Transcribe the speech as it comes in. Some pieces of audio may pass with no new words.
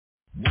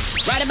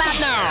right about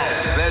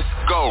now. Let's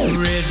go.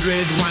 Red,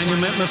 red wine, you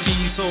make me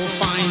feel so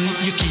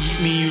fine. You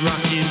keep me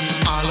rocking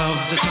all of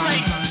the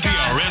time.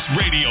 CRS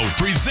Radio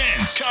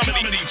presents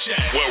Comedy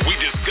Chat, where we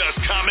discuss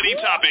comedy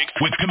topics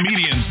with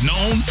comedians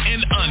known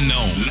and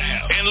unknown.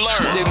 Laugh and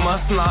learn. They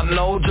must not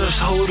know just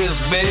who this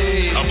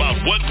be.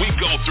 About what we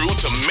go through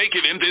to make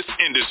it in this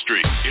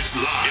industry. It's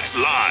live.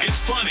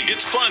 It's funny.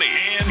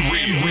 And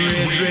real.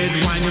 Red,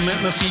 red wine, you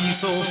make me feel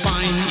so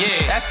fine.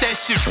 Yeah, that's that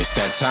shit. It's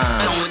that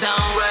time.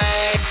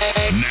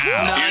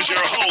 Now, here's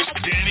your host,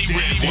 Danny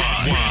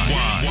Redwine.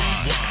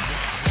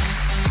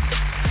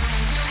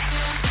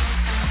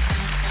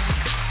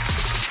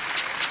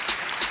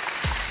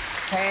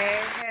 Hey.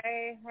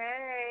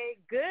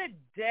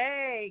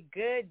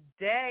 Good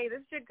day. This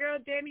is your girl,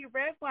 Danny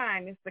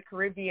Redwine. It's the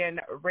Caribbean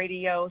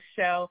radio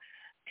show,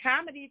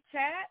 Comedy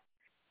Chat.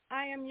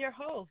 I am your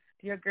host,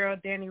 your girl,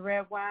 Danny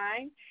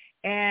Redwine,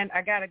 and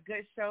I got a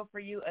good show for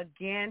you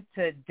again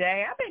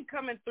today. I've been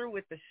coming through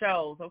with the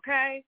shows,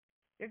 okay?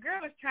 Your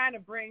girl is trying to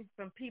bring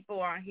some people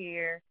on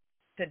here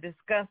to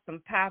discuss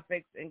some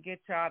topics and get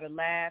y'all to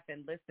laugh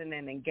and listen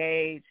and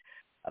engage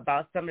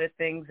about some of the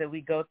things that we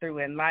go through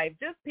in life.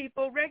 Just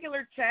people,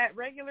 regular chat,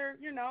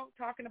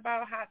 talking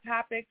about hot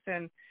topics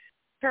and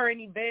current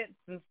events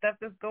and stuff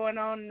that's going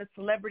on in the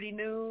celebrity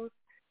news.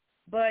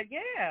 But,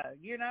 yeah,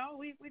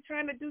 we're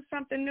trying to do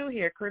something new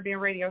here. Caribbean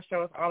Radio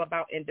Show is all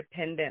about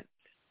independence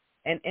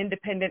and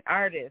independent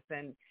artists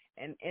and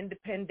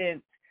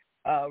independent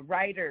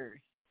writers.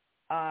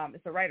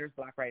 It's a writer's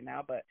block right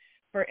now, but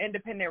for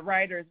independent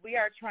writers, we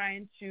are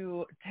trying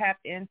to tap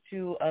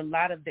into a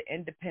lot of the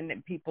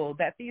independent people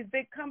that these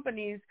big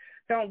companies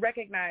don't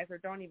recognize or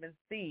don't even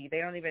see. They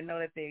don't even know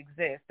that they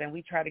exist, and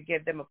we try to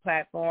give them a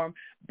platform,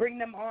 bring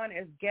them on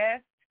as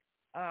guests,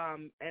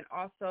 and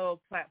also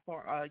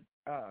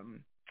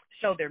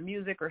show their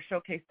music or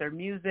showcase their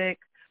music,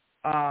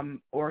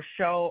 or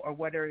show or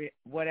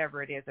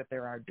whatever it is that they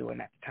are doing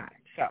at the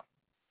time. So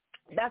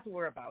that's what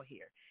we're about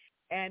here.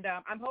 And I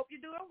hope you're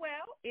doing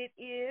well. It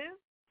is.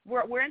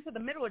 We're into the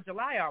middle of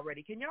July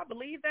already. Can y'all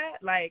believe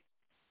that? Like,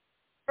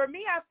 for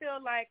me, I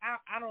feel like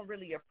I don't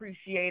really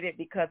appreciate it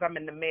because I'm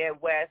in the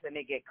Midwest and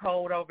it get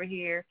cold over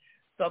here.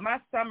 So my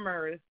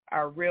summers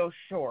are real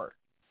short.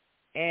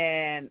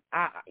 And,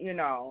 I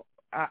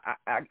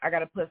got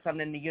to put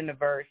something in the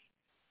universe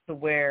to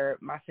where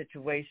my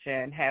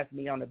situation has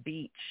me on the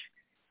beach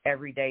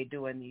every day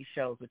doing these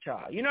shows with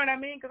y'all. You know what I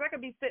mean? Because I could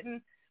be sitting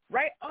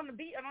right on the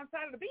beach, on the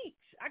side of the beach.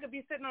 I could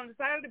be sitting on the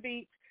side of the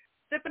beach,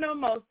 sipping a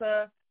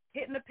mimosa,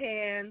 hitting the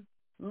pen,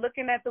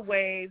 looking at the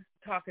waves,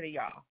 talking to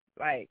y'all.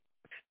 Like,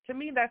 to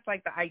me, that's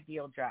like the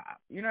ideal job.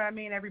 You know what I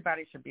mean?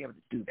 Everybody should be able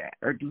to do that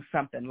or do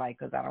something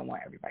because I don't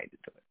want everybody to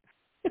do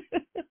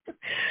it.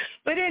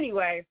 But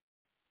anyway,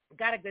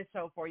 got a good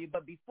show for you.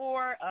 But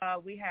before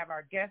we have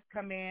our guests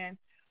come in,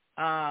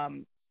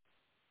 the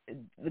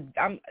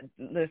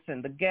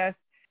guests,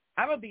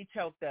 I'm going to be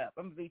choked up.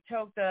 I'm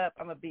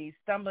going to be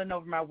stumbling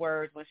over my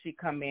words when she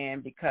come in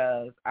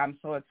because I'm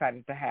so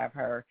excited to have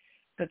her.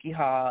 Cookie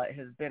Hall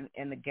has been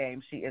in the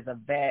game. She is a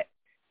vet.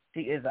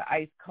 She is an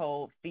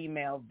ice-cold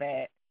female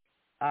vet.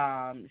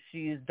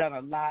 She's done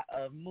a lot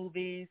of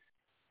movies.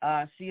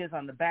 She is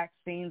on the back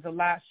scenes a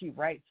lot. She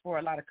writes for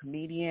a lot of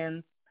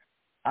comedians.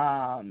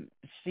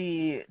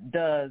 She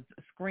does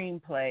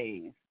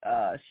screenplays.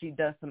 She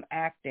does some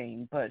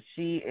acting, but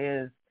she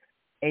is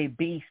a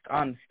beast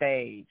on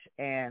stage.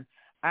 And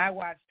I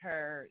watched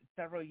her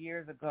several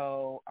years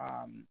ago,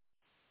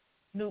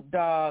 Snoop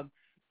Dogg's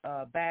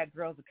Bad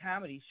Girls, a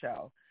comedy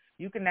show.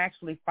 You can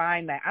actually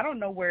find that. I don't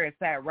know where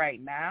it's at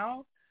right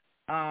now,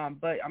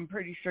 but I'm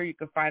pretty sure you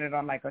can find it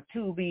on like a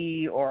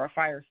Tubi or a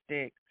Fire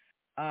Stick.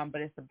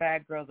 But it's the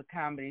Bad Girls, a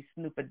comedy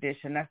Snoop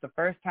edition. That's the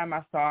first time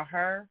I saw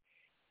her.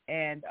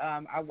 And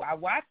I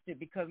watched it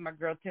because my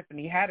girl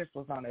Tiffany Haddish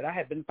was on it. I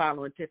had been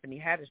following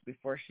Tiffany Haddish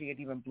before she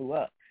had even blew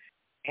up.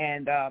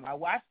 And I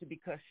watched it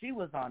because she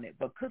was on it.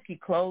 But Cookie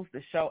closed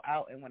the show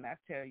out. And when I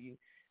tell you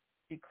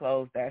she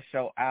closed that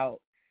show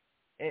out,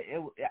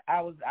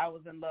 I was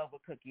in love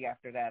with Cookie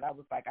after that. I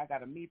was like, I got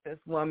to meet this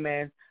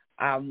woman.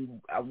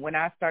 When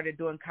I started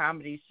doing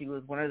comedy, she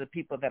was one of the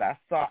people that I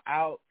sought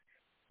out,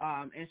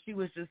 and she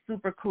was just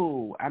super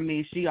cool. I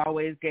mean, she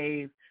always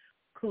gave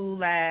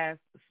cool ass,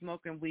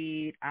 smoking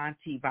weed,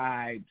 auntie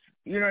vibes.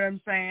 You know what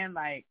I'm saying?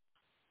 Like,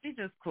 she's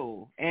just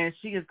cool, and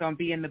she is going to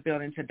be in the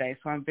building today,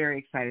 so I'm very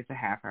excited to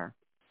have her.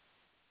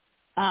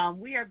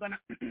 We are going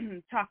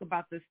to talk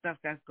about this stuff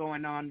that's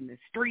going on in the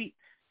street.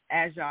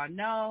 As y'all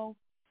know,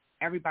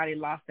 everybody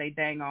lost their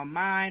dang on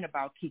mind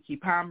about Keke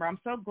Palmer. I'm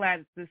so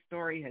glad that this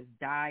story has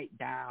died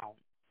down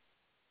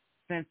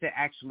since it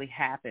actually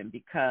happened,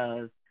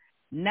 because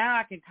now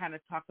I can kind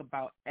of talk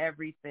about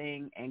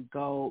everything and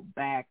go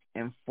back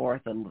and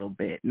forth a little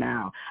bit.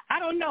 Now, I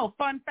don't know.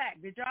 Fun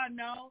fact, did y'all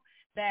know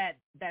that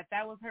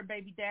was her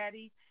baby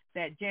daddy,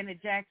 that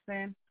Janet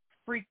Jackson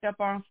freaked up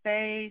on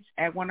stage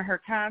at one of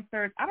her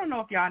concerts? I don't know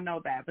if y'all know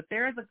that, but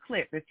there is a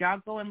clip. If y'all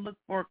go and look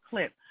for a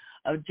clip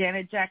of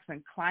Janet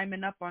Jackson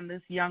climbing up on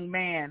this young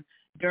man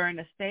during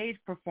a stage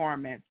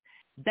performance,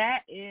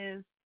 that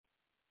is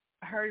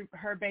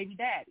her baby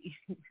daddy.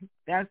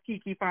 That's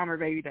Keke Palmer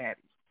baby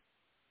daddy.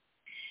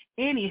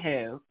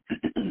 Anywho,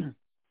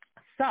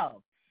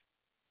 so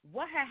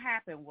what had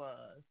happened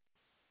was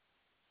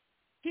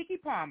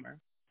Keke Palmer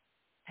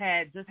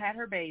had just had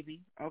her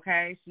baby,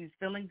 okay? She's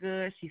feeling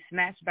good. She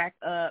snatched back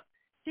up.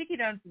 Keke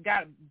done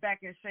got back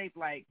in shape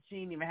like she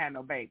didn't even have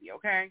no baby,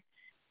 okay?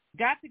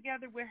 Got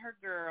together with her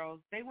girls.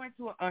 They went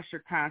to an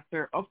Usher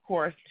concert. Of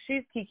course,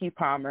 she's Keke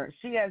Palmer.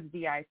 She has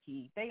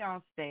VIP. They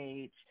on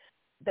stage.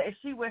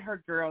 She with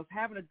her girls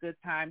having a good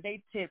time.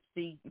 They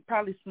tipsy.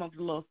 Probably smoked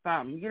a little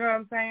something. You know what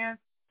I'm saying?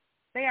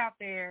 They out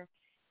there.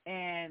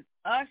 And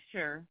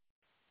Usher,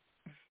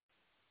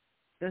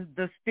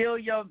 the steal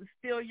your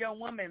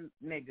woman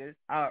niggas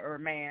or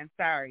man,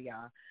 sorry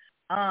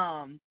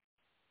y'all.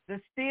 The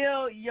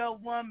steal your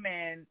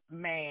woman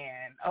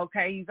man,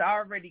 okay, he's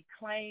already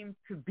claimed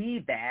to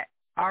be that,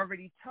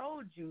 already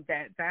told you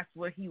that that's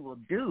what he will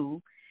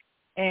do,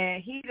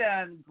 and he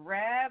done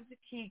grabbed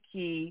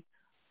Keke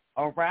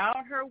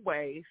around her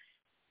waist,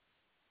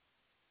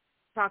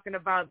 talking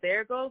about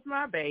there goes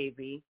my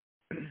baby,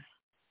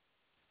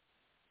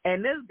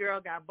 and this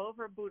girl got both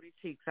her booty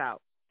cheeks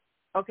out.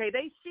 Okay,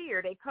 they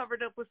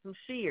covered up with some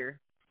sheer,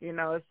 you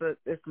know,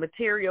 it's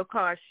material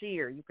called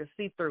sheer, you can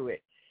see through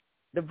it.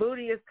 The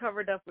booty is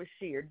covered up with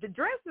sheer. The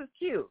dress is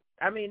cute.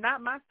 I mean,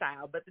 not my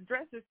style, but the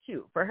dress is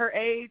cute. For her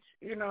age,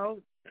 you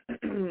know,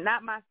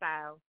 not my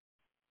style,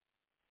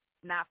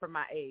 not for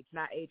my age,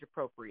 not age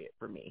appropriate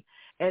for me.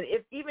 And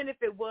even if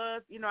it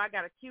was, you know,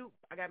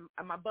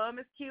 my bum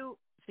is cute.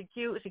 She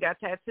cute. She got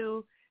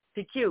tattoos.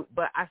 She cute,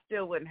 but I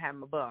still wouldn't have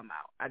my bum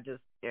out. I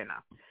just, you know.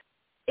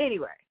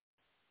 Anyway,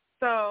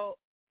 so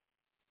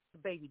the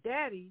baby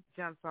daddy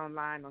jumps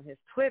online on his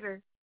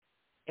Twitter,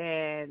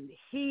 and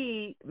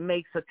he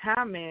makes a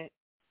comment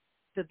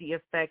to the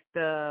effect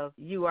of,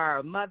 you are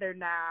a mother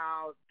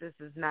now. This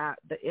is not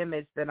the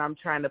image that I'm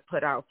trying to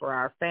put out for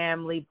our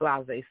family,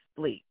 blase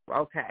spleet.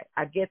 Okay,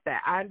 I get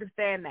that. I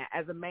understand that.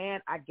 As a man,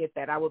 I get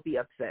that. I would be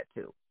upset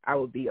too. I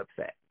would be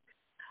upset.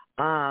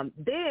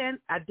 Then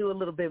I do a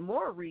little bit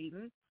more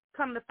reading.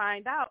 Come to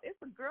find out,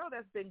 it's a girl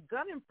that's been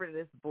gunning for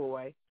this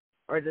boy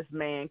or this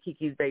man,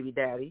 Keke's baby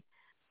daddy,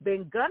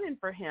 been gunning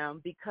for him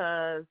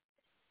because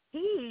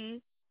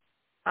he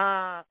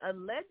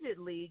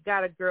allegedly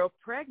got a girl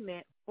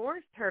pregnant,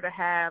 forced her to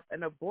have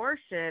an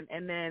abortion,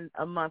 and then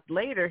a month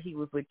later he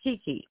was with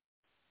Keke.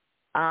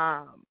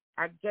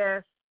 I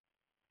guess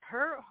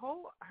her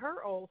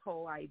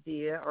whole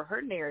idea or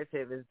her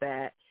narrative is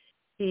that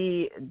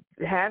he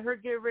had her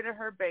get rid of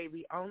her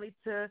baby only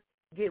to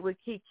get with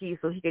Keke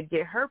so he could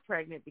get her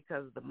pregnant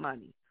because of the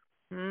money.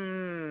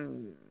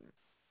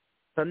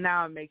 So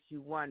now it makes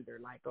you wonder,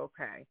 like,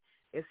 okay,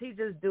 is he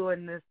just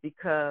doing this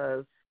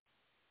because,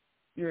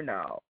 you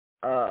know,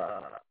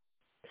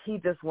 he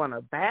just want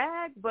a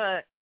bag?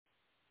 But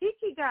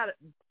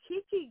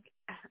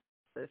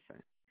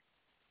listen,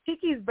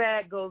 Keke's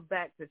bag goes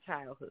back to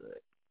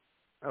childhood,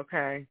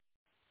 okay?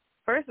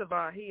 First of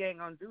all, he ain't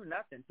going to do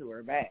nothing to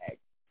her bag.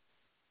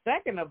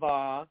 Second of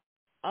all,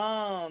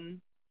 Keke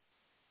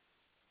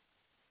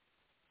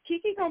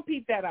going to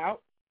peep that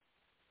out.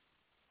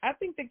 I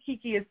think that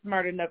Keke is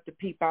smart enough to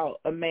peep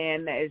out a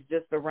man that is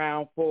just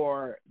around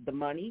for the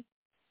money.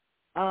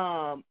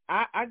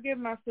 I give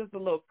my sister a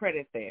little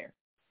credit there.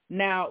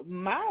 Now,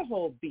 my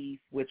whole beef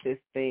with this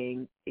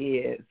thing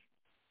is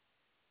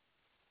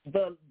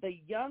the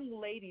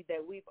young lady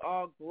that we've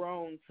all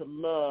grown to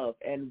love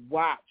and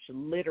watch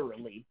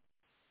literally.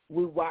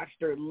 We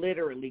watched her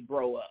literally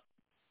grow up.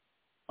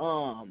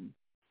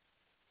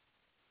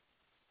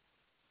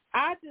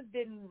 I just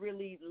didn't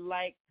really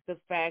like the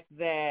fact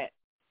that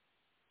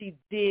she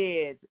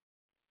did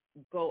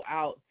go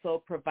out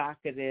so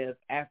provocative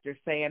after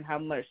saying how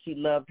much she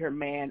loved her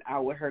man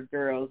out with her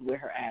girls with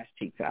her ass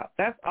cheeks out.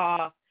 That's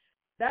all.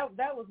 That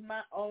was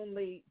my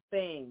only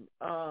thing.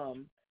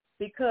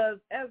 Because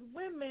as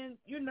women,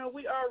 you know,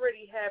 we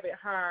already have it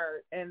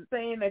hard, and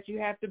saying that you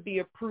have to be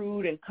a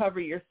prude and cover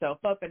yourself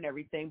up and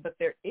everything, but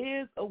there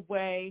is a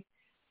way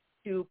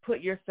to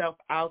put yourself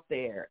out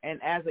there.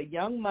 And as a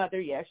young mother,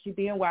 yes, she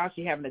being wild,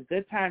 she having a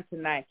good time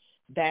tonight,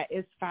 that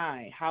is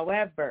fine.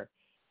 However,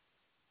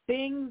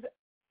 things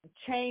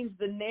change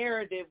the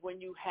narrative when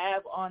you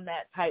have on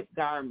that type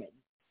garment.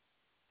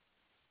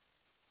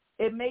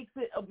 It makes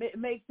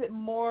it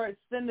more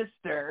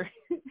sinister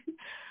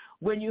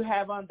when you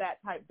have on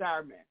that type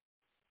garment.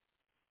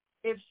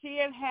 If she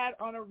had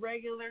on a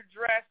regular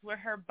dress with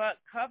her butt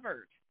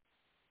covered,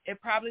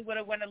 it probably would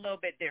have went a little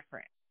bit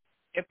different.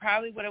 It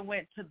probably would have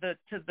went to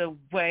the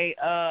way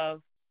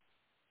of,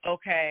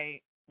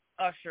 okay,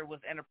 Usher was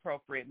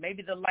inappropriate.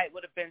 Maybe the light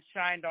would have been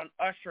shined on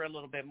Usher a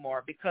little bit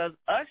more, because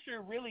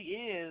Usher really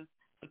is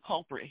the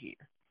culprit here,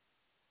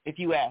 if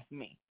you ask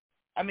me.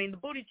 I mean, the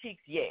booty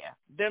cheeks, yeah,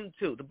 them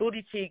too. The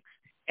booty cheeks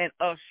and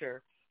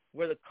Usher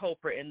were the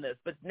culprit in this.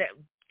 But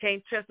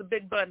can't trust a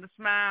big butt and a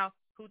smile.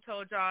 Who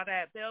told y'all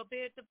that? Bell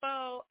bid the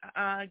bow.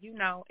 You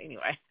know.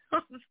 Anyway,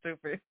 I'm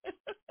stupid.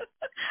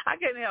 I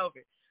couldn't help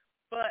it.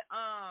 But,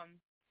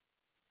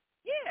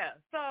 yeah,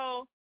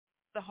 so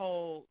the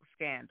whole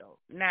scandal.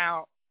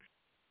 Now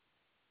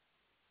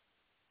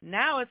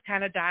it's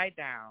kind of died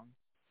down.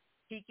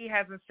 Kiki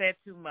hasn't said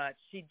too much.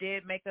 She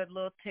did make a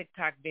little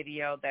TikTok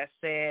video that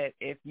said,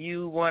 if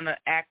you want to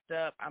act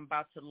up, I'm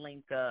about to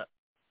link up,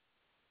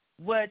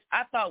 which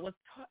I thought was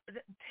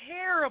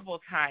terrible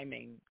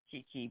timing,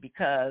 Kiki,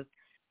 because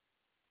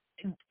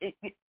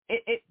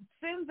it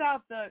sends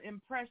out the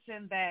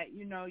impression that,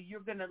 you know,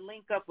 you're going to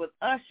link up with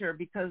Usher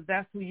because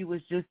that's who you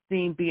was just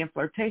seeing being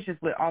flirtatious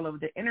with all over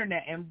the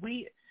internet. And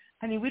we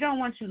don't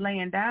want you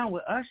laying down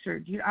with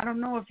Usher. I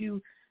don't know if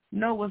you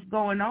know what's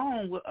going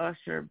on with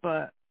Usher,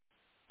 but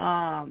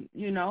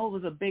you know, it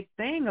was a big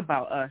thing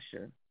about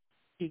Usher,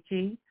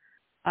 Kiki.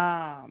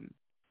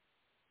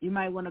 You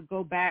might want to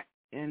go back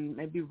and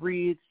maybe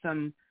read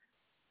some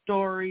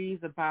stories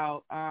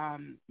about,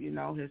 you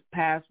know, his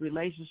past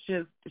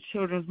relationships, the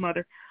children's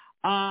mother.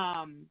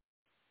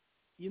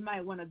 You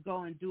might want to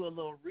go and do a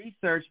little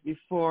research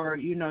before,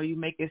 you know, you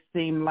make it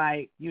seem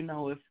like, you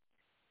know,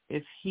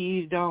 if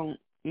he don't,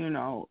 you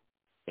know,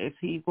 if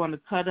he's going to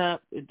cut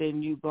up,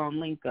 then you going to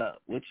link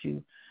up, which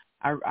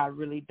I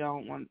really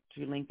don't want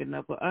you linking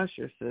up with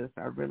Usher, sis.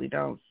 I really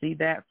don't see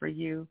that for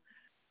you.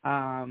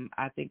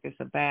 I think it's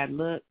a bad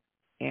look,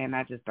 and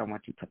I just don't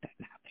want you to put that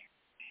out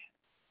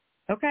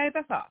there. Okay,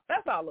 that's all.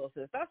 That's all, little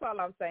sis. That's all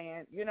I'm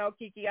saying. You know,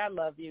 Kiki, I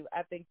love you.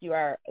 I think you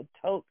are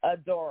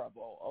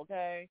adorable,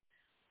 okay?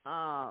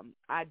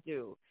 I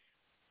do.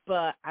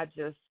 But I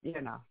just,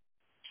 you know,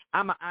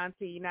 I'm an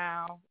auntie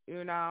now,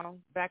 you know.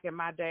 Back in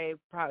my day,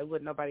 probably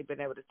wouldn't nobody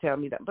been able to tell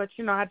me that. But,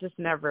 you know, I just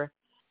never,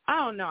 I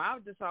don't know.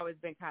 I've just always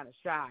been kind of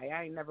shy.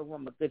 I ain't never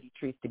want my goody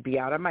treats to be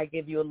out. I might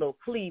give you a little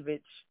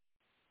cleavage.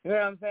 You know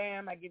what I'm saying?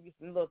 I might give you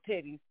some little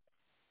titties.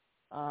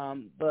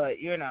 But,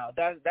 you know,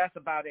 that's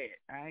about it.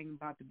 I ain't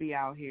about to be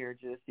out here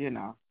just, you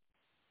know,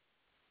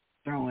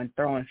 throwing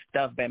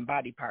stuff and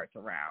body parts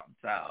around.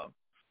 So,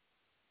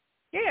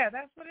 yeah,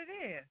 that's what it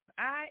is.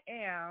 I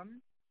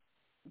am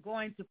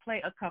going to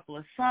play a couple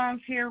of songs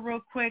here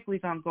real quick. We're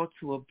going to go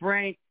to a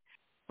break,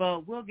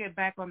 but we'll get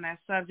back on that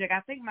subject.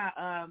 I think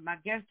my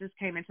guest just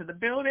came into the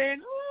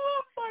building. Ooh,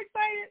 I'm so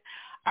excited.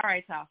 All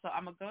right, y'all. So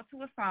I'm going to go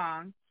to a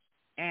song,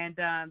 and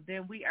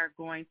then we are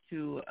going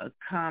to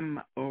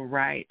come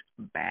right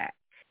back.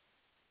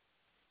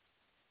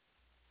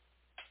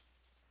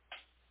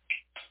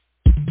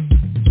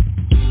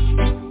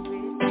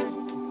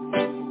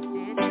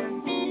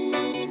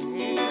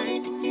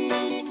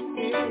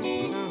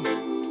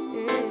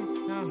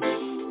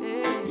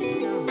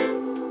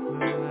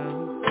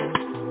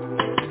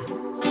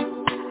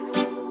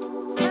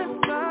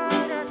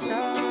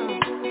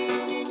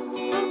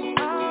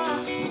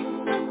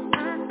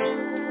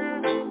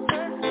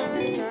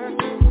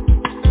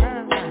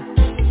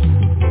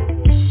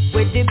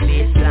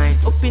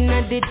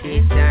 The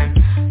daytime,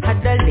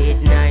 had a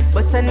late night,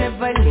 but I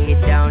never lay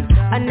down,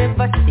 I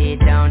never stay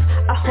down.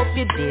 I hope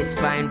your day's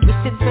fine, we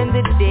should spend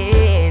the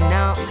day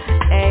now.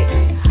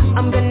 Hey,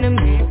 I'm gonna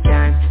make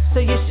time, so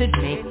you should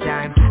make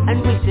time, and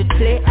we should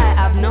play. I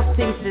have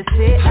nothing to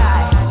say.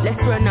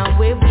 Let's run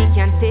away, we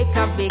can take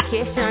a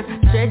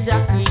vacation,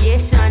 treasure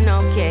creation,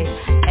 okay.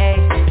 Hey,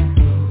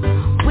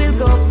 we'll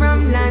go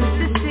from land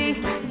to sea.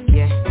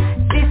 Yeah,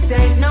 this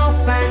ain't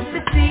no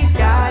fantasy,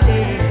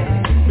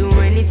 darling. Do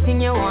anything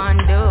you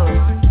want, do.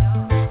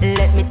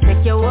 Let me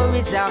take your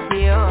worries off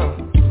you.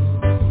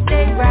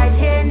 Stay right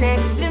here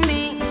next to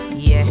me.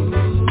 Yeah,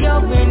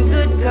 you're in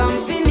good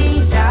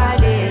company,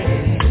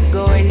 darling.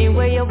 Go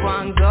anywhere you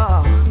want,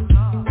 go.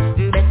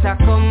 Better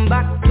come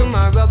back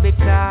tomorrow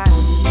because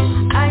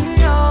I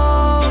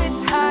know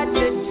it's hard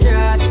to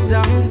trust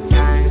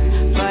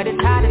sometimes, but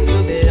it's harder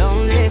to be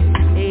lonely.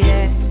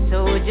 Yeah,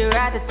 so would you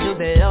rather to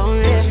be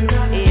lonely?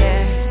 Yeah.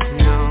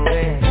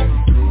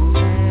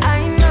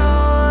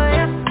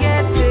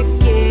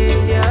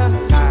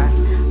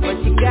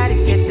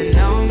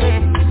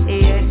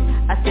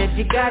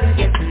 You gotta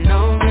get to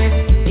know me,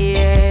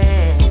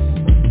 yeah.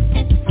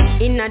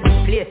 Inna the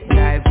place,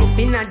 drive up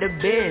inna the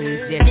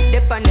Benz, yeah.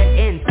 Dep on the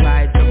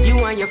inside of you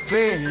and your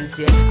friends,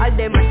 yeah. All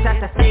them a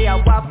chat, I say I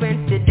walk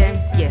into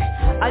them,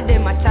 yeah. All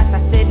them a chat,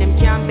 I say them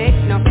can't make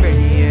no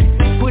friend,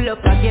 yeah. Pull up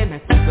again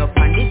and pick up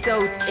on this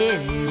out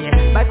in,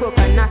 yeah. Buy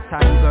coconut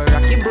and go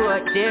rocky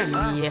boat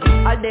them,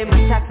 yeah. All them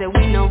a chat, say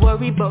we no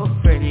worry about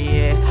friend,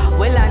 yeah.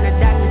 Well I know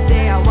that we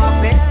say I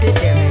walk into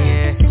them,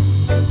 yeah.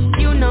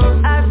 You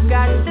know I've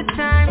got the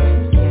time,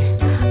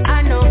 yeah.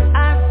 I know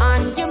I'm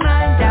on your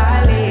mind,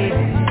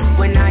 darling.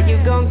 When are you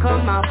gon'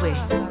 come my way?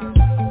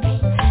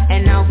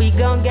 And now we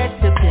gon' get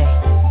to play.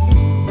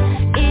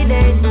 It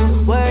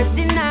ain't worth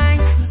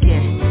denying,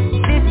 yeah.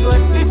 This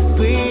was the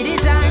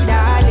pre-designed,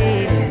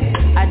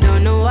 darling. I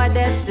don't know what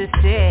else to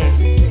say,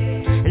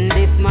 and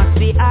this must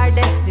be our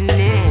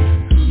destiny.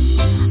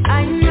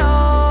 I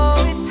know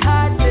it's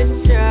hard to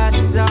trust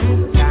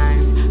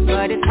sometimes,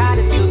 but it's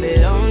harder to be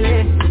lonely.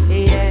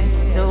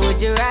 So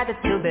would you rather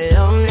to be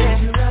lonely?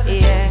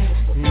 Yeah,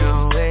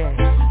 no way.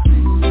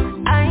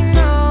 I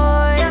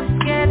know you're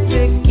scared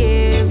to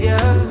give your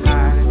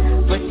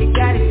heart, but you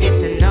gotta get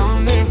to know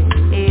me.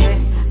 Yeah,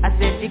 I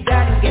said you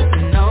gotta get to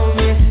know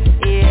me.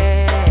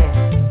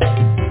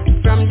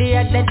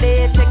 that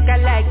day you take a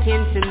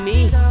liking to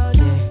me. Yeah.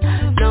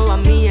 No, I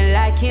mean you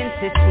liking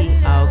to see.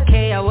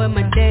 Okay, I wear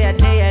my day a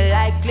day I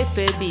like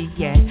Cliffy B.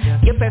 Yeah,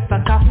 you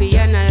prefer coffee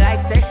and I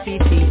like sexy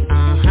tea.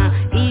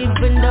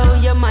 Even though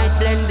you might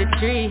blend the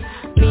tree,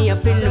 me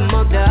up in the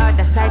mug, the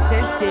other side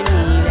sensing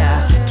me.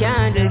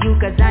 Can't handle you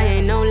cause I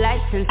ain't no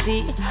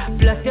licensee.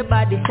 Plus your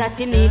body shot,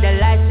 you need a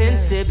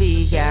license to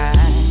be. Yeah,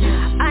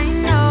 I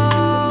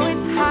know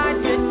it's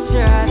hard to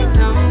trust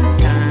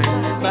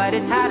sometimes, but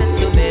it's harder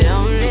to be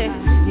lonely.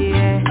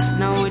 Yeah,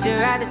 no, would you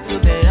rather to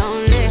be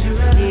lonely?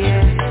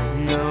 Yeah,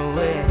 no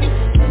way.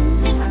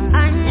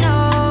 I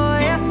know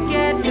you're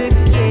scared to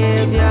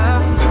give your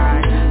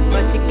heart,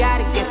 but you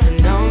gotta get to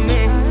know me.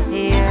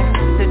 Yeah,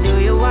 so do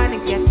you wanna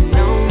get to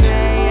know me?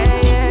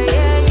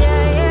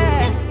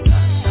 Yeah.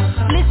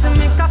 Listen,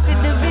 me copy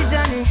the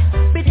vision.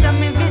 Picture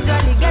me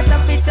visually, get a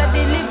picture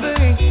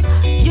delivery.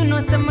 You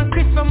know some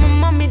Chris from my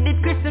mommy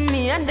did christen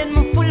me, and then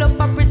me full up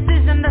a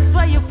precision. That's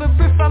why you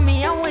prefer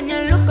me. And when you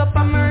look up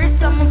at my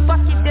wrist, I'm a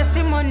pocket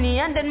testimony.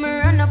 And then me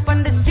run up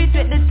on the street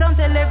with the sound,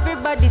 tell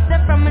everybody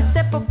step from a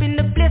step up in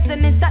the place,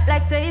 and it's hot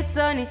like say it's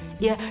sunny.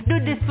 Yeah, do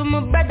this for my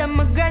brother,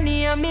 my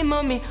granny, and me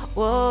mommy.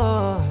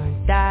 Whoa,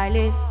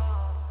 darling.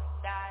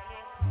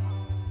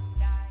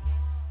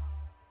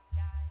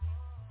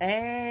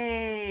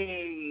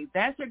 Hey,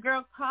 that's your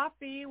girl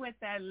Coffee with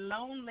that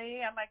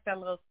Lonely. I like that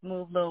little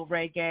smooth little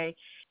reggae.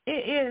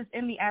 It is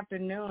in the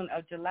afternoon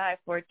of July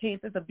 14th.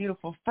 It's a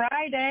beautiful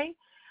Friday.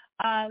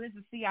 This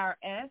is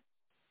CRS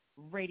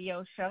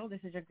radio show.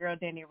 This is your girl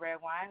Danny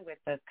Redwine with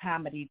the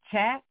Comedy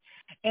Chat.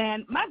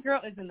 And my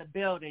girl is in the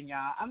building,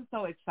 y'all. I'm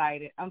so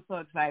excited. I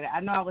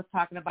know I was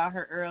talking about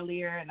her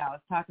earlier, and I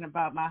was talking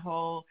about my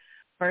whole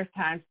first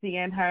time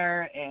seeing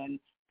her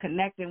and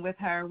connecting with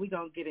her. We're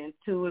going to get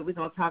into it. We're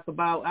going to talk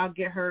about, I'll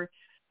get her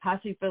how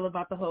she feel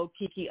about the whole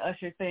Kiki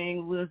Usher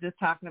thing. We will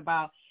talk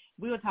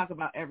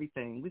about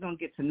everything. We're going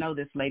to get to know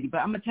this lady.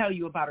 But I'm going to tell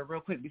you about her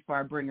real quick before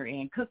I bring her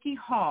in. Cookie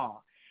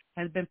Hall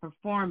has been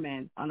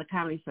performing on the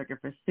comedy circuit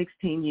for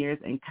 16 years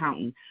and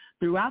counting.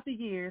 Throughout the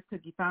years,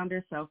 Cookie found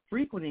herself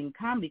frequenting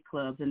comedy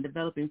clubs and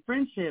developing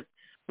friendships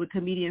with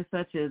comedians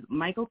such as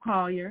Michael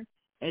Colyar,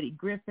 Eddie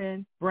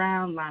Griffin,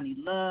 Brown, Loni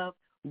Love,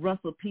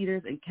 Russell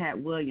Peters, and Katt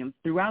Williams.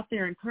 Throughout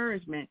their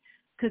encouragement,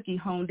 Cookie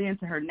honed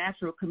into her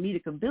natural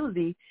comedic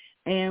ability,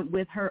 and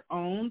with her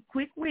own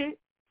quick wit,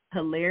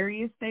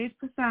 hilarious stage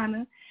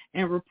persona,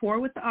 and rapport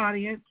with the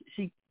audience,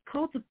 she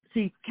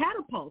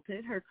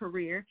catapulted her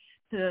career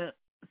to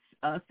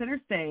center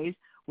stage,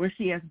 where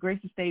she has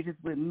graced the stages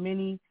with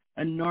many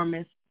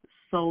enormous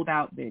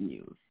sold-out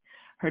venues.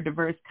 Her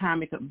diverse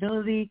comic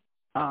ability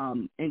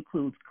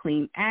includes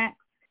clean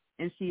acts,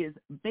 and she is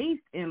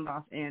based in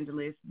Los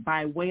Angeles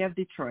by way of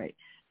Detroit.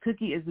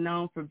 Cookie is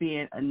known for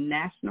being a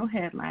national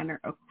headliner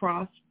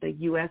across the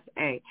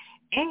USA.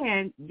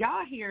 And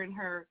y'all hearing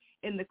her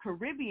in the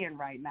Caribbean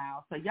right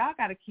now, so y'all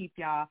got to keep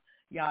y'all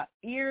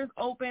ears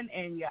open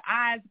and your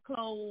eyes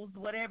closed,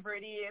 whatever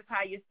it is,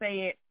 how you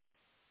say it,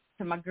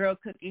 to my girl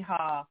Cookie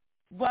Hall.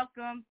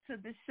 Welcome to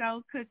the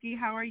show, Cookie.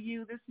 How are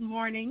you this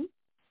morning?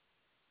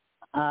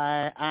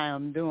 I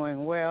am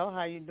doing well.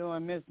 How you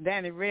doing, Miss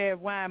Danny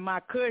Redwine, my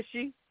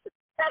cushy?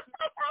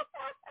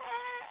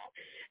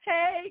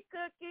 Hey,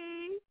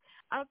 Cookie.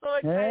 I'm so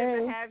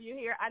excited to have you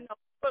here. I know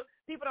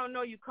people don't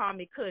know you call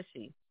me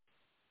Cushy.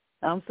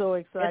 I'm so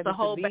excited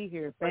to be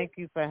here. Thank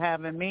you for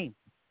having me.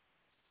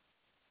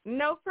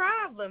 No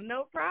problem.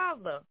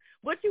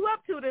 What you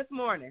up to this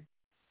morning?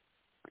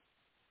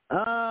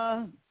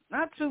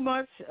 Not too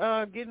much.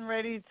 Getting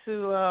ready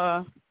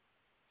to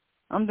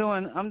I'm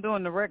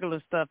doing the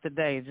regular stuff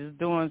today, just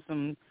doing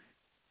some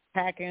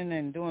packing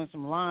and doing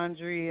some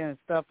laundry and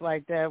stuff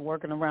like that,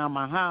 working around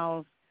my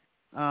house.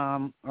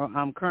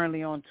 I'm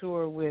currently on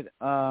tour with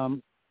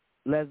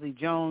Leslie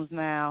Jones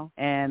now,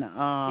 and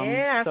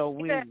so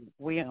we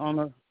on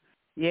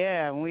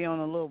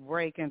a little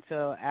break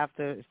until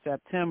after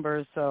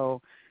September.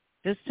 So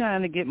just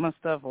trying to get my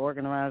stuff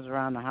organized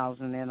around the house,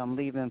 and then I'm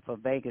leaving for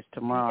Vegas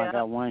tomorrow. I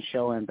got one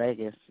show in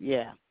Vegas.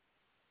 Yeah.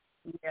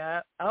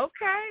 Yeah.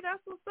 Okay, that's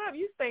what's up.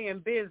 You staying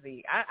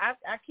busy. I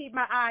keep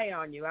my eye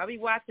on you. I'll be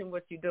watching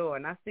what you're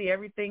doing. I see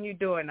everything you're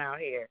doing out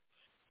here.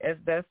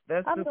 That's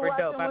super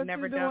dope. I've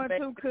never done that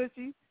too,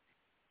 Cushy.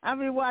 I'll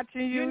be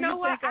watching you. You know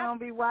what? I don't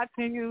be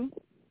watching you.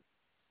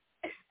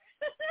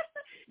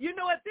 You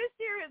know what? This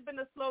year has been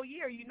a slow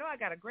year. You know I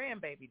got a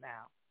grandbaby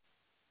now.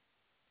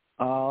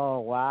 Oh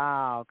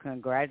wow!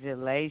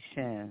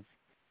 Congratulations.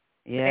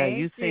 Yeah, Thank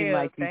you seem you.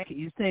 like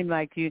you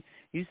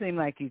seem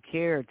like you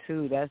care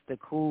too. That's the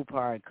cool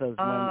part. Because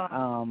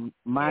when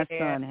my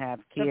son have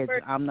kids,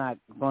 I'm not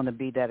going to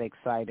be that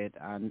excited.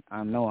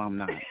 I know I'm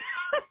not.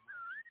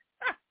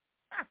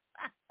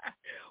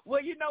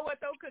 Well, you know what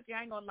though, Cookie?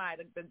 I ain't gonna lie.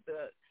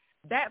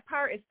 That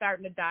part is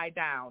starting to die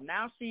down.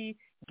 Now she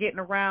getting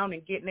around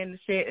and getting into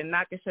shit and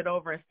knocking shit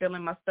over and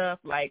stealing my stuff.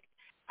 Like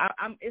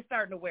it's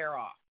starting to wear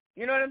off.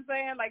 You know what I'm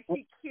saying? Like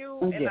she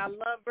cute and I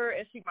love her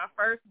and she my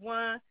first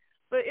one.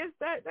 But it's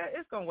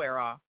gonna wear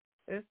off.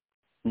 It's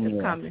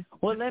coming.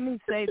 Well, let me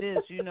say this.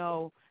 You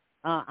know,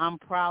 I'm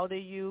proud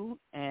of you,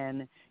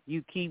 and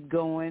you keep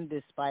going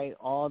despite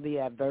all the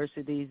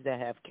adversities that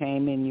have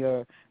came in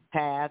your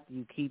path.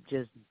 You keep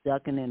just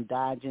ducking and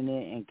dodging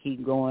it and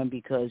keep going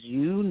because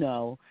you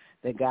know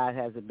that God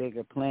has a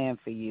bigger plan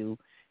for you.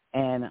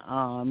 And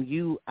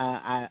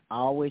I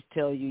always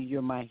tell you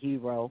you're my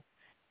hero,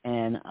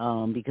 and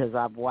because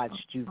I've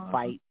watched you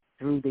fight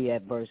through the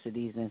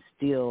adversities and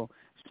still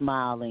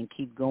smile and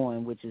keep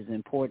going, which is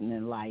important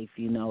in life,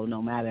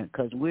 no matter,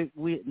 because we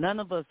none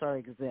of us are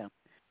exempt.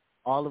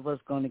 All of us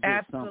going to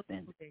get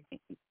something,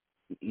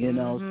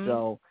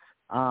 so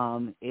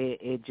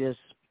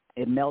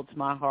it melts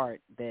my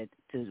heart that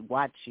to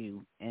watch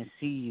you and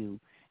see you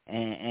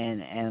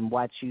and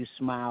watch you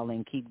smile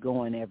and keep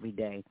going every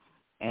day.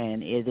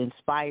 And it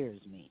inspires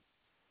me,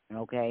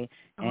 okay?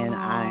 And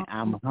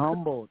I'm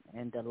humbled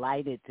and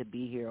delighted to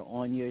be here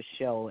on your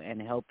show and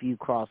help you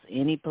cross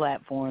any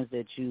platforms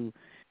that you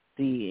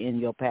see in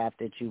your path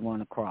that you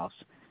want to cross.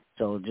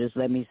 So just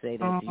let me say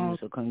that to you.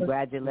 So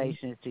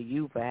congratulations to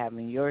you for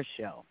having your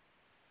show.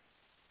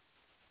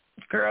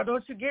 Girl,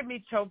 don't you get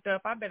me choked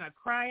up. I've been a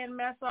crying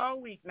mess all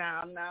week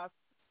now,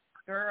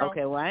 girl.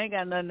 Okay, well, I ain't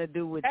got nothing to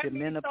do with your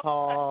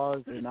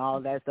menopause and all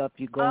that stuff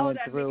you're going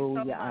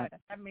through. That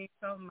means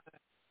so much.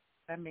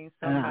 That means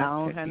so much. I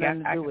don't have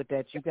nothing to do with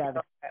that.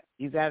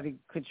 You got to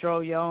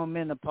control your own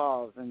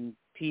menopause and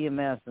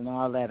PMS and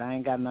all that. I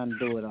ain't got nothing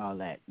to do with all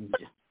that.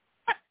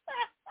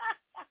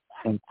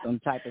 Some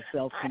type of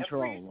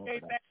self-control. I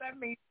appreciate that. That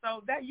means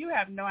so that you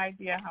have no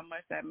idea how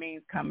much that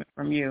means coming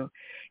from you.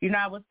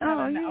 I was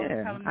telling.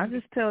 I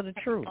just tell the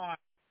truth.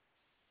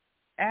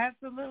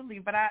 Absolutely,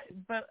 but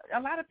a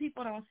lot of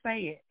people don't say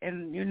it,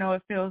 and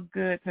it feels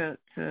good to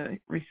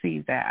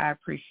receive that. I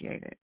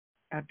appreciate it.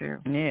 I do.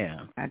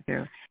 Yeah, I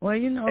do. Well,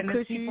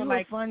 because you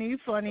funny. You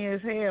funny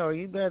as hell.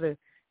 You better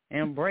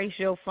embrace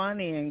your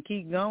funny and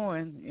keep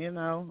going.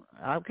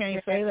 I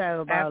can't say that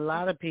about a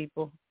lot of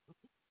people.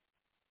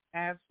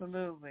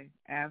 Absolutely.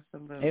 If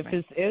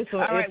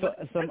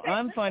some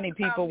unfunny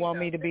people want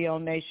me to be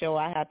on their show,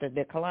 I have to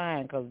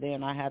decline because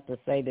then I have to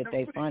say that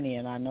they funny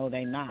and I know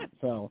they not.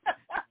 So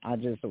I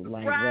just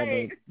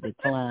rather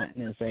decline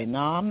and say, no,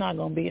 I'm not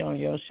gonna be on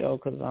your show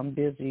because I'm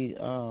busy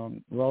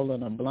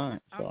rolling a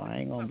blunt, so I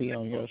ain't gonna be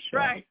on your show.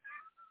 Right.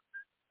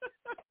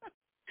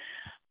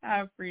 I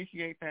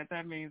appreciate that.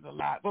 That means a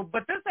lot.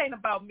 But this ain't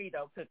about me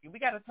though, Cookie. We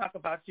got to talk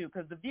about you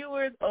because the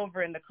viewers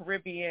over in the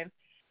Caribbean,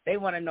 they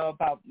want to know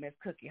about Miss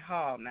Cookie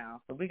Hall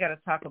now. So we got to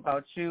talk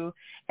about you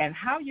and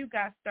how you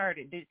got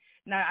started.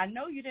 Now, I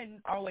know you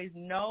didn't always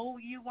know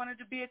you wanted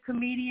to be a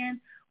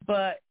comedian,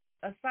 but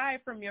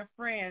aside from your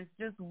friends,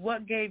 just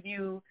what gave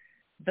you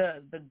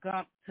the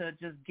gump to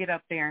just get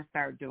up there and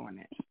start doing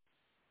it?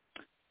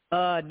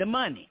 The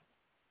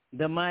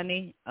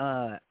money.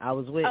 I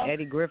was with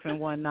Eddie Griffin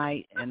one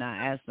night, and I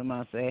asked him,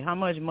 I said, how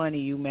much money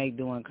you make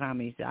doing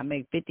comedy? He said, I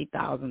make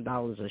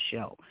 $50,000 a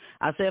show.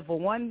 I said, for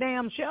one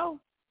damn show?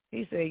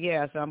 He said,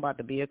 yeah, so I'm about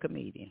to be a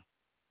comedian.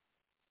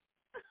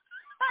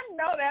 I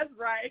know that's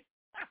right.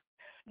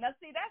 Now,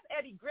 see, that's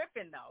Eddie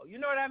Griffin, though. You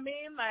know what I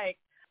mean?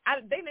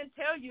 They didn't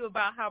tell you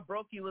about how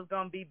broke you was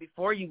going to be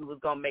before you was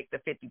going to make the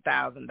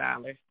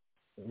 $50,000.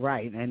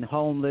 Right, and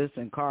homeless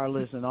and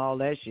carless and all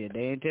that shit.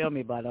 They didn't tell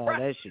me about all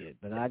that shit.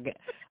 But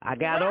I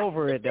got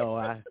over it, though.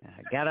 I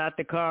got out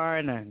the car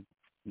and I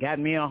got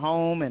me a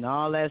home and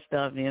all that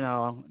stuff,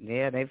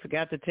 Yeah, they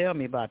forgot to tell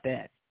me about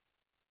that.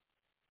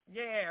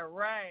 Yeah,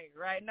 right.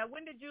 Now,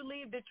 when did you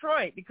leave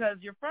Detroit? Because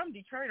you're from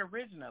Detroit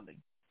originally.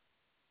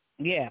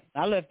 Yeah,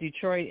 I left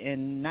Detroit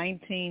in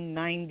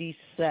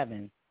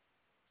 1997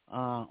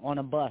 on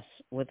a bus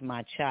with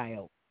my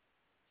child,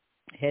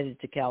 headed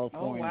to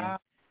California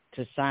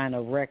to sign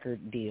a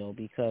record deal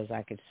because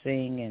I could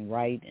sing and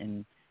write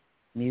and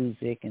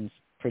music and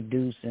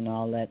produce and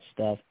all that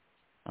stuff.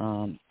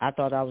 I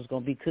thought I was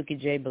going to be Cookie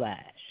J. Blige.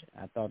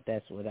 I thought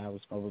that's what I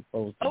was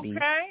supposed to be.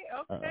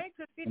 Okay,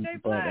 Cookie J.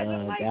 Blige.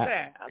 I like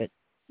that.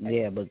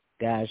 Yeah, but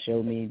God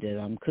showed me that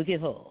I'm Cookie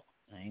Hull.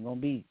 I ain't going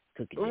to be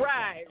Cookie J.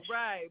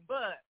 Right.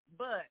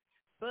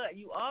 But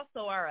you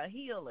also are a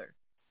healer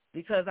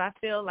because I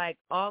feel like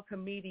all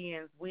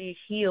comedians, we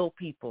heal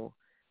people.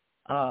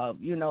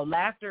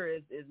 Laughter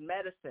is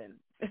medicine.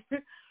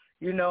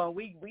 And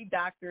we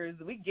doctors,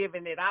 we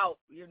giving it out,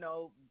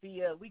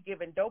 we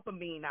giving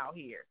dopamine out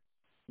here.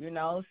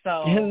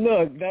 So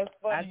look, that's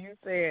funny. You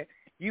said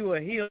you were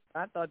healed.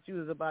 I thought you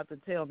was about to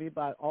tell me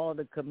about all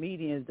the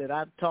comedians that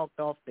I talked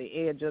off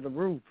the edge of the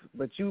roof,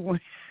 but you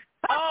went.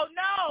 Oh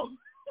no!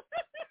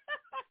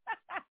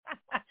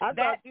 I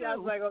thought I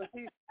was like,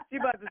 she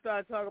about to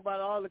start talking about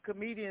all the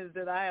comedians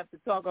that I have to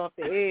talk off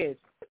the edge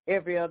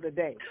every other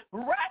day.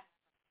 Right.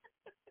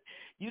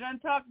 You done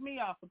talked me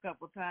off a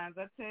couple times.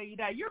 I tell you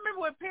that. You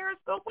remember with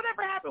Periscope?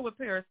 Whatever happened with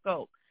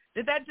Periscope?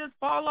 Did that just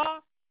fall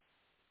off?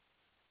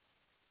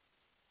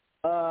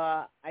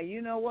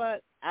 You know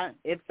what?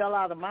 It fell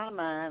out of my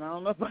mind. I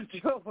don't know about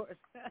yours.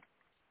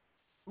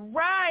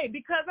 Right,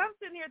 because I'm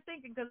sitting here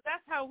thinking, because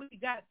that's how we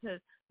got to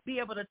be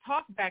able to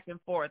talk back and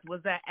forth,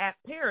 was that at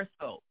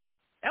Periscope.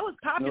 That was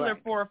popular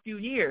for a few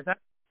years.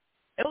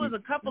 It was a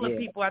couple of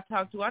people I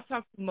talked to. I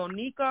talked to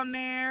Monique on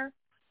there.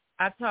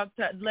 I talked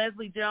to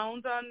Leslie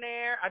Jones on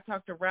there. I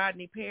talked to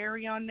Rodney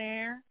Perry on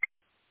there.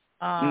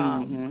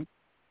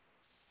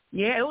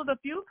 Yeah, it was a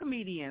few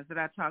comedians that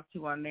I talked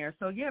to on there.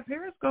 So, yeah,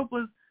 Periscope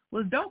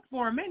was dope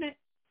for a minute.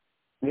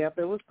 Yep,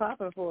 it was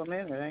popping for a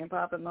minute. It ain't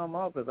popping no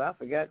more because I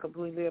forgot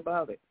completely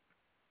about it.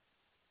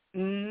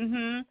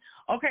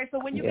 Okay, so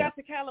when you got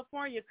to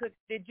California,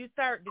 did you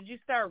start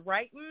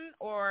writing,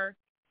 or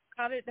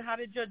how did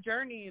your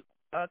journey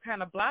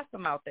kind of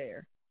blossom out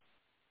there?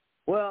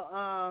 Well,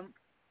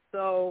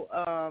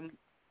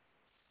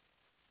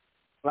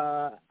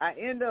 I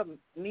ended up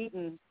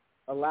meeting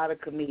a lot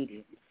of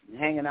comedians,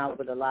 hanging out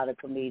with a lot of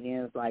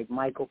comedians like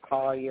Michael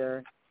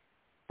Colyar,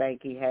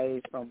 Spanky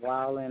Hayes from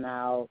Wild 'N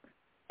Out,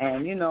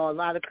 and, you know, a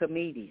lot of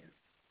comedians.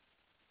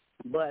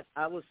 But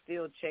I was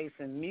still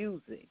chasing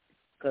music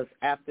because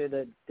after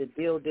the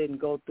deal didn't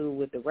go through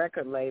with the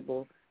record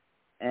label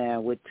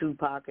and with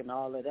Tupac and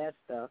all of that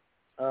stuff,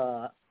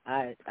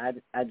 I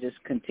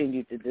just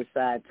continued to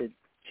decide to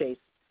chase.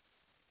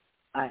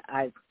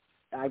 I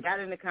got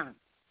into comedy,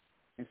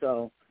 and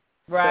so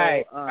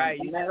I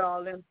met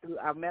all them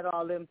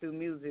through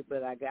music,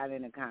 but I got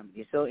into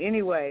comedy. So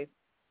anyway,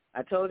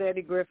 I told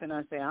Eddie Griffin,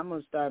 I said, I'm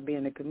gonna start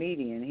being a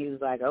comedian. He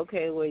was like,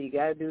 okay, well, you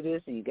got to do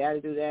this and you got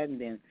to do that,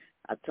 and then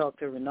I talked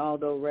to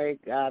Ronaldo Ray,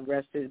 God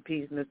rest his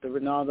peace, Mr.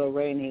 Ronaldo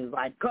Ray, and he was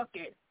like, cook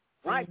it,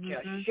 write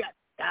your shut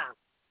down.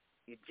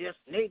 You just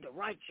need to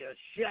write your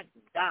shut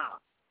down.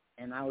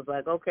 And I was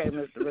like, okay,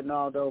 Mr.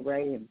 Ronaldo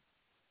Ray. And,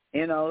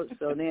 you know,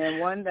 so then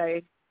one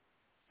day,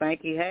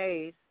 Spanky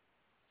Hayes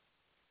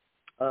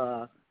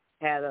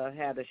had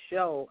a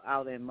show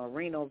out in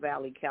Moreno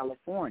Valley,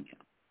 California,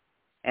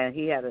 and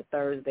he had a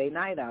Thursday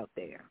night out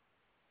there.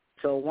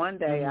 So one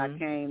day I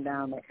came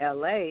down to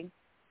L.A.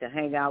 to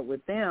hang out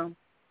with them,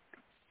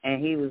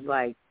 and he was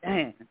like,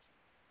 damn.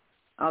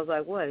 I was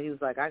like, what? He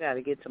was like, I got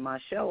to get to my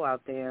show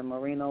out there in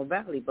Moreno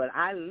Valley. But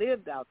I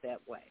lived out that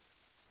way.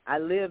 I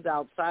lived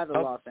outside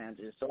of Los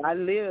Angeles. So I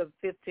lived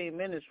 15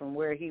 minutes from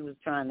where he was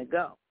trying to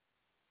go.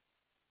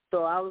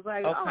 So I was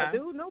like, oh,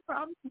 dude, no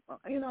problem.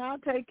 You know, I'll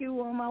take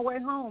you on my way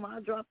home.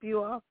 I'll drop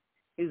you off.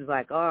 He was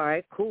like, all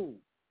right, cool.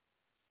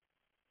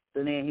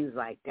 So then he was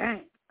like,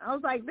 dang. I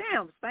was like,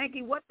 damn,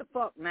 Spanky, what the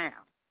fuck now?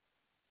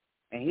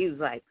 And he was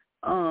like,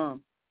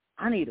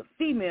 I need a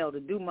female to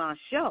do my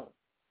show.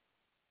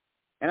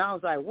 And I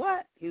was like,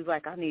 what? He was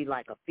like, I need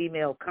like a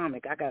female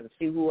comic. I got to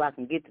see who I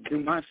can get to do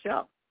my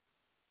show.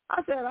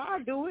 I said,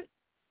 I'll do it.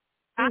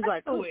 He was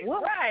like,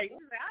 what? Right. He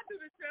was like, I'll do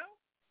the show.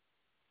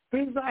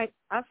 He was like,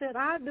 I said,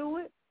 I'll do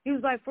it. He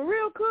was like, for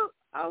real, Cook?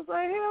 I was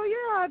like, hell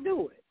yeah, I'll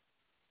do it.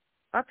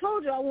 I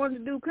told you I wanted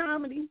to do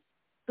comedy.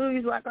 So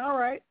he's like, all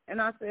right. And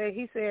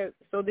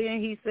so then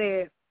he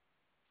said,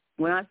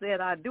 when I said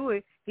I'd do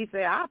it, he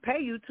said, I'll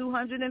pay you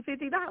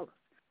 $250.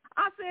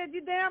 I said,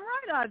 you're damn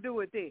right I'll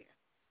do it then.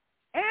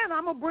 And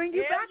I'm going to bring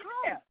you back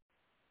home.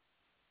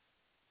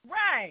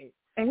 Right.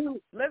 And he was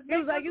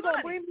like, you going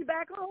to bring me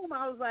back home?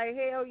 I was like,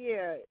 hell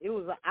yeah. It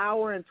was an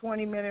hour and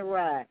 20-minute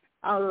ride.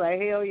 I was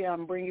like, hell yeah, I'm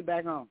going to bring you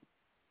back home.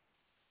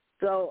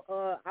 So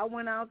I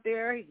went out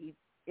there. He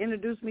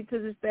introduced me to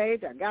the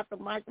stage. I got the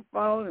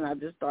microphone, and I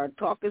just started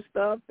talking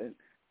stuff. And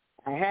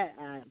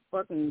I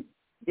fucking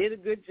did a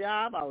good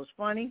job. I was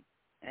funny.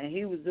 And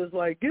he was just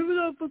like, give it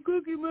up for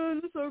Cookie,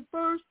 man. This is her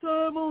first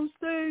time on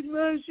stage,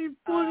 man. She's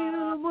funny in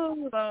the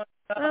mother.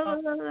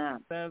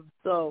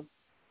 So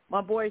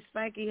my boy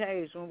Spanky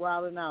Hayes from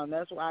Wild 'N Out, and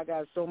that's why I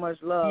got so much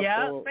love.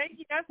 Yeah,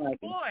 Spanky, that's my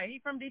boy. He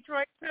from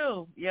Detroit,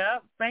 too.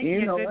 Yep, Spanky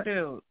is a good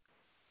dude.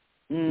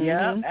 Mm-hmm.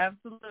 Yep,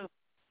 absolutely.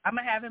 I'm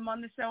going to have him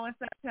on the show in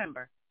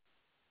September.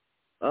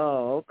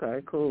 Oh,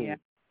 okay, cool. Yeah.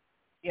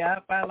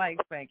 Yep, I like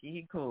Spanky.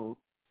 He cool.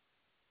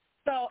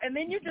 So, and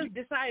then you just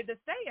decided to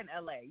stay in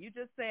L.A. You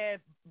just said,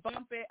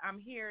 bump it, I'm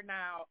here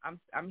now,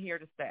 I'm here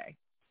to stay.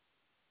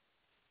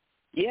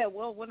 Yeah,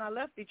 well, when I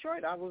left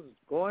Detroit, I was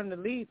going to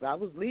leave. I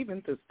was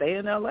leaving to stay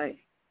in L.A.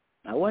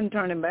 I wasn't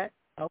turning back.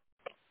 Oh.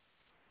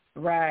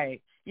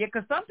 Right. Yeah,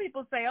 because some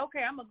people say,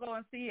 okay, I'm going to go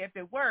and see if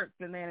it works,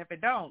 and then if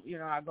it don't, you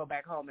know, I'll go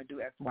back home and do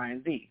X, Y,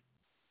 and Z.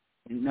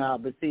 No,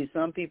 but see,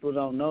 some people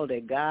don't know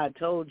that God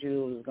told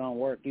you it was going to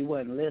work. You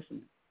wasn't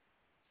listening.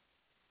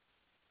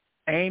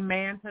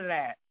 Amen to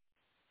that.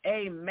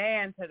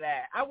 Amen to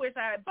that. I wish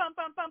I had bum,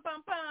 bum, bum,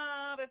 bum,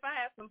 bum. If I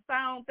had some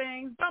sound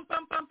things, bum,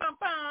 bum, bum, bum,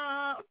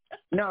 bum.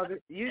 No,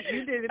 you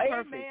did it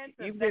perfect.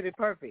 You did it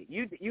perfect.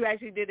 You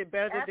actually did it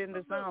better than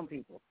the sound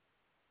people.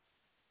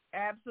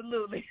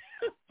 Absolutely.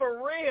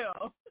 For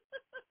real.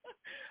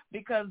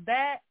 Because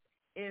that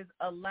is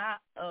a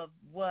lot of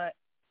what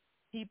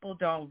people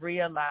don't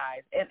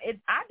realize. And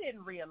I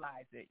didn't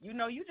realize it. You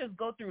know, you just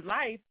go through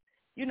life,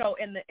 you know,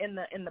 in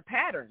the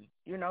pattern.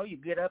 You know, you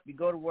get up, you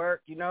go to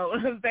work, you know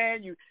what I'm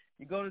saying? You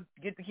go to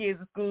get the kids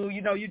to school,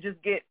 you know, you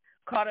just get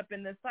caught up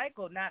in this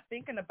cycle, not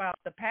thinking about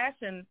the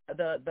passion,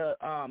 the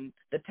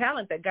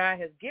talent that God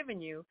has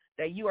given you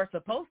that you are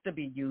supposed to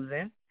be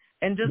using,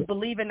 and just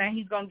believing that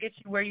he's going to get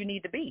you where you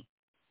need to be.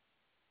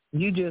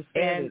 You just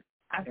said it.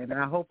 And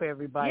I hope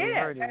everybody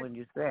heard it when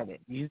you said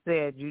it. You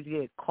said you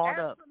get caught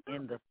up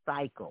in the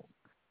cycle.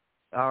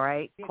 All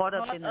right? Caught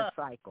up in the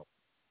cycle.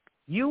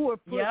 You were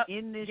put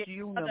in this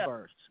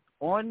universe,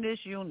 on this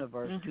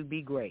universe to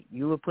be great.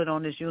 You were put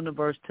on this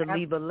universe to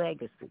leave a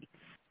legacy,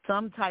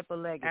 some type of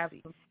legacy.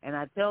 Absolutely. And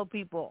I tell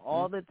people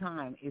all the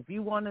time, if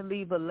you want to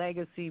leave a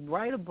legacy,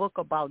 write a book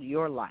about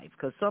your life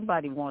because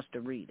somebody wants to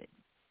read it.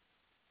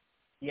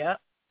 Yep,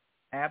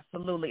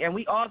 absolutely. And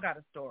we all got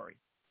a story.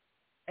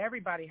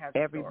 Everybody has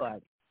a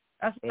story.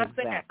 That's what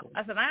exactly.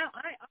 I said, I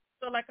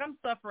feel like I'm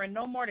suffering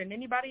no more than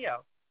anybody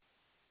else.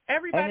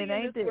 Everybody in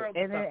this world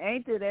is suffering. And it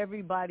ain't that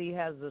everybody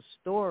has a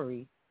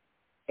story.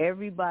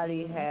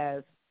 Everybody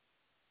has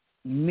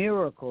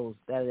miracles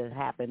that have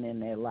happened in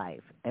their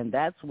life, and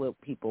that's what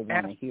people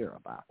want to hear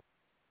about.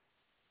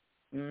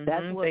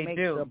 That's what makes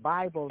the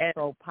Bible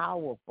so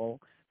powerful,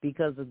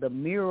 because of the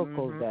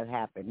miracles that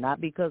happen, not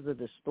because of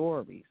the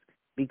stories,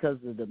 because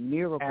of the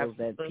miracles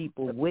that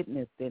people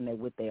witnessed in it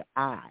with their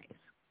eyes.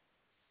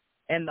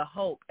 And the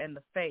hope and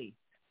the faith.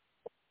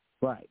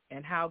 Right.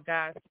 And how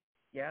God,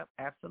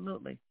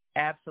 absolutely.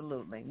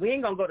 Absolutely. We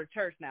ain't going to go to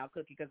church now,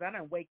 Cookie, because I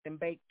done waked and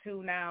baked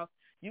too now.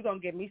 You're going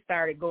to get me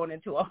started going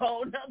into a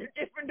whole other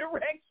different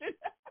direction.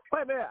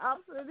 Wait a minute. I'm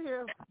sitting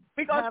here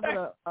having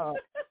a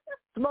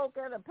smoke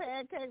and a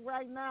pancake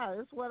right now.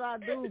 It's what I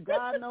do.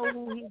 God knows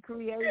who he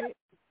created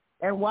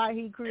and why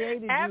he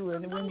created you.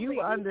 And when you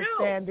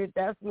understand it,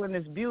 that's when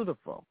it's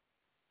beautiful.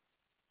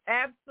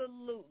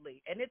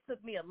 Absolutely. And it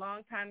took me a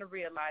long time to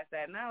realize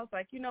that. And I was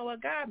like, you know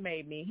what? God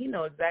made me. He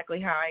knows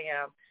exactly how I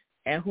am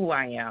and who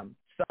I am.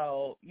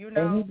 So,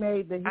 and he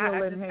made the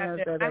healing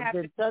hands that have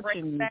been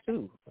touching you,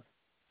 too.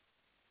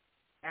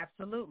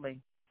 Absolutely.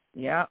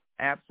 Yeah,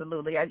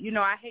 absolutely. I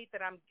hate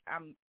that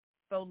I'm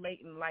so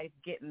late in life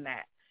getting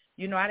that.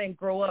 I didn't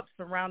grow up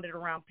surrounded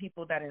around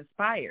people that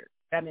inspired.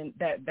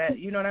 That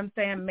you know what I'm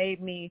saying,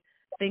 made me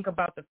think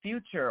about the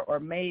future or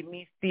made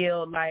me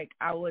feel like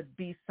I would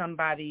be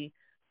somebody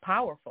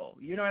powerful.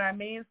 You know what I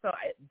mean? So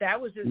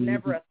that was just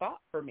never a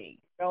thought for me.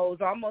 So it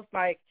was almost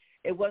like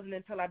it wasn't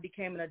until I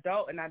became an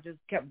adult and I just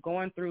kept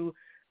going through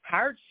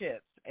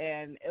hardships.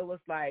 And it was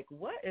like,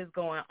 what is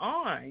going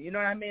on? You know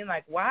what I mean?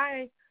 Like,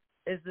 why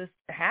is this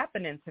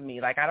happening to me?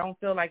 Like, I don't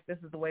feel like this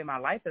is the way my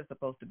life is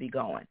supposed to be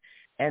going.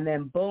 And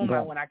then, boom,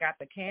 when I got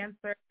the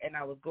cancer and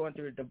I was going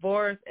through a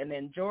divorce and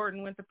then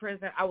Jordan went to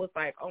prison, I was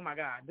like, oh, my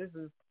God, this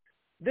is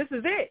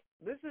it.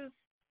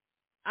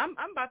 I'm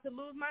about to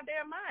lose my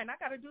damn mind. I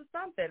got to do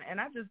something.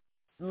 And I just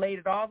laid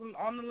it all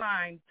on the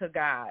line to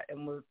God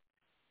and was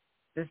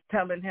just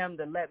telling him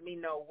to let me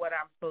know what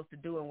I'm supposed to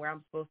do and where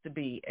I'm supposed to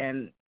be.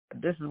 And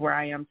this is where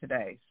I am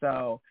today.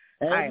 So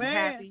Amen. I am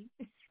happy.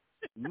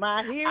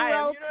 My hero, you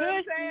know what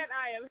I'm saying?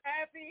 I am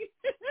happy.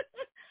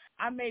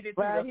 I made it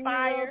through the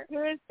fire.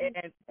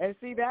 And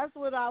see, that's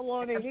what I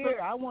want to hear.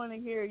 I want to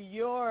hear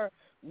your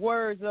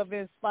words of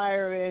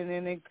inspiring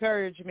and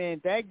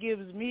encouragement. That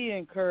gives me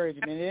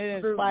encouragement.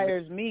 It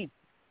inspires me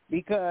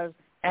because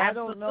I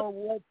don't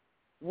know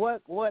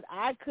what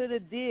I could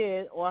have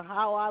did or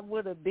how I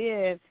would have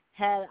been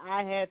had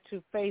I had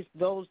to face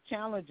those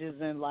challenges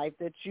in life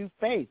that you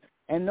face.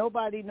 And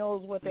nobody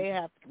knows if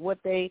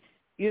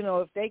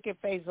they can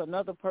face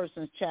another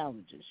person's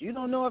challenges. You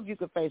don't know if you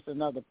can face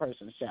another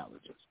person's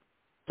challenges.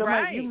 So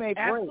right. You may break.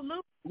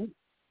 Absolutely.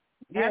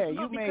 Yeah,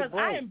 absolutely. You may because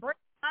break. I embrace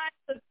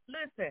mine.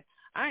 Listen,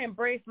 I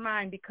embrace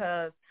mine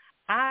because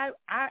I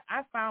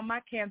found my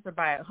cancer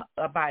by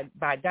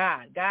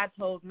God. God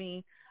told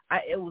me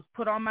it was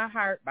put on my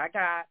heart by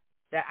God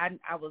that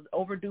I was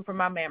overdue for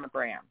my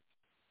mammogram.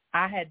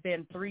 I had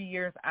been 3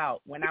 years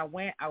out. When I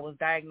went, I was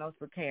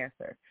diagnosed with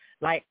cancer.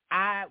 Like,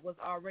 I was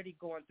already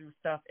going through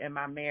stuff in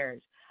my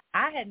marriage.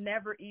 I had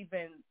never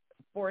even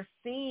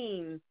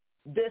foreseen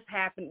this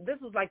happen. This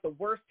was like the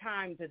worst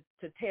time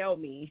to tell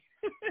me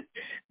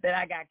that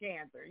I got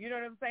cancer. You know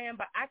what I'm saying?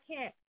 But I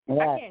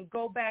can't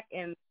go back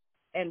and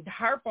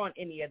harp on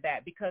any of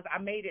that because I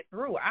made it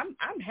through.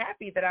 I'm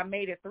happy that I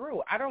made it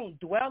through. I don't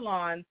dwell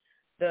on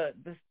the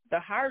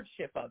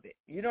hardship of it.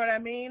 You know what I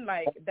mean?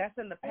 Like, that's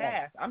in the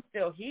past. I'm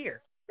still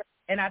here.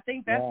 And I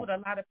think that's what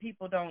a lot of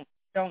people don't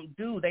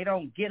do. They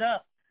don't get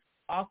up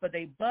off of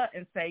their butt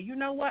and say, you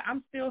know what,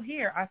 I'm still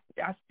here.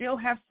 I still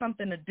have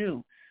something to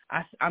do.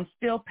 I'm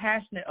still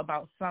passionate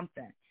about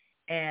something.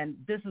 And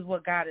this is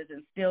what God has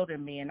instilled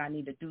in me, and I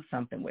need to do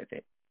something with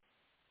it.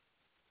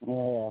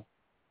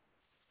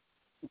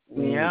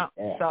 Yeah.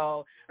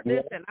 So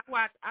listen,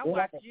 I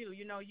watch you.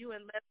 You know, you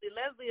and Leslie.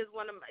 Leslie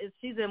is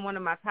she's in one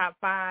of my top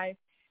 5,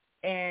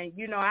 and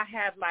you know, I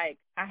have like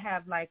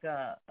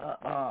a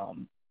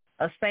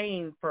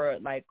saying for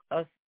like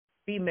us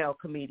female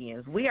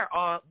comedians. We're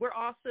all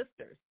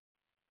sisters,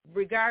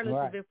 regardless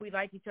of if we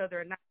like each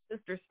other or not.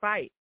 Sisters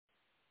fight.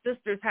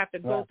 Sisters have to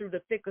go through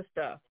the thick of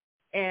stuff,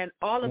 and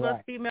all of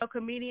us female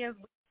comedians,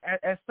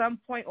 at some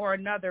point or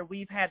another,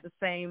 we've had the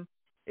same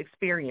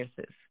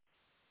experiences.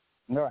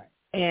 Right.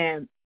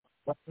 And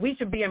we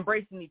should be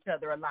embracing each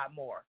other a lot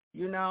more.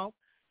 You know,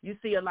 you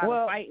see a lot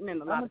of fighting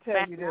and a lot of I'm gonna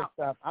tell you this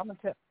stuff. I'm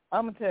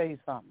gonna tell you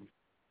something.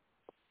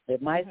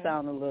 It might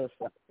sound a little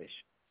selfish.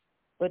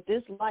 But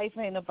this life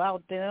ain't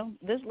about them.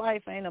 This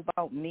life ain't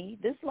about me.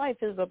 This life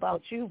is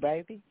about you,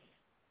 baby.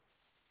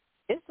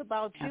 It's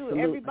about you.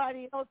 Absolutely.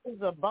 Everybody else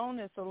is a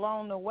bonus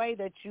along the way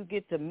that you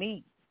get to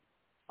meet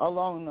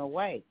along the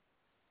way.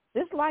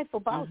 This life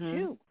about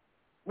you.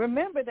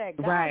 Remember that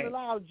God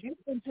allowed you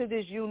into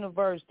this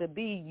universe to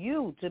be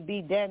you, to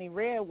be Danny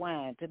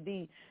Redwine, to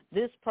be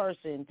this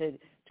person,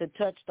 to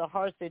touch the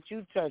hearts that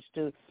you touch,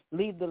 to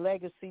leave the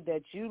legacy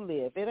that you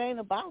live. It ain't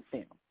about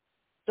them.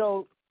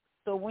 So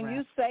when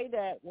you say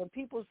that, when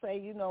people say,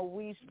 you know,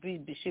 we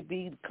should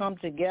be come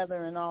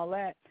together and all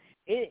that,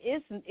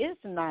 it's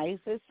nice.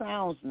 It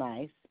sounds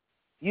nice.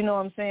 You know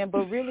what I'm saying?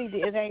 But really,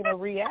 it ain't a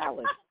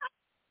reality.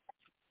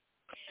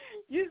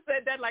 You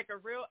said that like a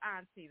real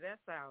auntie. That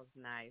sounds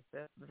nice.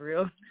 That's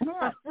real.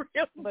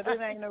 But it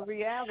ain't a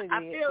reality.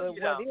 I feel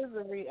you, what is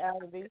a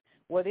reality?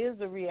 What is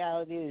a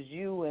reality is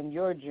you and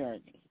your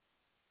journey.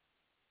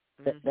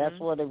 That's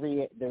what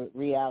the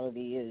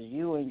reality is,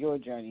 you and your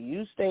journey.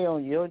 You stay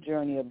on your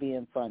journey of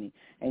being funny,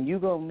 and you're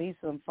going to meet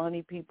some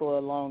funny people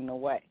along the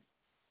way.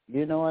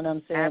 You know what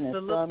I'm saying?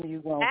 Absolutely. And some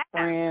you're going to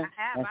friend,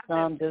 and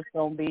some just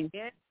going to be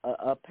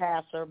a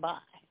passerby.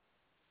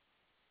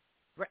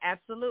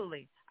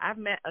 Absolutely. I've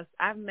met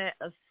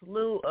a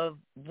slew of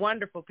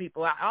wonderful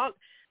people.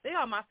 They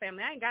all my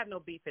family. I ain't got no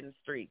beef in the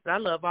streets. I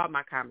love all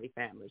my comedy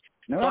family.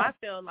 So I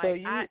feel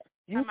like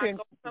you can.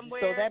 go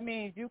somewhere, so that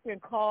means you can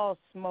call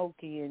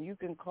Smokey and you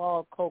can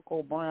call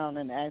Coco Brown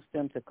and ask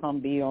them to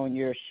come be on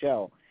your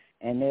show,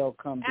 and they'll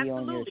come be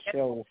on your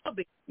show.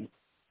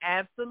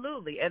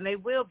 Absolutely, and they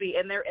will be,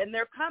 and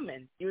they're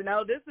coming. You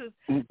know, this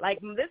is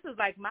like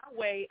my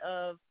way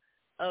of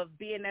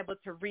being able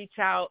to reach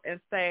out and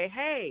say,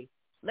 hey,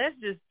 let's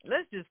just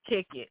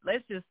kick it.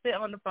 Let's just sit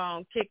on the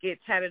phone, kick it,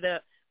 chat it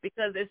up,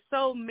 because there's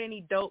so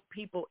many dope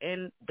people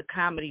in the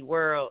comedy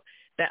world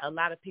that a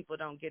lot of people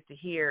don't get to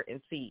hear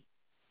and see.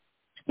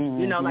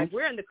 You know, like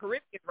we're in the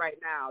Caribbean right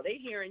now. They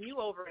hearing you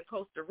over in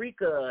Costa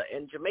Rica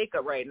and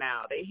Jamaica right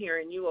now. They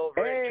hearing you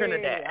over in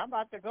Trinidad. I'm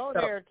about to go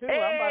there too.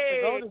 I'm about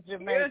to go to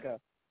Jamaica.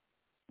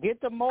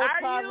 Get the mota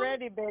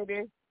ready,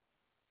 baby.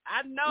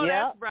 I know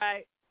that's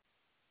right.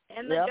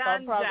 And the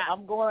ganja.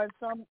 I'm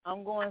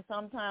going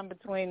sometime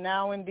between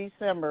now and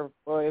December.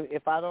 Or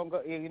if I don't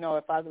go, you know,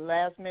 if I the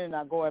last minute,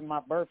 I go at my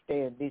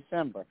birthday in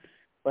December.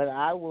 But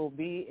I will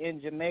be in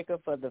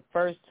Jamaica for the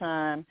first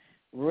time,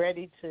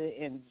 ready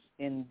to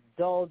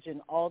indulge in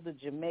all the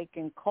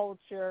Jamaican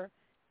culture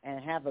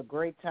and have a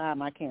great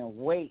time. I can't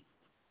wait.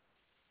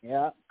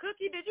 Yeah.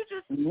 Cookie, did you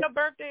just your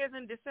birthday is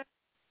in December?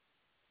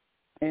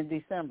 In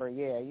December,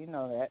 yeah, you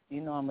know that.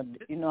 You know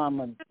I'm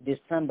a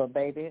December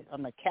baby.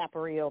 I'm a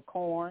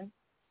Capricorn.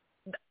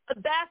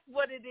 That's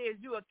what it is.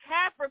 You a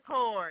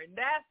Capricorn.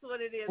 That's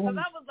what it is. Because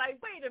I was like,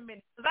 wait a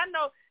minute. Because I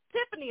know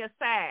Tiffany is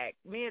SAG.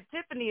 Me and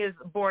Tiffany is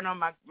born on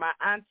my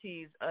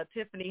auntie's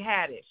Tiffany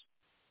Haddish.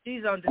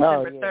 She's on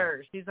December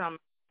 3rd. She's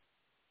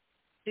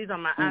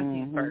on my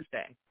auntie's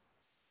birthday.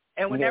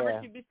 And whenever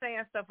she be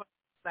saying stuff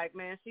like,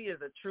 man, she is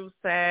a true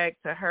SAG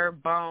to her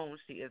bones.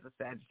 She is a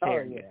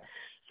Sagittarius.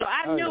 So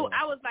I knew,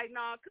 I was like,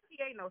 no,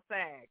 Cookie ain't no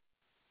SAG.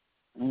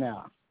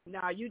 No.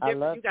 No, you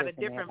different. You got a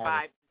different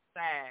vibe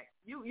than SAG.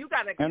 You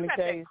got that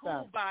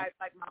cool vibe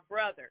like my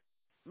brother.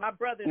 My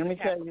brother's Let me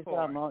tell you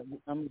something.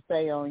 I'm going to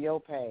say on your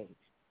page.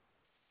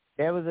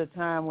 There was a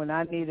time when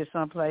I needed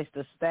someplace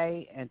to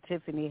stay, and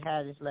Tiffany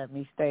Haddish let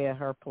me stay at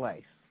her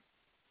place.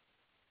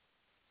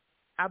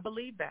 I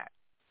believe that.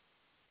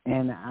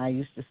 And I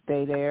used to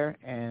stay there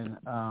and,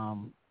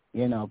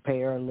 you know,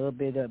 pay her a little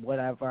bit of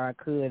whatever I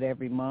could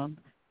every month.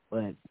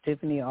 But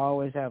Tiffany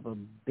always have a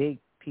big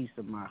piece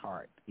of my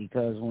heart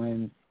because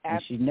when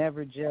she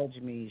never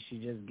judged me, she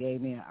just gave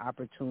me an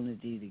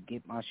opportunity to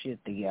get my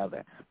shit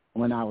together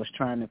when I was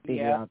trying to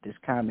figure out this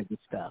comedy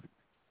stuff,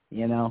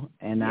 you know.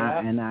 And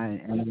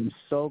I'm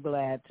so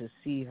glad to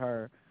see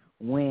her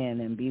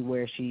win and be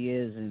where she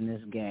is in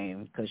this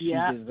game because she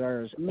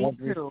deserves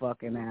every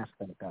fucking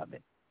aspect of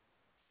it.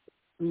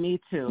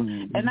 Me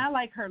too. And I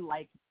like her,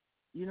 like,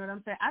 you know what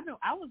I'm saying?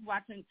 I was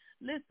watching.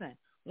 Listen,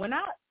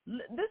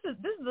 this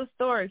is a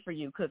story for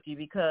you, Cookie,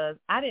 because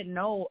I didn't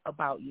know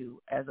about you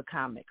as a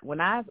comic.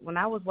 When I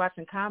was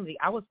watching comedy,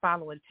 I was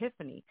following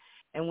Tiffany,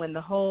 and when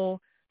the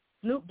whole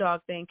Snoop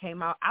Dogg thing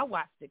came out, I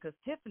watched it because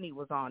Tiffany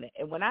was on it.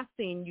 And when I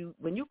seen you,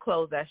 when you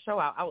closed that show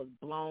out, I was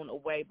blown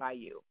away by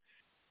you.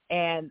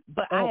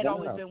 But I had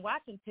always been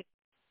watching Tiffany,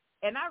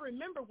 and I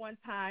remember one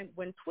time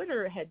when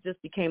Twitter had just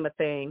became a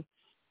thing.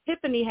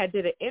 Tiffany had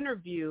did an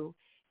interview,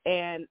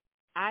 and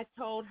I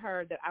told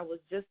her that I was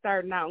just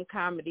starting out in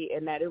comedy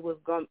and that it was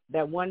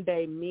that one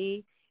day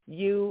me,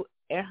 you,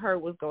 and her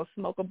was going to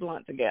smoke a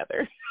blunt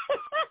together.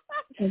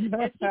 And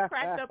she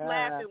cracked up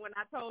laughing when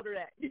I told her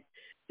that.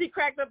 She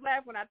cracked up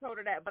laughing when I told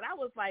her that. But I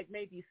was like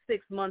maybe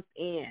 6 months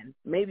in,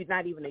 maybe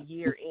not even a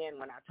year in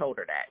when I told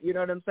her that. You know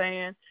what I'm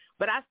saying?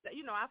 But I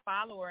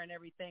follow her and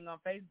everything on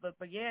Facebook.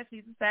 But, yeah,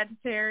 she's a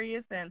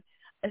Sagittarius, and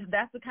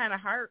that's the kind of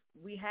heart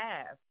we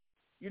have.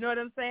 You know what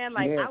I'm saying?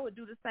 Like, I would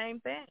do the same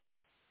thing.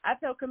 I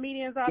tell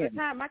comedians all the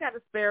time, I got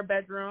a spare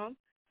bedroom.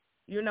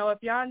 You know, if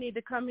y'all need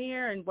to come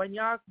here and when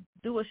y'all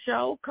do a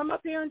show, come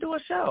up here and do a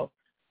show.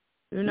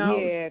 You know?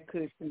 Yeah,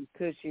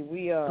 cushy.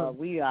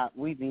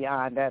 We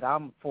beyond that.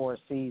 I'm 4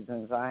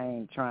 Seasons. I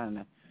ain't trying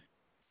to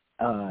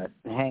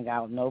hang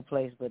out no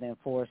place but in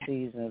 4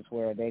 Seasons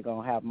where they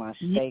gonna have my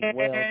steak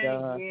well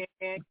done.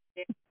 Yeah.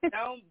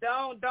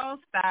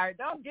 Don't start.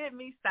 Don't get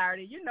me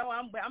started. You know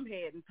I'm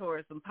heading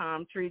towards some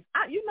palm trees.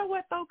 You know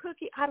what though,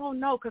 Cookie? I don't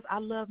know because I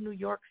love New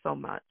York so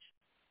much.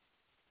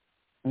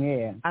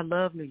 Yeah, I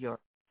love New York.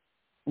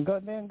 Go.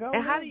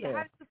 And how do you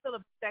feel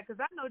about that? Because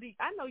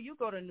I know you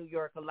go to New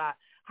York a lot.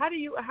 How do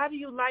you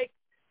like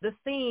the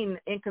scene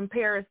in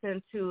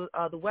comparison to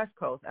the West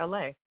Coast,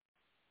 L.A.?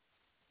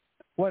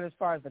 What, as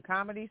far as the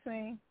comedy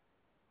scene?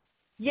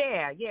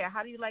 Yeah.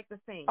 How do you like the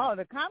scene? Oh,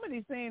 the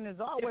comedy scene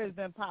has always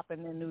been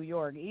popping in New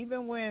York.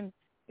 Even when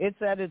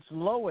it's at its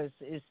lowest,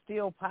 it's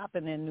still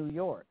popping in New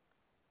York.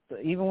 So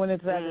even when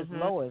it's at its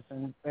lowest.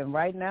 And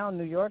right now,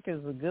 New York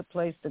is a good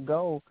place to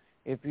go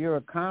if you're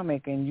a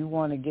comic and you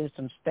want to get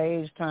some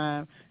stage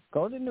time.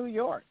 Go to New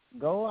York.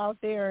 Go out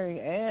there,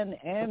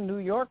 and New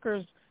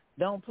Yorkers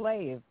don't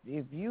play.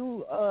 If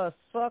you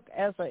suck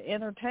as an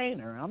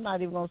entertainer, I'm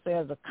not even going to say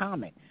as a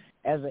comic,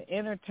 as an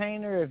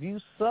entertainer, if you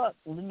suck,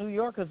 New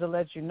Yorkers will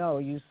let you know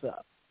you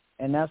suck.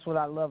 And that's what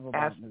I love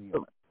about New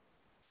York.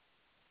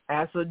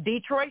 As for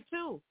Detroit,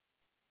 too.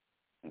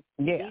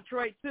 Yeah.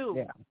 Detroit, too.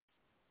 Yeah.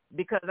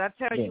 Because I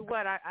tell you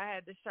what, I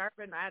had to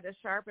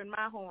sharpen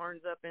my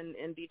horns up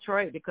in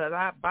Detroit because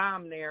I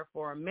bombed there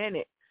for a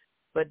minute.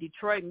 But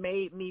Detroit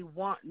made me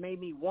want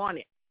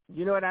it.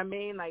 You know what I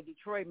mean? Like,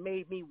 Detroit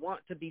made me want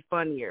to be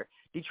funnier.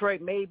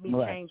 Detroit made me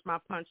change my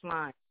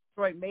punchline.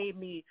 Detroit made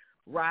me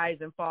rise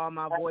and fall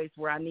my voice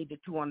where I needed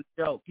to on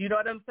the joke. You know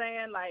what I'm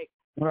saying? Like,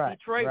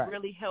 Detroit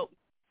really helped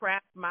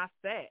craft my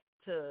set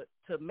to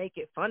make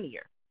it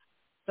funnier.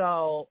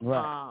 So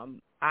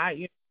I'm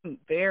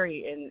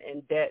very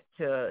in debt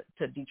to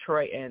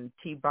Detroit and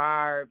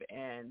T-Barb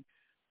and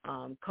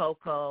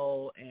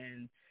Coco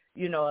and,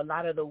 you know, a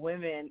lot of the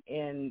women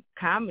in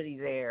comedy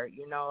there.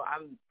 You know,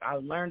 I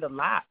learned a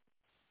lot,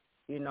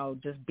 you know,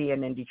 just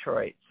being in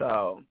Detroit.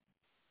 So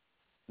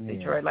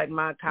Detroit, like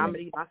my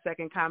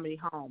second comedy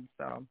home.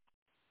 So,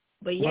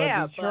 but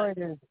yeah, Detroit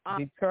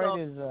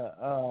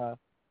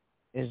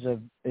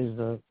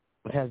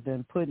has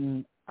been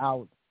putting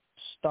out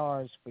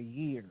stars for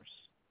years,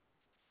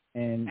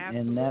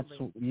 and that's,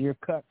 you're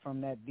cut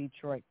from that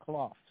Detroit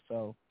cloth.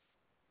 So,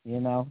 you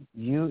know,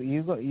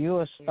 you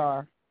a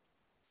star.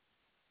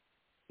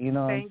 You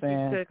know what I'm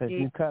saying? Because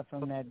you cut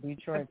from that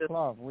Detroit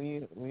cloth.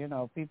 We you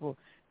know, people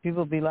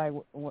be like,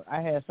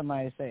 I had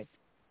somebody say,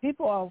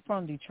 people are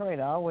from Detroit.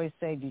 I always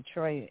say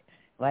Detroit,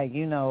 like,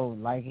 you know,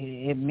 like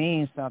it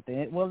means something.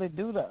 It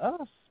do to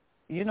us.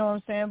 You know what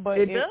I'm saying? But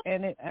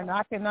and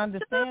I can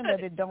understand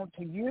that it don't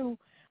to you.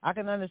 I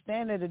can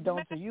understand that it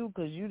don't to you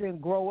because you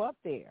didn't grow up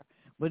there.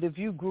 But if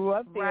you grew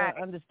up there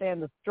and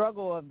understand the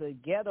struggle of the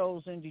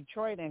ghettos in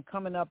Detroit and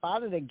coming up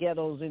out of the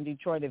ghettos in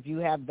Detroit, if you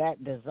have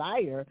that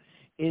desire,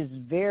 is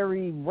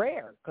very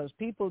rare because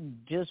people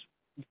just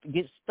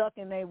get stuck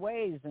in their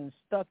ways and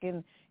stuck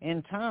in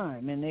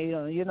time, and they,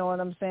 you know what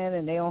I'm saying,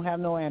 and they don't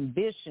have no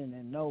ambition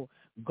and no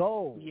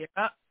goal.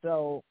 Yeah.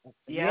 So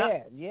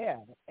yeah.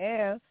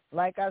 And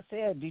like I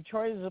said,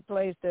 Detroit is a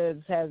place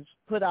that has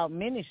put out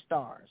many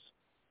stars.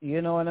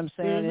 You know what I'm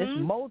saying? It's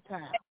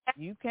Motown.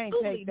 You can't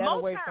take that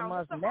away from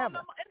us. Never.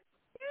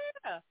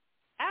 Yeah,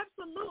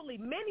 absolutely,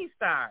 many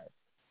stars.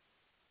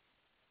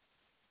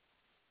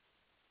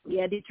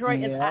 Yeah,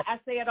 Detroit. Yeah. I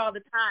say it all the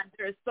time.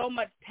 There is so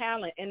much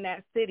talent in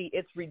that city.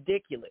 It's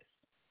ridiculous.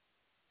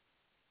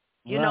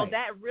 You know,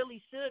 that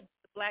really should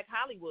be Black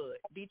Hollywood.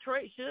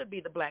 Detroit should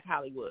be the Black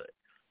Hollywood,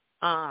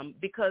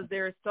 because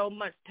there is so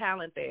much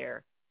talent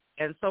there,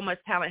 and so much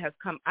talent has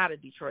come out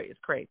of Detroit. It's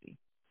crazy.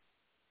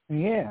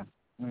 Yeah,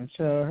 it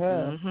sure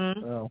has.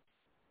 So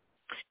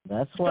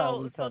that's why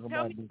we talk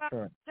about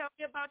Detroit. Tell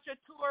me about your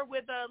tour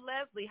with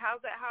Leslie.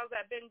 How's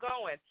that been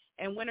going?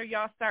 And when are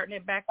y'all starting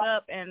it back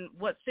up? And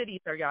what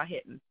cities are y'all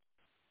hitting?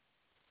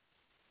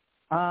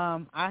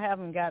 I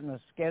haven't gotten a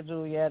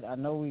schedule yet. I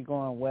know we're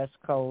going West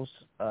Coast,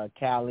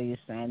 Cali,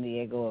 San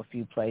Diego, a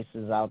few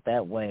places out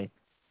that way.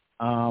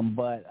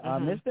 But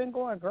it's been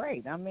going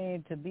great. I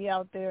mean, to be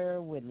out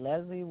there with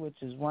Leslie,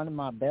 which is one of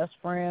my best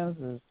friends,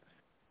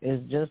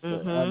 is just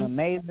an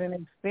amazing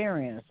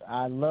experience.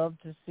 I love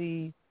to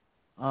see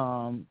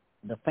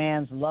the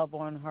fans love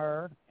on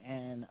her,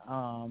 and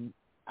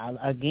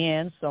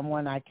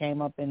someone I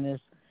came up in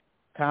this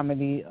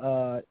comedy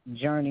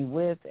journey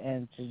with,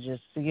 and to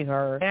just see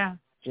her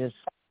just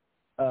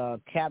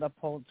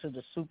catapult to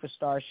the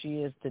superstar she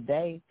is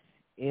today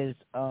is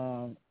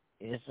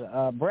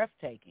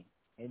breathtaking.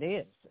 It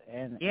is,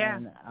 and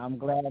I'm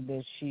glad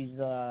that she's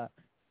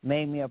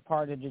made me a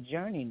part of the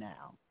journey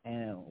now,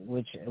 and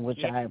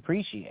which I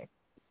appreciate.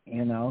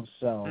 You know,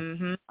 so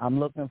I'm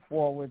looking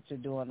forward to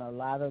doing a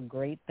lot of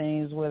great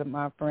things with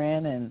my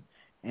friend,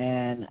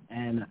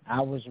 and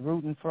I was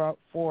rooting for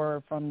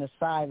her from the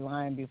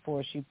sideline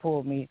before she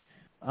pulled me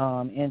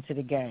into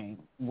the game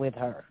with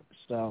her.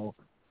 So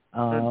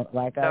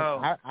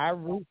I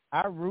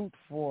root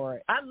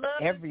for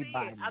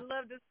everybody. I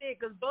love to see it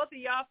because both of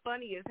y'all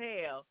funny as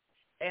hell,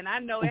 and I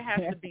know it has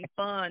to be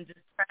fun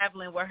just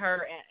traveling with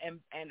her and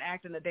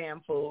acting a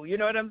damn fool. You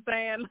know what I'm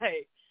saying?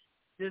 Like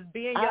just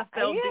being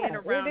yourself, being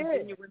around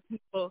genuine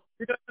people.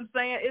 You know what I'm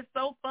saying? It's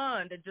so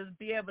fun to just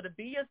be able to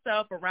be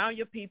yourself around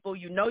your people.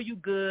 You know you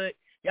good.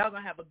 Y'all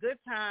gonna have a good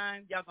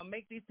time. Y'all gonna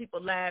make these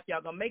people laugh.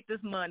 Y'all gonna make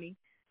this money.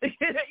 You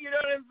know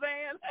what I'm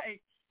saying?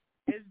 Like.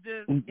 It's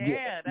just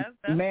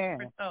that's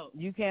man.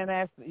 You can't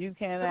ask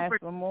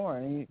for more.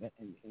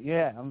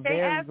 I'm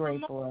very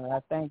grateful, and I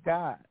thank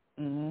God.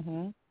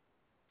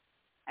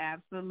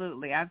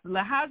 Absolutely.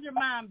 How's your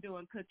mom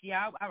doing, Cookie?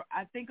 I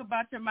think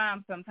about your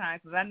mom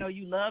sometimes because I know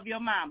you love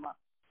your mama.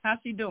 How's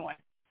she doing?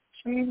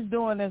 She's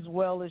doing as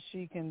well as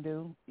she can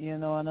do. You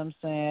know what I'm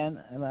saying?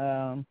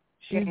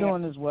 She's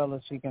doing as well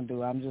as she can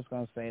do. I'm just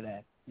gonna say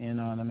that. You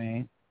know what I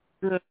mean?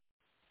 Good.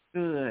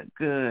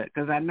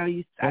 Because I know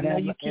you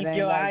keep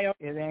your eye on.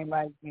 It ain't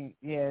like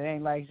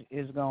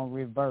it's gonna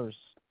reverse.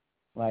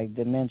 Like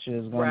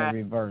dementia is gonna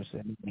reverse.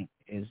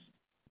 It's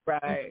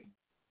right.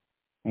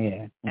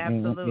 Yeah.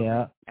 Absolutely.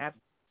 Yeah.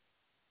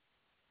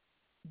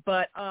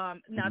 But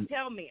now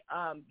tell me,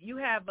 you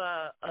have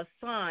a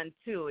son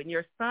too, and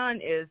your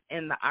son is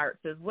in the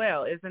arts as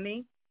well, isn't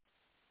he?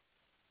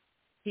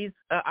 He's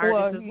an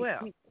artist as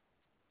well.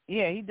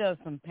 He does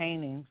some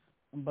paintings,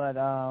 but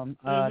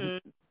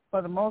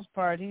for the most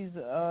part, he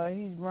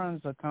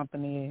runs a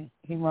company.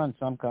 He runs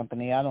some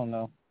company. I don't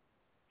know.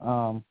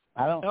 I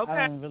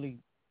don't really.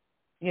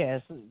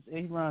 Yes,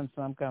 he runs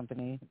some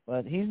company,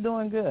 but he's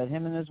doing good.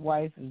 Him and his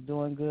wife is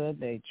doing good.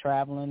 They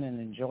traveling and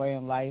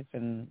enjoying life,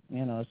 and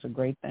it's a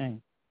great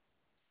thing.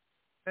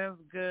 That's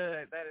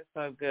good. That is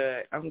so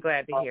good. I'm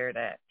glad to hear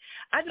that.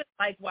 I just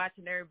like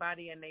watching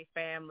everybody and their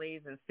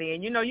families and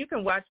seeing. You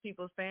can watch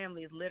people's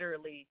families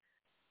literally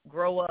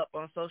grow up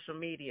on social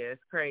media.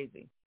 It's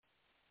crazy.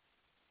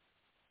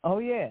 Oh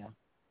yeah.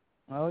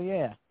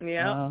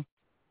 Yeah.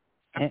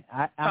 And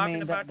I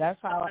mean that's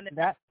how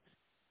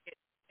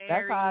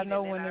I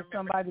know when it's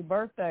somebody's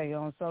birthday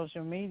on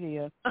social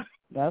media.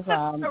 That's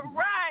how.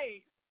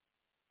 Right.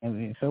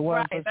 And if it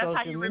wasn't for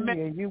social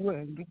media, you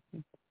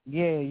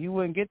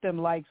wouldn't get them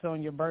likes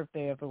on your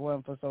birthday if it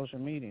wasn't for social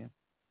media.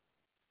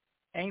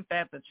 Ain't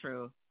that the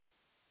truth?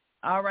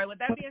 All right. With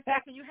that being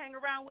said, can you hang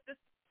around with us,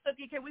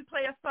 Cookie? Can we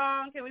play a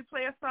song?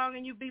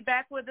 And you be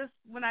back with us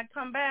when I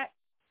come back?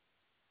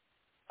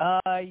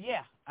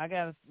 Yeah, I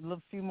got a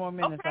few more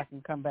minutes. I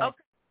can come back.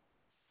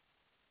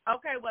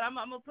 Okay. Well, I'm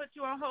gonna put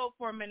you on hold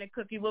for a minute,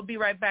 Cookie. We'll be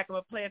right back.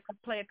 We'll play a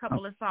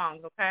couple of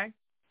songs. Okay.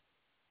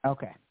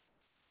 Okay.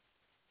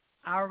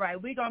 All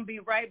right, we're gonna be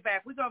right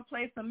back. We're gonna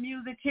play some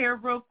music here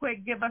real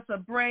quick. Give us a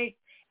break,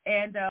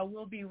 and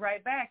we'll be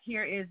right back.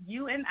 Here is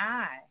You and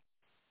I.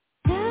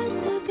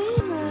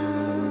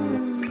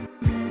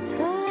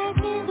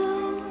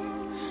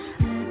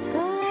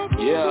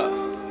 Yeah.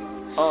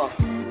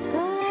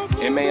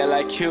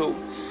 M-A-L-I-Q.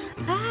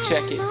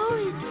 Check it.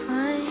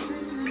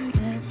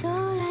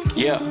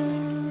 Yeah.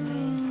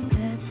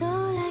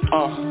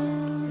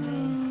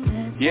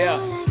 Yeah.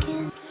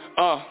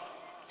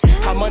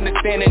 I'm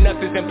understanding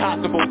nothing's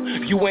impossible.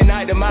 You and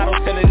I, the model,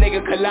 tell a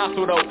nigga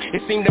colossal though.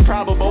 It seemed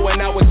improbable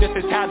when I was just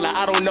a toddler.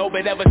 I don't know,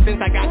 but ever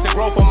since I got to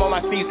grow from all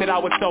my seeds that I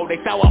was sold, they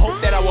sour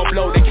hope that I won't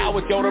blow. The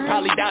cowards Yoda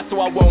probably die,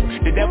 so I won't.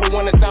 The devil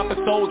wanna sign for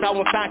souls, I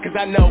won't sign cause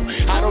I know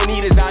I don't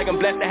need his eye,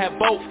 I'm blessed to have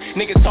both.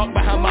 Niggas talk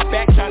behind my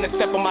back, trying to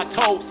step on my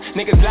toes.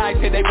 Niggas lie,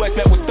 say they was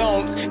met with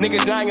stones.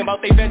 Niggas lying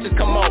about they ventures,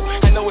 come on.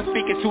 I know it's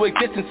speaking to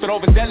existence, but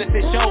overzealous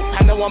it shows.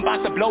 I know I'm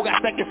about to blow, got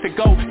seconds to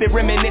go. They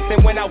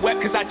reminiscing when I wept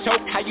cause I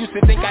choked. I used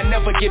to think I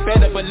never get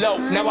better below.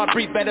 Now I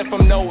breathe better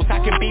from those. I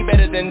can be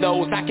better than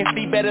those. I can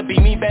see better, be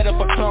me better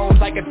for clones.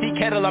 Like a tea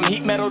kettle, I'm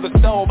heat metal the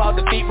stove. I'll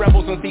defeat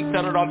rebels when seats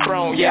settled on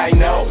thrones. Yeah, I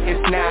know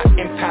it's not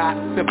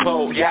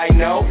impossible. Yeah, I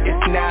know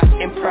it's not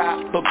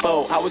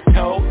improbable. I was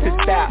told to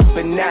stop,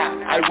 but now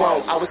I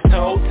won't. I was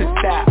told to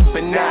stop,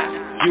 but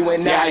now you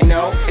and I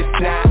know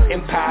it's not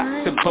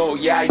impossible.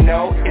 Yeah, I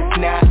know it's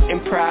not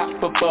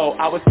improbable.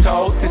 I was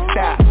told to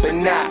stop, but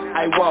now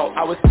I won't.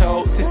 I was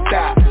told to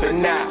stop, but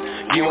now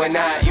you and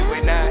I, you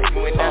and I,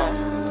 you and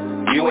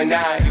I, you and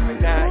I, you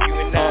and I, you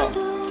and I,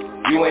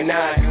 you and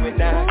I, you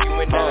and I, you and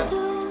I,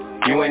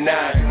 you and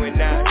I, you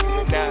and I,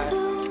 you and I,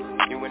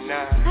 you and I.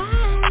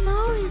 I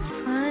know it's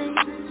fine.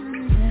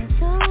 That's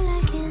all I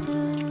can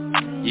do.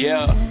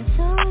 Yeah.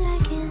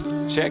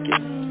 Check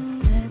it.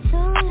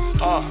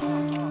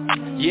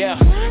 Yeah,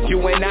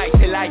 you and I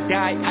till I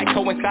die. I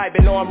coincide,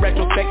 but know I'm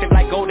retrospective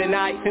like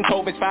GoldenEye. Since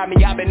hope inspired me,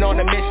 I've been on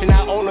a mission.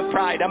 I own the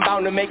pride. I'm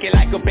bound to make it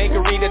like a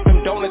bakery that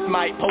some donuts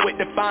might. Poet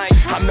defined.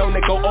 I'm known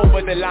to go over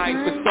the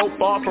lines, but so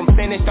far from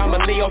finished, I'm a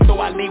Leo, so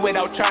I lead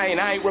without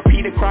trying. I ain't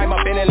repeat a crime.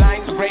 I've been in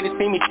line, so great to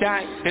see me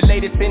shine. The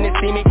latest in it,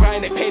 see me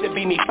grind. They pay to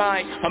be me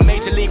fine. A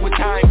major league with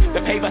time. The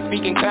pay by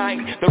speaking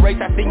kind. The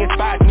race I sing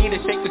inspires me to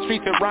shake the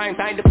streets with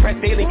rhymes. I ain't depressed,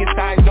 daily get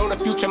signs. Know the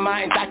future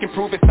minds. I can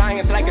prove it's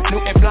science like it's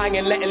Newton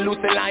flying and letting loose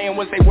a lion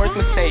was their worst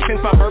mistake. Since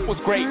my birth was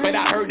great, but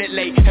I heard it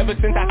started late. Ever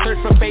since I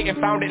searched for fate and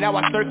found it, now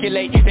I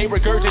circulate. They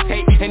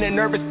regurgitate in a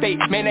nervous state.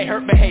 Man, they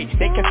hurt but hate.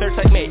 They can search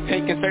like me,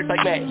 they can search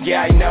like me.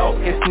 Yeah, I know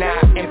it's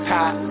not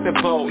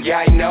impossible.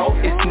 Yeah, I know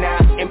it's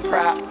not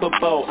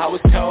improbable. I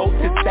was told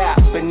to stop,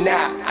 but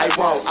nah, I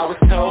won't. I was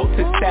told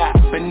to stop,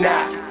 but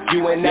nah.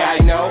 You and I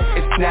know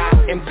it's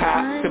not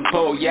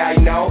impossible. Yeah, I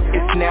know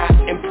it's not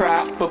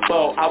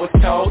improbable. I was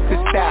told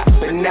to stop,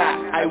 but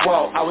nah, I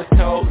won't. I was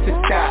told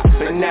to stop,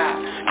 but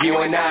nah. You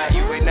and I,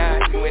 you and I,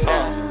 you and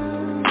I,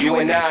 you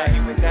and I,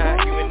 you and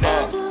I, you and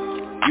I,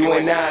 you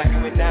and I,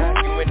 you and I,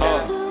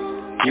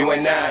 you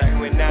and I,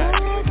 you and I,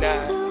 you and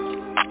I,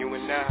 you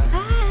and I,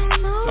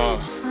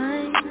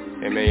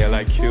 and may I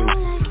like you,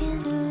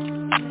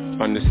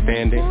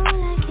 understanding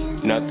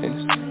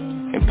nothing's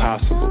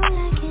impossible.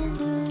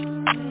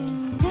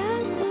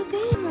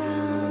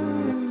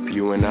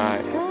 You and I,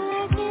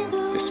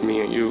 it's me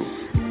and you.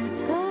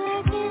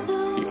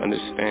 You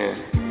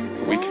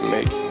understand, we can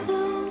make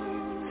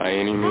it by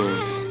any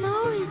means,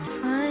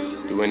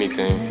 do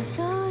anything.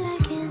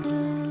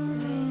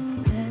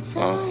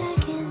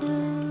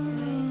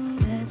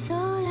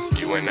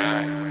 You and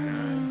I.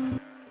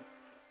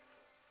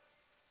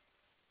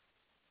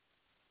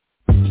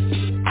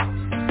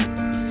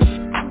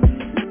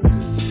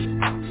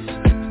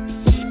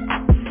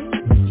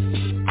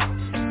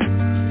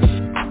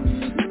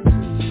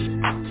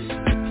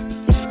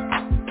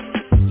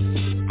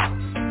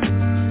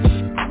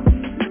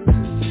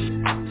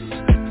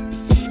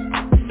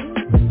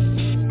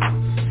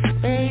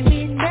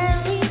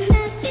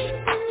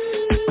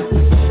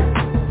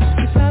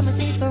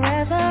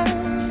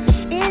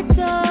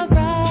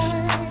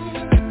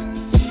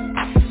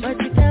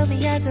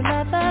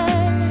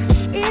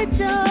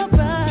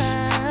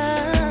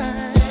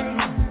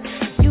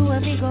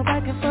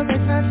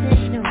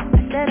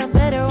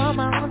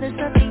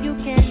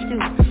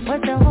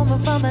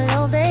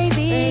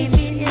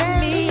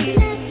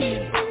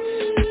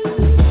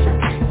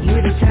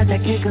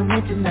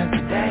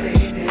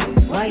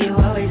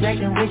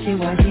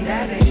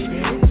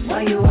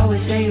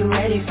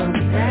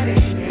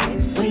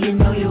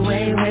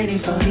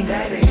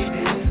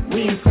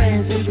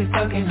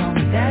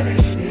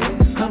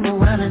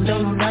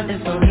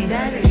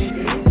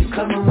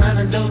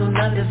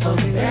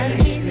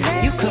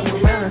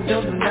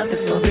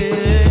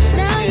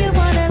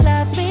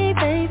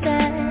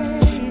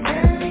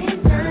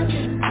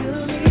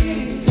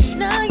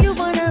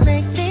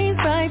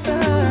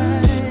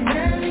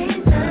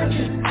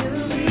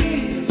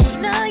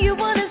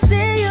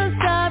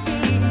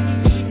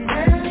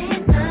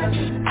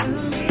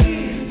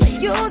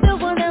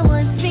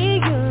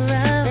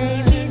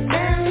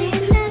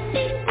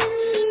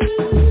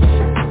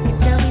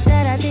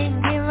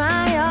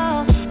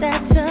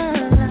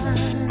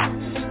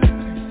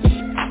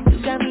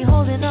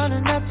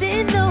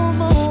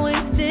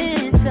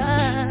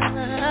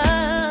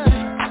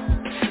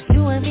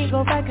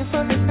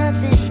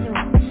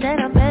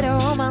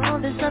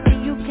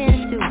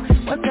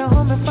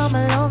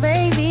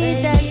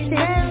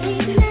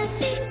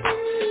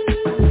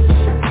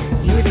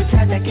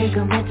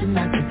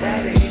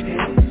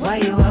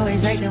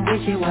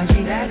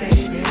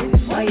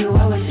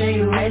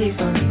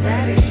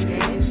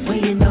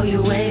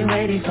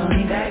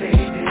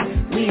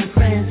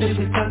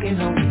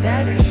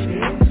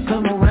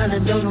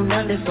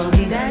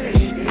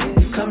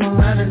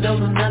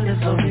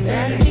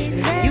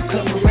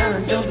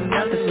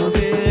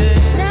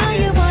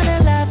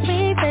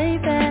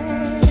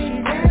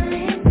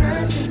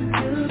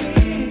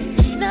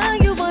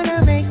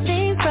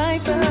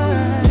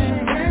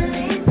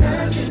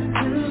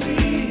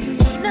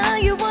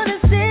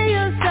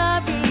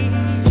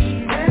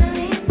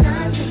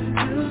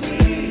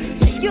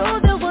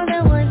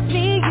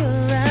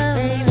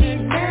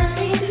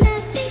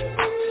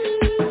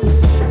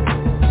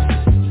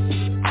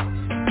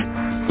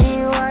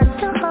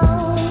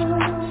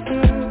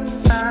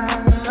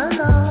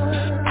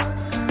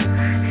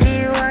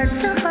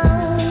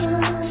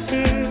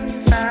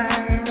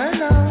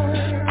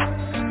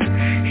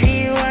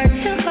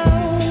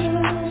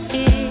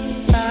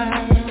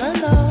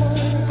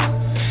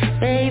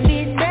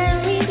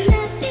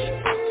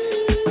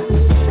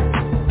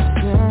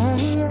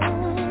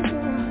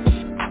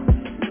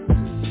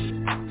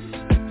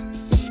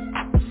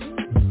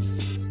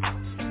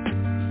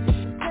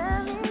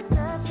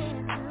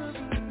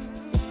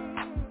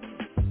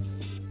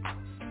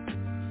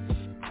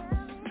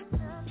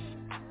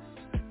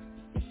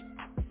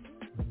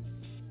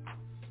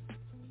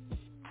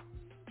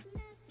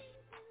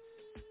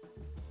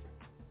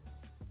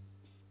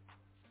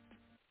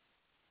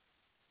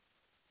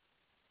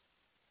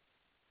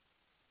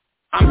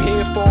 I'm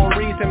here for a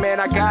reason, man,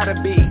 I gotta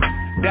be.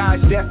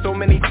 Dodged death so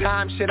many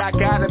times, shit, I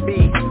gotta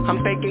be.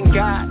 I'm thanking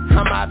God,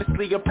 I'm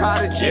obviously a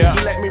prodigy.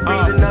 He let me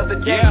breathe another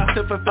day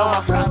to fulfill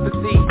my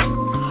prophecy.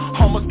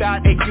 Almost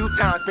died a few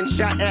times, been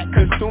shot at,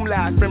 consumed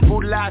lies, been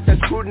brutalized and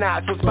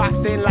scrutinized, was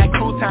boxed in like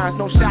croutons,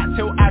 no shot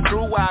till I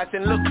grew wise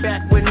and looked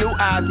back with new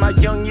eyes. My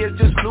young years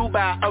just flew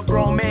by, a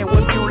grown man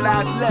with few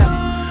lives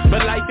left.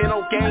 but life ain't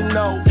no game,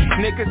 no.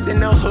 Niggas in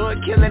the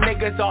hood killing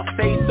niggas off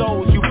say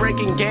souls. You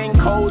breaking gang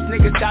codes,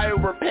 niggas die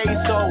over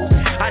pesos.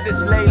 I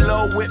just lay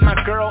low with my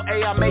girl,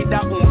 I made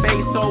that one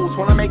pesos.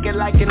 Wanna make it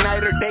like a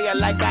night or day, I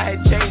like I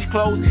had changed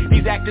clothes.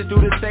 These actors do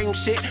the same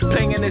shit,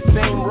 playing in the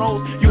same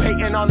roles. You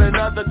hating on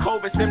another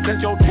COVID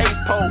symptoms, your taste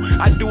pole.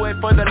 I do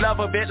it for the love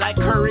of it like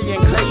Curry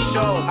and Clay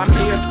Show. I'm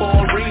here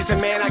for a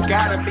reason, man, I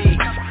gotta be.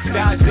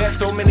 Dodged death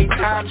so many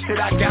times, shit,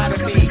 I gotta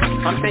be.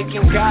 I'm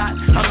thanking God,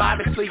 I'm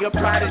obviously a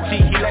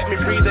prodigy. He let me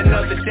breathe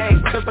another day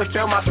to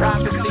fulfill my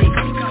prophecy.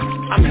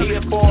 I'm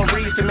here for a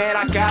reason, man,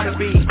 I gotta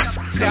be.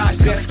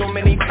 Dodged death so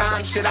many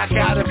times, shit, I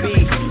gotta be.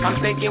 I'm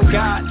thanking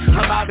God,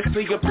 I'm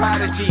obviously a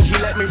prodigy. He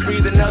let me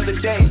breathe another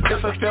day to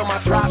fulfill my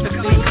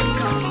prophecy.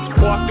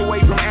 Walked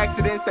away from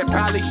accidents that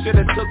probably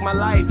should've took my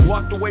life.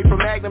 Walked away from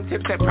magnum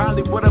tips that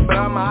probably would've, but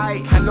I'm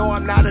alright. I know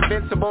I'm not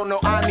invincible, no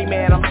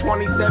Omni-Man. I'm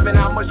 27,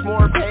 how much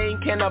more pain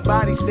can a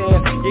body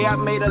stand? Yeah, I've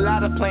made a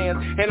lot of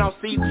plans, and I'll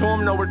see to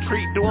them, no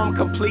retreat, do them,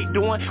 complete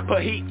doing.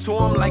 Put heat to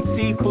them like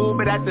seafood,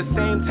 but at the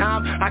same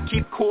time, I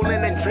keep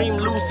cooling and dream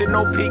lucid,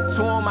 no peak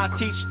to them. I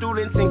teach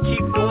students and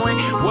keep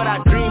doing what I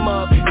dream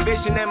of.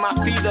 Envisioning my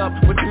feet up,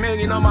 with $1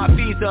 million on my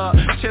visa.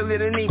 Chilling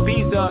in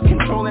Ibiza,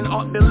 controlling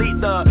alt delete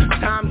the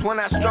times when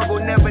I struggle,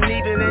 never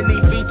needed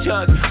any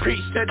features.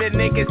 Preach to the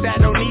niggas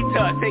that don't need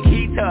to take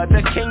heed to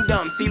the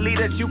kingdom. See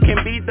leaders, you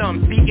can be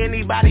them. See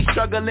anybody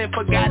struggling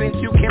for guidance,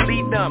 you can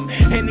lead them.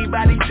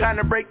 Anybody trying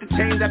to break the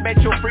chains, I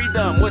bet you'll free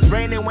them. Was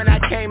raining when I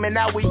came and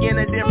now we in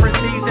a different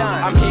season.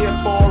 I'm here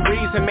for a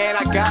reason, man,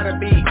 I gotta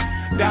be.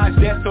 Dodged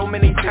death so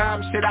many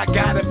times, shit, I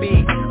gotta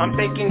be. I'm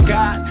thanking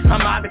God,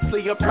 I'm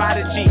obviously a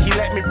prodigy. He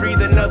let me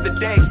breathe another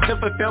day to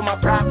fulfill my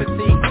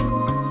prophecy.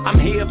 I'm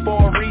here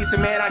for a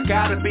reason, man, I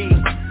gotta be.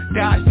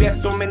 Dodged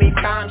death so many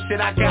times, shit,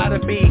 I gotta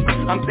be.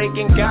 I'm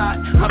thanking God,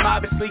 I'm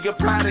obviously a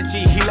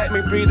prodigy. He let me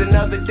breathe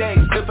another day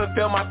to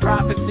fulfill my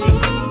prophecy.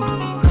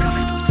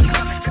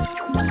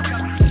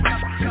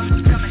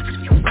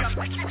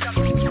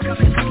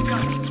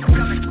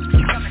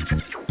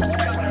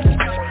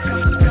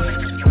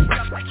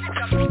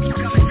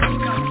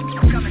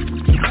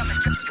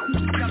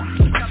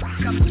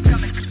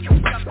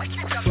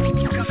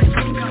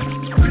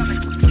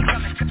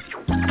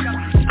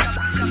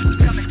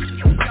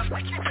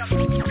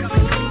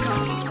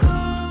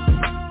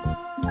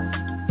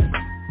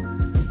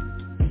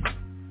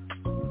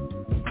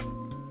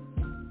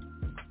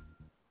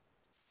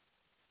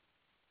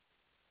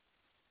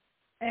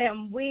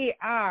 And we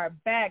are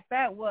back.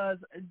 That was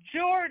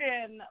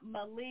Jordan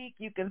Malik.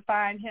 You can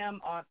find him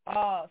on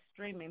all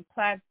streaming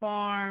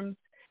platforms.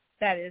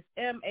 That is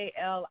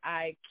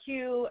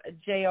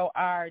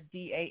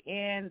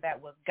MALIQJORDAN.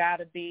 That was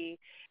Gotta Be.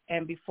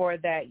 And before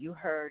that, you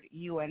heard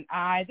You and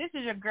I. This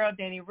is your girl,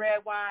 Danny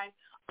Redwine,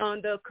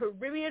 on the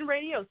Caribbean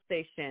radio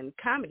station,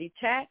 Comedy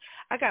Chat.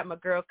 I got my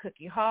girl,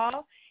 Cookie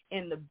Hall,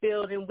 in the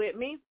building with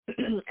me,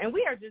 and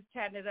we are just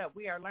chatting it up.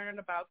 We are learning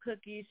about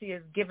Cookie. She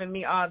is giving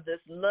me all this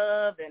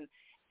love and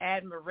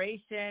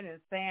admiration and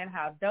saying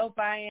how dope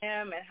I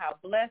am and how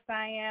blessed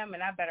I am,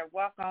 and I better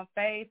walk on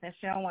faith, and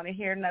she don't want to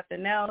hear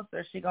nothing else,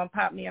 or she going to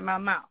pop me in my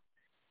mouth.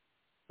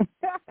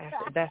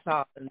 That's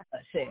all in a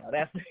nutshell.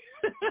 That's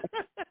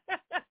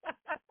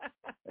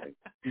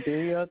do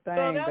your thing,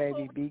 so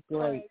baby. Be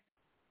great.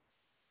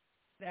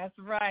 That's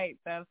right.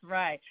 That's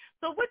right.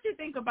 So what you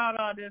think about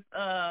all this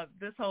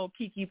this whole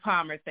Keke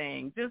Palmer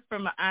thing, just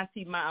from an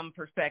auntie mom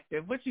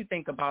perspective? What you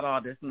think about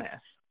all this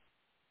mess?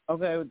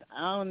 Okay,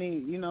 I don't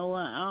even know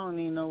what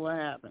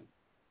happened.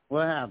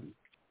 What happened?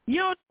 You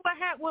don't know what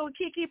happened with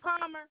Keke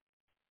Palmer?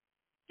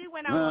 She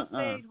went out on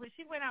stage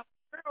she went out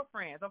with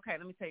girlfriends. Okay,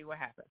 let me tell you what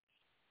happened.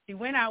 She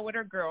went out with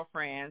her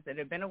girlfriends. It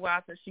had been a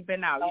while since she'd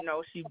been out. You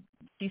know, she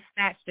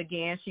snatched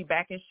again. She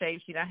back in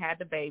shape. She done had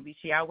the baby.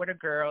 She out with her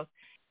girls.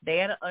 They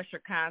had an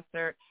Usher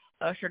concert.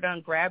 Usher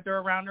done grabbed her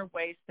around her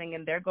waist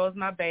singing, "There Goes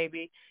My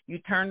Baby." You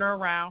turn her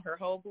around, her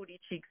whole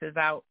booty cheeks is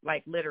out,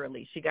 like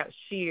literally. She got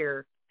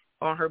sheer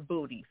on her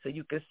booty, so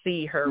you could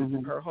see her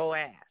her whole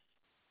ass.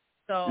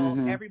 So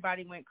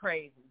everybody went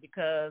crazy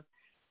because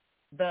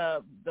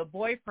the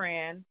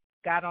boyfriend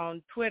got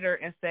on Twitter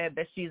and said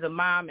that she's a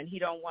mom and he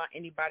don't want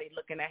anybody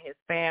looking at his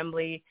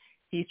family.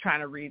 He's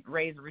trying to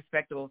raise a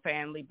respectable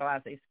family,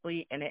 blase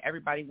split, and then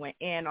everybody went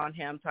in on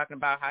him talking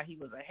about how he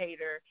was a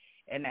hater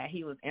and that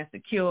he was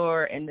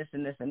insecure and this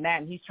and this and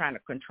that, and he's trying to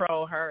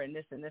control her and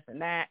this and this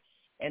and that.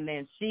 And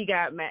then she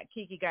got mad.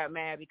 Keke got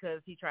mad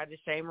because he tried to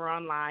shame her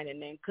online,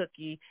 and then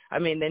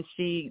then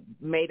she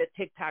made a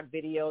TikTok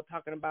video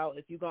talking about,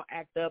 if you're going to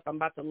act up, I'm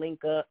about to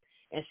link up,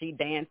 and she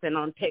dancing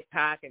on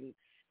TikTok, and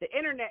the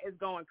internet is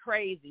going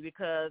crazy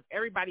because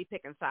everybody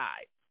picking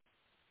sides.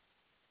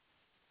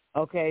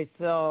 Okay,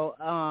 so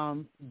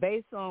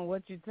based on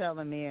what you're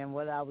telling me and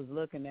what I was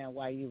looking at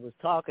while you was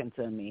talking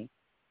to me,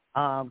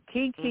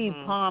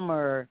 Keke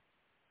Palmer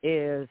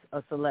is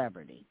a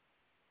celebrity.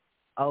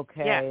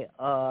 Okay,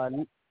 yeah.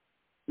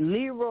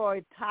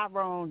 Leroy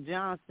Tyrone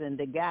Johnson,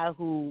 the guy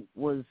who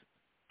was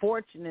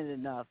fortunate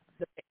enough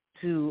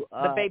to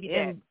the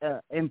baby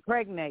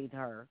impregnate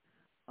her,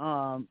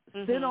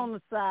 sit on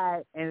the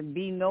side and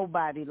be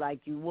nobody like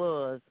you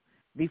was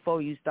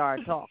before you start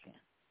talking,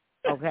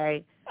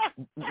 okay?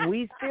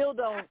 We still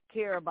don't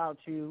care about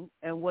you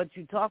and what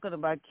you're talking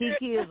about.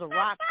 Kiki is a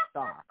rock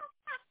star,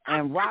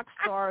 and rock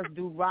stars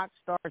do rock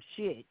star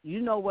shit.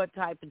 You know what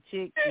type of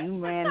chick you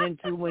ran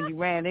into when you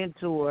ran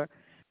into her,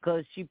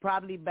 because she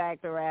probably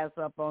backed her ass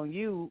up on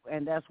you,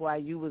 and that's why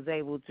you was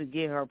able to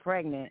get her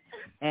pregnant.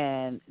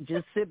 And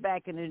just sit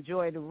back and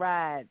enjoy the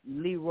ride.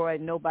 Leroy,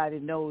 nobody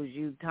knows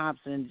you,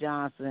 Thompson,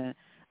 Johnson,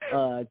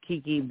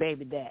 Kiki,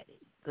 baby daddy.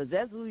 Because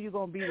that's who you're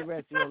going to be the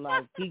rest of your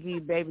life, Kiki,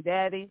 baby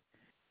daddy.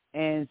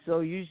 And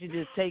so you should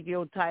just take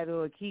your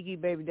title of Kiki,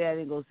 baby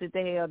daddy, and go sit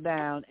the hell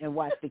down and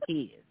watch the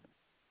kids.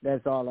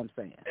 That's all I'm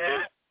saying.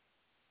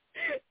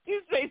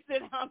 You say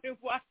sit down and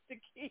watch the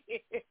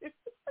kids.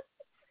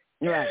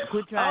 Right.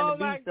 Quit trying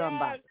to be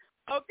somebody.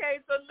 God. Okay,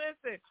 so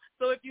listen.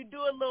 So if you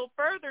do a little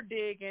further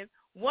digging,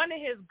 one of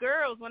his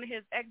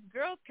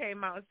ex-girls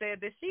came out and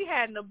said that she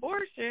had an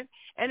abortion,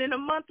 and then a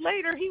month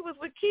later he was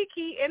with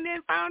Kiki and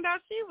then found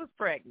out she was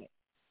pregnant.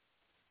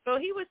 So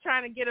he was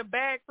trying to get a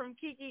bag from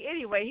Kiki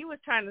anyway. He was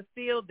trying to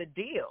seal the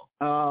deal.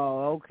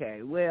 Oh,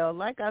 okay. Well,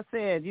 like I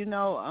said,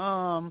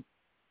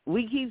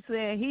 we keep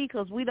saying he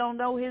because we don't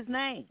know his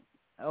name.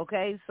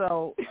 Okay,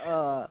 so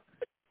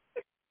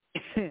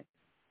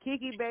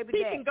Kiki, baby,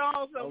 he daddy. can go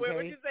on somewhere. Okay?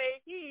 What you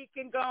say? He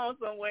can go on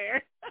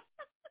somewhere.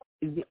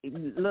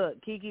 Look,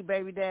 Kiki,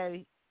 baby,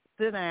 daddy,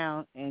 sit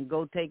down and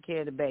go take care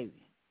of the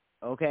baby.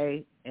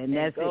 Okay, and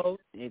that's it.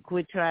 And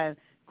quit.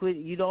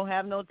 You don't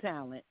have no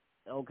talent.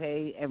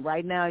 Okay, and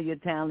right now your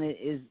talent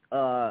is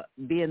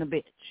being a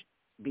bitch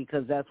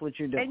because that's what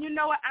you're doing. And you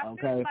know what?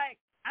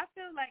 I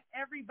feel like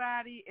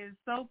everybody is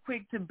so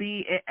quick to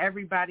be in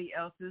everybody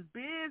else's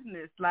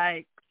business.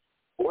 Like,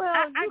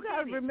 well, you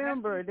got to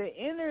remember, the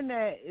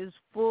internet is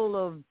full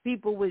of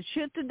people with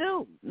shit to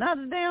do. Not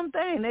a damn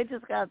thing. They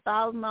just got a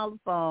 $1,000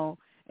 phone,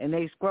 and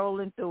they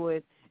scrolling through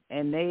it,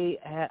 and they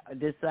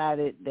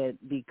decided that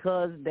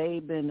because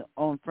they've been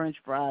on French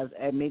fries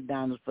at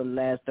McDonald's for the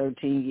last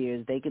 13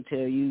 years, they could tell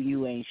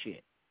you ain't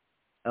shit.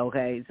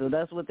 Okay? So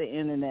that's what the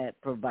internet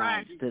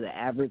provides to the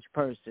average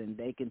person.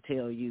 They can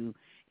tell you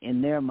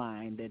in their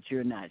mind that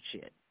you're not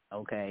shit.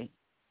 Okay?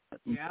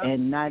 Yep.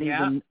 And not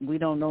even, we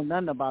don't know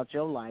nothing about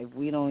your life.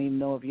 We don't even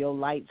know if your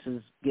lights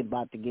is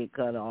about to get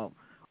cut off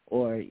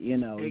or, you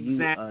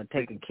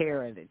taking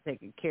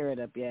carrot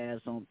up your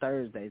ass on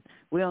Thursdays.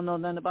 We don't know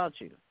nothing about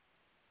you.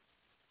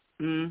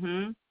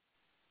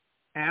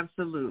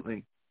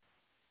 Absolutely.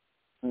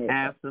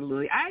 Yeah.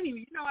 Absolutely. I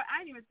didn't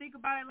even think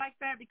about it like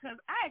that because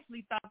I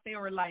actually thought they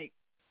were like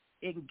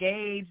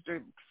engaged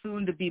or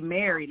soon to be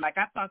married. Like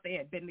I thought they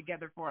had been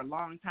together for a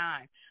long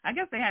time. I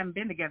guess they haven't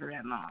been together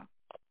that long.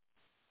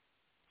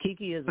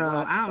 Kiki is so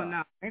I don't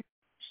know.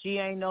 She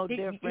ain't no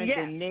different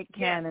than Nick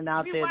Cannon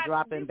out there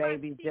dropping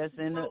babies just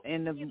in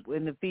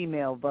the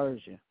female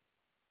version.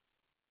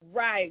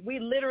 Right. We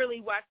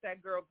literally watched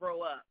that girl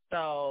grow up.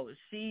 So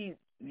I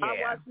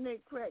watched Nick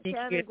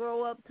Cannon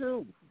grow up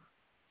too.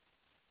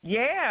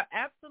 Yeah,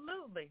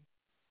 absolutely.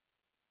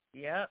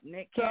 Yep,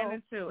 Nick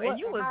Cannon too. And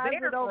you was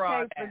there for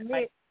all that.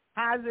 Nick,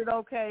 how's it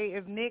okay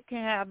if Nick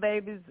can have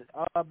babies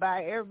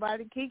by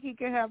everybody? Kiki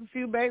can have a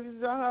few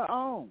babies on her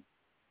own.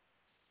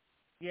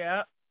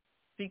 Yep,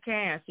 she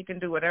can. She can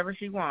do whatever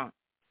she wants.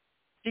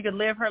 She can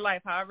live her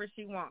life however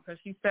she wants because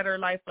she set her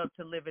life up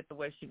to live it the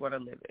way she want to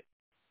live it.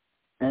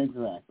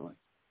 Exactly.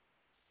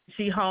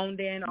 She honed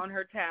in on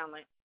her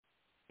talent,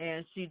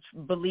 and she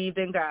believed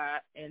in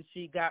God, and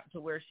she got to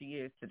where she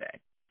is today.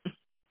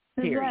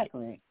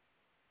 Exactly.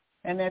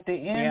 And at the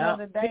end of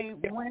the day,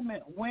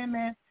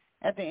 women,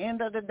 at the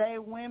end of the day,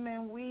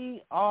 women,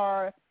 we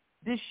are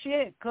the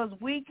shit because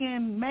we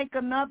can make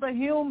another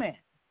human.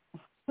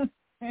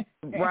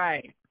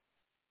 Right.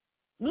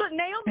 Look,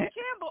 Naomi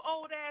Campbell,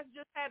 old ass,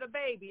 just had a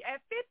baby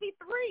at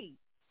 53.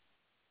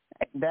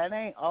 That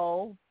ain't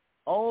old.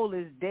 Old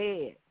is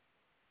dead.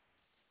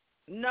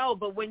 No,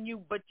 but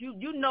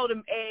you know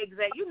them eggs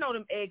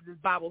is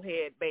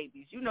bobblehead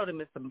babies. You know them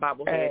is some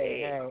bobblehead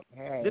eggs.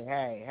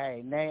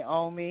 Hey.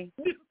 Naomi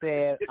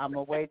said I'm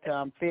gonna wait till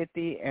I'm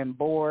 50 and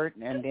bored,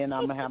 and then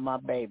I'm gonna have my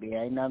baby.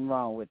 Ain't nothing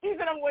wrong with it. He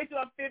said I'm gonna wait till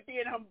I'm 50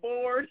 and I'm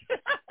bored.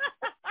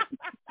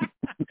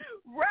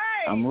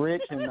 Right. I'm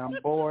rich and I'm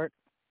bored.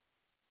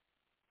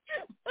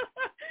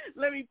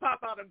 Let me pop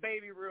out a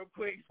baby real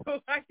quick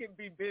so I can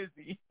be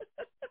busy.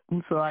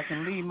 So I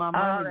can leave my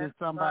money to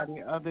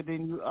somebody other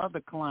than you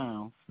other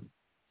clowns.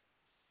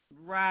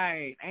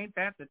 Right. Ain't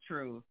that the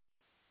truth?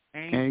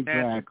 Ain't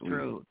that the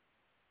truth?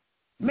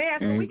 Man,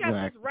 so we got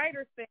this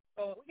writers thing.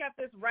 We got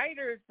this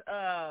writers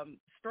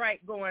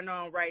strike going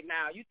on right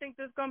now. You think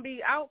this is going to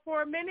be out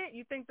for a minute?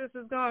 You think this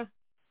is going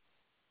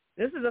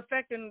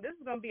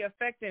to be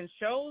affecting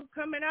shows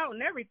coming out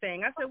and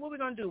everything. I said, what are we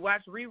going to do?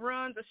 Watch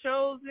reruns of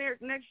shows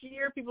next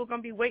year? People are going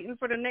to be waiting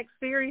for the next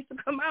series to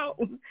come out.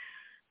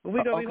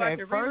 We're going to be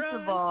watching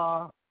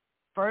reruns?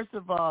 First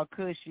of all,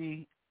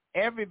 Cushy,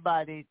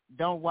 everybody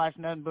don't watch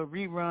nothing but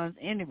reruns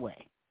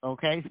anyway.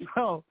 Okay?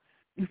 So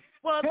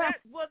Well, that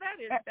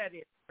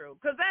is true.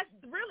 Because that's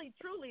really,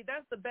 truly,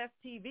 that's the best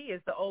TV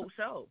is the old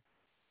show.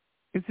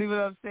 You see what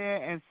I'm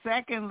saying? And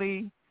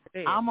secondly,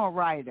 I'm a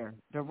writer.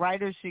 The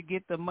writers should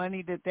get the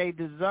money that they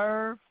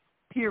deserve,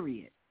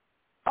 period.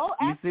 Oh,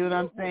 absolutely. You see what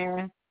I'm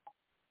saying?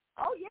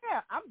 Oh,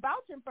 yeah. I'm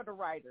vouching for the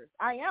writers.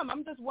 I am.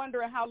 I'm just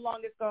wondering how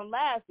long it's going to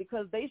last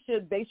because they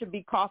should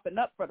be coughing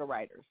up for the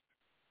writers.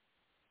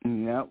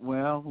 Yeah,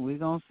 well, we're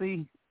going to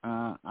see.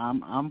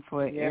 I'm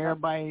for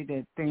everybody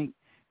that think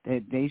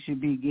that they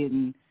should be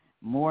getting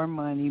more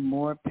money,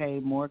 more pay,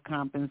 more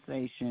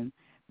compensation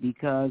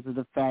because of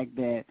the fact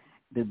that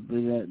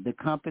the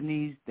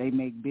companies, they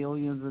make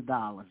billions of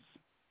dollars.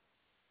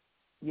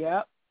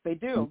 Yep, they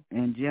do.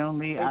 And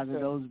generally, out of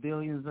those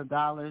billions of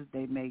dollars,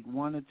 they make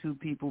one or two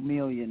people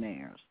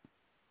millionaires.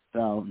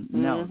 So,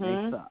 no,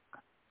 they suck.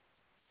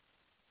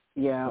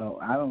 Yeah. So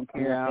I don't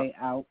care if they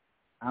out.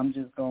 I'm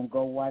just going to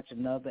go watch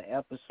another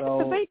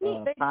episode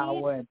of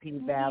Power and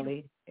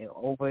P-Valley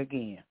over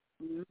again.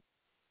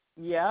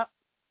 Yep.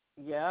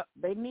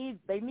 They need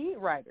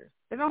writers.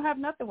 They don't have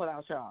nothing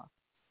without y'all.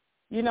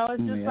 You know,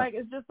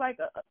 it's just like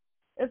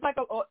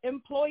a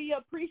employee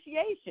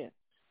appreciation.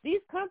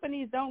 These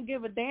companies don't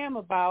give a damn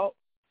about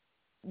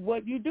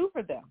what you do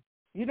for them.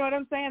 You know what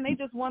I'm saying? They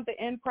just want the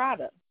end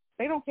product.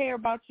 They don't care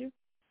about you.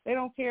 They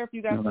don't care if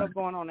you got stuff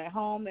going on at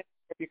home. If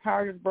your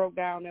car just broke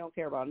down, they don't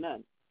care about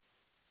nothing.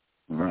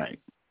 Right.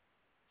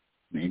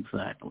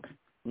 Exactly.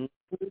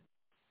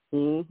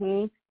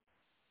 Mhm.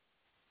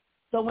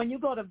 So when you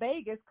go to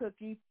Vegas,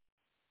 Cookie,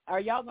 are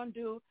y'all gonna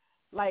do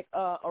like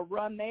a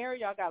run there?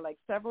 Y'all got like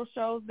several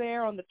shows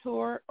there on the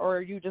tour, or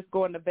are you just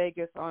going to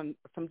Vegas on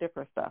some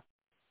different stuff?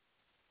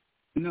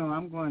 No,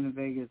 I'm going to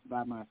Vegas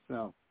by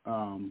myself.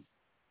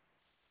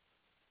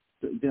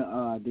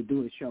 To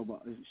do a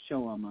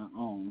show on my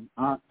own.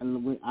 I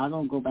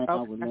don't go back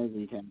out with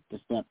Leslie to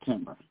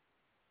September.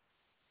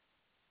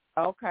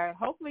 Okay.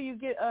 Hopefully you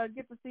get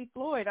to see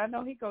Floyd. I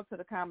know he goes to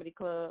the comedy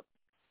club.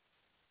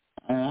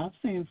 I've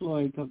seen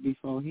Floyd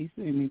before. He's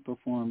seen me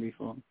perform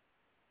before.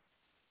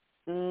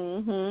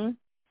 Mhm.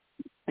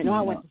 I know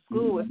I went to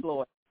school with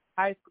Floyd,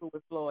 high school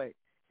with Floyd.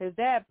 His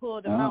dad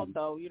pulled him out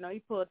though. You know, he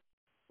pulled him out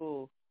of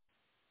school.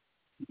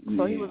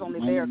 So he was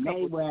only there a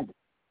couple.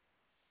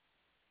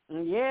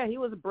 Yeah, he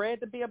was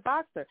bred to be a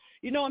boxer.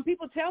 You know, and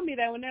people tell me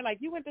that when they're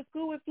like, you went to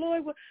school with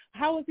Floyd,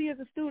 how was he as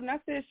a student? I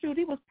said, shoot,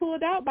 he was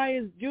pulled out by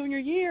his junior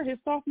year, his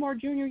sophomore,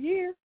 junior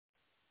year.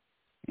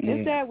 Yeah.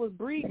 His dad was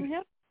breeding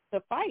him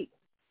to fight.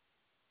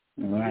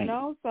 Right. You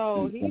know,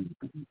 so he,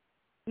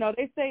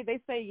 they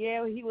say,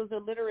 yeah, he was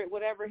illiterate,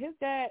 whatever. His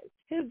dad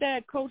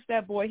coached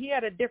that boy. He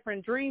had a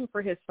different dream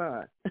for his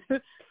son.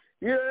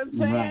 You know what I'm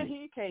saying? Right.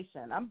 He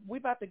Cation. We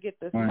about to get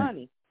this right.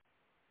 money.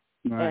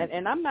 Right.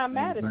 And I'm not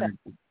mad at that.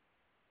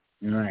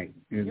 Right.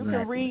 Exactly. You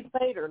can read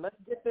later.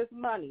 Let's get this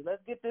money.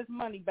 Let's get this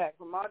money back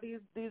from all these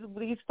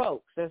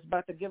folks that's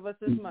about to give us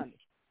this money.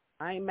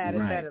 I ain't mad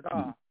at that at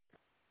all.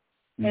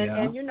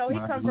 And you know, he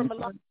comes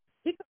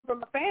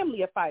from a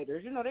family of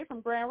fighters. You know, they're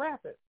from Grand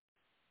Rapids.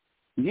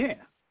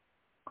 Yeah,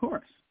 of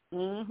course.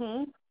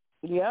 Mhm.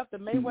 Yep, the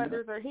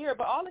Mayweathers are here,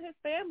 but all of his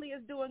family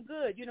is doing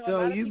good. You know,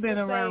 so you've been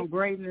around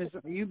greatness.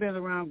 You've been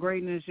around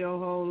greatness your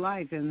whole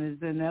life, and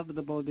it's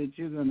inevitable that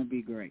you're going to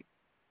be great.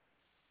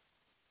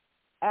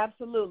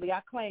 Absolutely,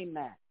 I claim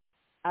that.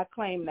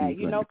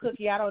 You know,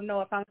 Cookie, I don't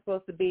know if I'm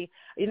supposed to be,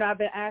 you know, I've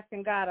been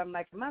asking God, I'm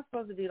like, am I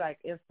supposed to be, like,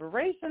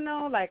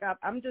 inspirational? Like,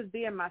 I'm just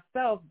being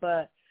myself,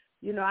 but,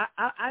 you know,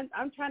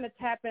 I'm trying to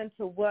tap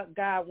into what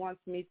God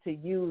wants me to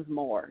use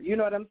more. You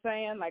know what I'm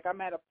saying? Like,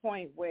 I'm at a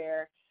point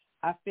where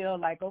I feel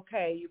like,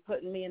 okay, you're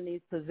putting me in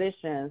these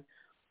positions.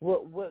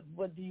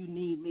 What do you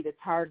need me to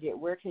target?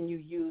 Where can you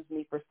use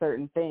me for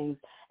certain things?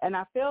 And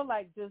I feel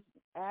like just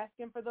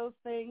asking for those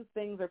things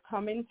are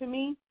coming to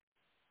me.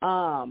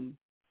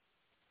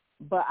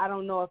 But I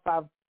don't know if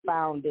I've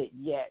found it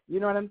yet. You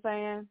know what I'm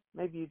saying?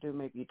 Maybe you do,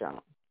 maybe you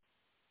don't.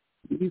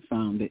 You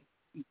found it.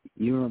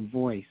 You're a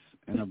voice,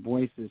 and a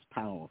voice is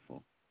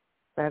powerful.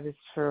 That is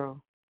true.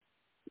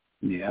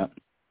 Yeah.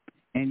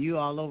 And you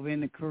all over in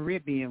the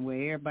Caribbean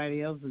where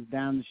everybody else is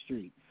down the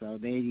street. So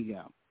there you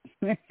go.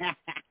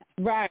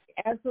 Right.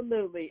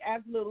 Absolutely.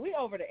 We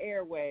over the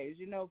airwaves.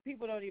 You know,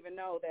 people don't even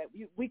know that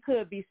we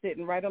could be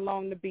sitting right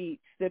along the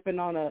beach, sipping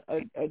on a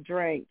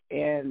drink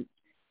and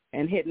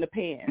hitting the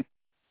pen.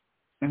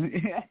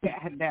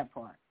 That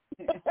part.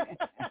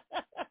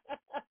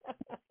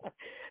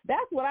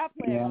 That's what I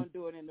plan on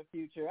doing in the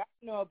future. I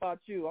don't know about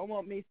you. I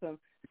want me some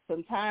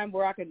time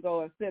where I can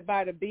go and sit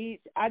by the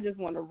beach. I just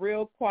want a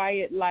real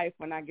quiet life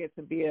when I get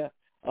to be a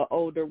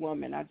older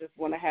woman. I just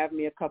want to have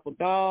me a couple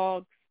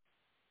dogs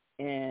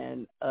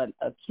and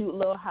a cute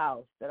little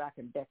house that I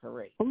can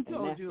decorate. Who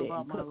told you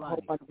about my life?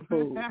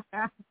 Food.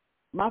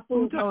 My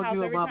food. Who told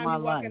you about my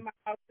life? In my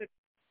house,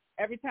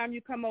 every time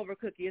you come over,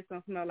 Cookie, it's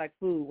going to smell like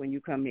food when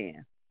you come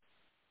in.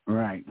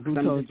 Right. Who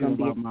told you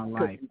about my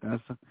life?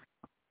 That's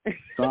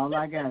all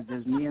I got.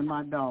 Just me and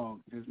my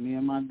dog.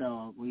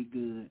 We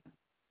good.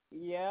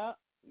 Yep.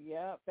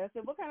 That's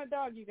it. What kind of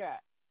dog you got?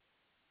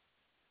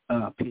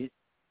 Pit.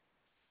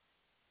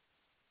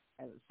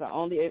 So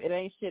only it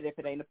ain't shit if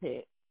it ain't a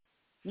pet.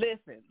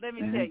 Listen, let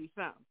me tell you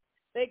something.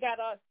 They got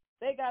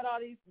all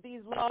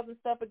these laws and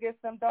stuff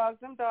against them dogs.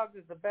 Them dogs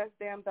is the best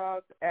damn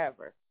dogs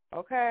ever.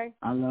 Okay.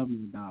 I love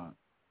my dog.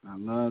 I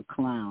love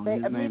Clown.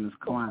 His name is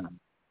Clown.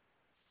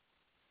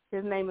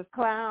 His name is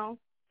Clown.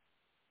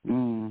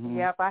 Mm-hmm.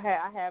 Yep, I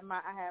had my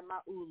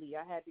Uli.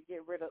 I had to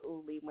get rid of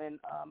Uli when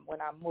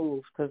I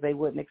moved because they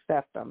wouldn't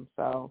accept them.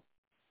 So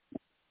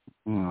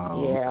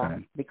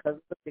okay.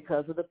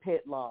 because of the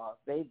pit laws.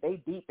 They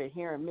deep in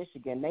here in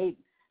Michigan.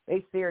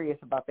 They serious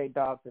about their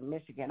dogs in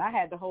Michigan. I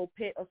had the whole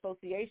pit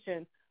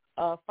association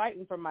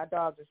fighting for my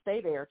dog to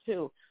stay there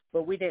too,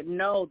 but we didn't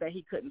know that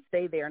he couldn't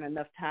stay there in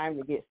enough time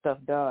to get stuff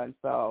done.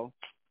 So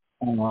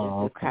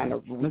okay. Kind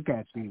of look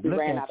at you.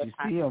 Look at you.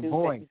 See your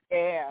voice.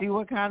 Yeah. See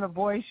what kind of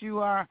voice you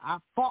are. I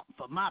fought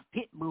for my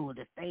pit bull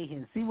to stay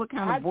here. See what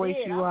kind of voice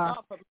you are.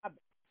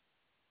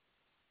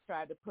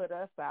 Tried to put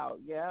us out.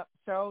 Yep,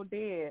 so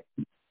did.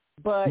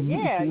 But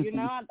yeah,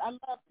 I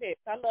love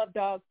pits. I love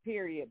dogs,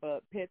 period.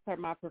 But pits are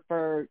my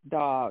preferred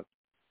dogs.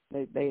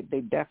 They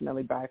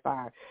definitely by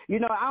far. I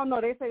don't know.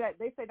 They say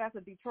that's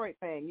a Detroit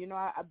thing.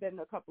 I've been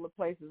to a couple of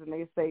places and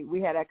they say we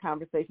had that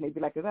conversation. They'd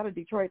be like, "Is that a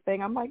Detroit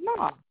thing?" I'm like,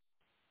 "No,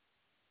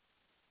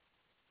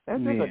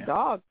 that's just a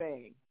dog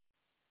thing."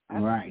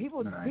 Right.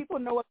 People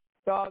know what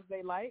dogs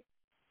they like.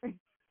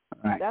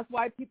 Right. That's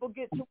why people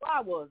get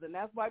Chihuahuas, and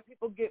that's why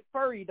people get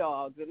furry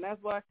dogs, and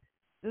that's why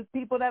the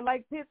people that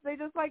like pits, they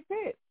just like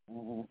pits.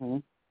 Mm-hmm.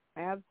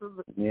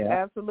 Absolutely. Yeah.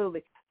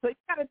 Absolutely. So you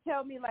gotta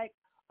tell me, like,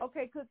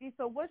 okay, Cookie.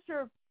 So what's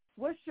your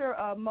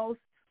most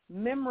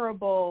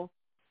memorable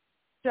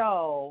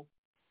show?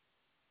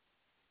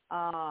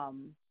 Because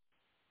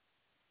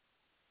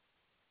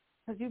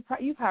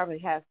you probably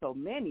have so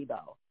many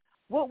though.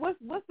 What's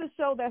the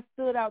show that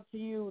stood out to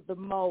you the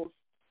most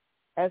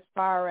as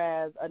far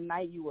as a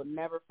night you will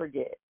never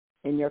forget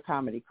in your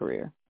comedy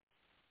career?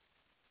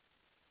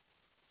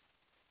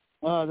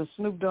 The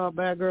Snoop Dogg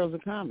Bad Girls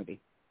of Comedy.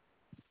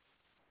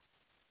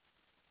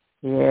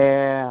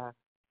 Yeah.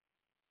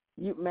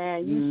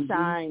 You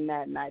shined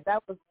that night.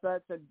 That was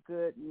such a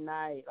good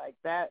night. Like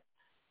that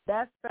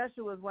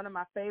special was one of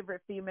my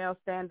favorite female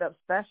stand-up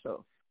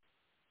specials.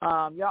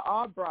 Y'all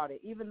all brought it.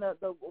 Even the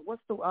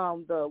what's the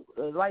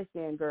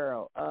light-skinned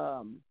girl?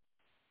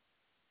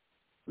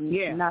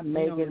 Not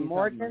Megan,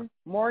 Morgan.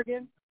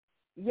 Morgan.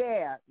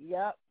 Yeah.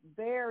 Yep.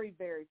 Very,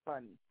 very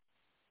funny.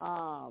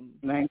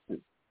 Thank you.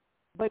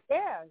 But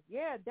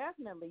yeah,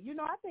 definitely.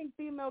 I think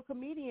female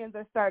comedians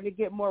are starting to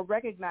get more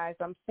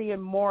recognized. I'm seeing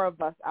more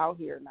of us out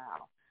here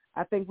now.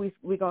 I think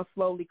we're gonna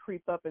slowly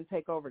creep up and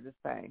take over this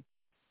thing.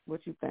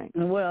 What you think?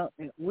 Well,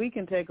 we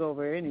can take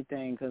over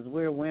anything because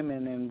we're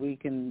women and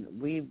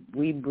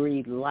we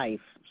breathe life,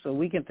 so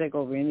we can take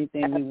over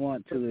anything we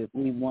want to if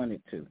we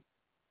wanted to.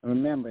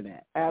 Remember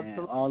that.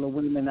 Absolutely. And all the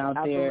women out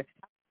there,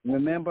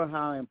 remember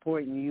how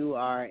important you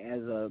are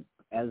as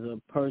a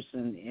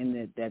person in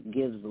it that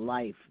gives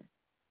life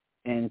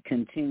and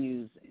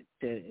continues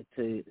to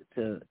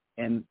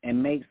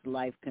makes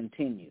life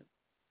continue.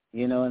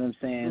 You know what I'm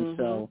saying?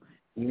 Mm-hmm. So,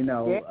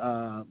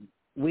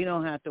 we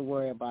don't have to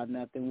worry about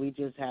nothing. We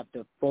just have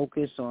to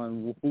focus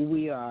on who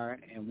we are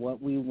and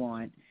what we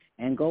want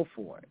and go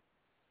for it.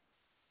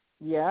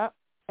 Yeah.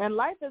 And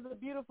life is a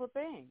beautiful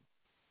thing.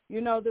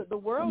 The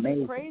world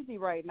is crazy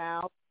right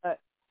now,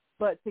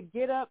 but to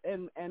get up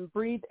and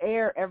breathe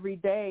air every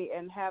day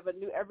and have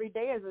every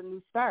day is a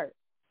new start.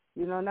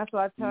 And that's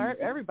what I tell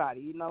everybody.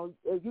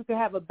 You can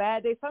have a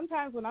bad day.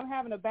 Sometimes when I'm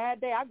having a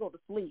bad day, I go to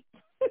sleep.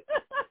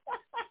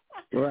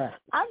 Right.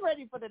 I'm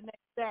ready for the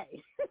next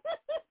day.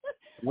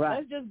 Right.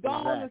 Let's just go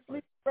on and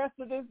sleep the rest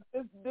of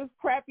this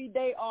crappy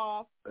day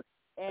off.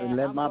 And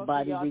let my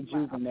body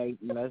rejuvenate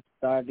and let's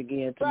start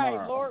again tomorrow.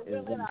 Right, Lord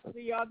willing, I'll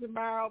see y'all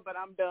tomorrow, but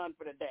I'm done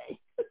for the day.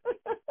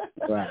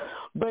 Right.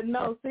 But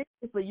no,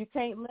 seriously, you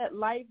can't let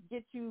life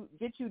get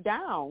you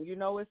down.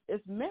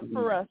 It's meant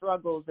for us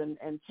struggles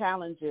and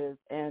challenges,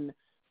 and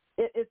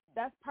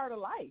that's part of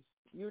life.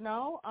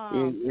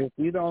 If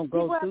you don't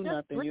go through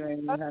nothing, you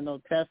ain't gonna have no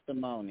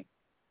testimony.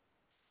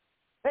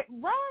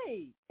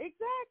 Right,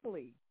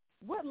 exactly.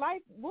 What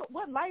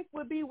life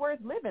would be worth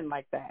living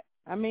like that?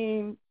 I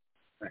mean,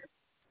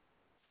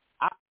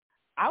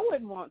 I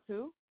wouldn't want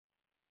to.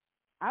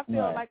 I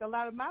feel like a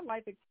lot of my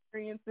life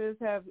experiences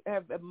have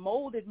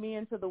molded me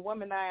into the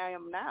woman I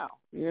am now.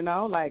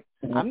 Like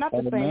I'm not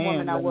the same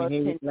woman I was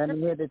 10 years ago. Let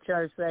me hear the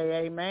church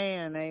say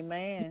amen,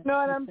 amen. You know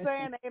what I'm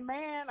saying?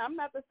 Amen. I'm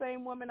not the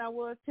same woman I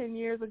was 10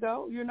 years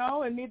ago,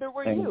 and neither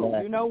were you.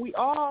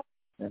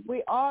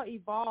 We all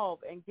evolve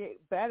and get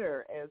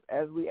better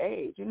as we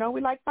age.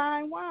 We like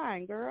fine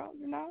wine, girl,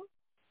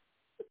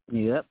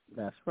 Yep,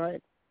 that's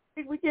right.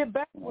 We get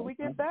better. We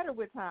get better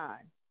with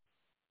time.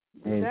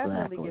 We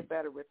definitely get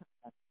better with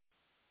time.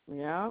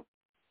 Yeah.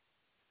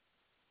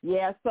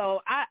 Yeah,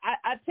 so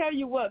I tell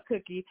you what,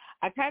 Cookie,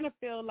 I kind of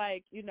feel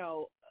like, in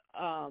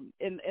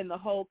the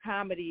whole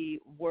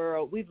comedy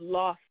world, we've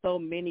lost so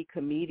many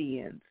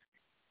comedians,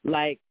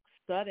 like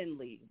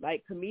suddenly,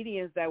 like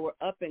comedians that were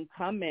up and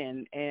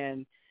coming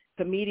and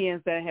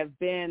comedians that have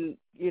been,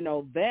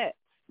 vets,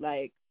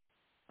 Like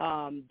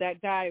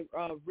that guy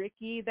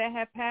Ricky that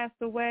had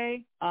passed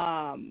away.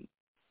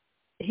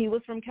 He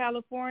was from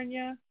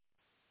California.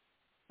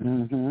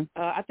 Mm-hmm.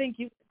 I think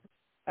you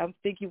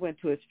went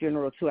to his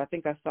funeral too. I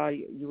think I saw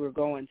you were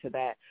going to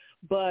that.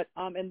 But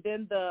and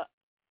then the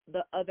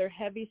other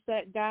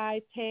heavyset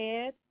guy,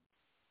 Ted.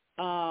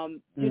 You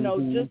know,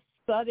 just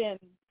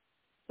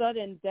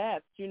sudden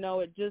death. You know,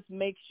 it just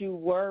makes you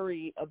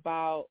worry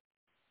about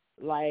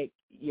like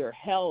your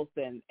health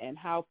and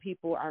how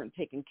people aren't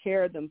taking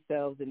care of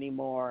themselves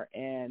anymore,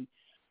 and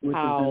which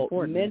how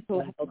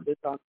mental health is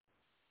on.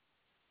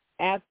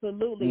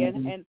 Absolutely.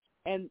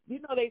 And you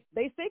know,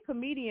 they say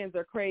comedians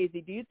are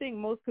crazy. Do you think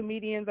most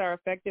comedians are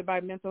affected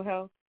by mental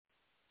health?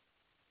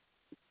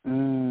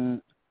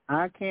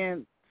 I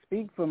can't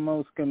speak for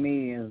most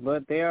comedians,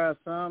 but there are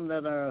some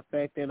that are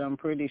affected, I'm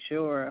pretty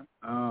sure.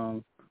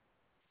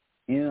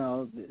 You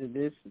know,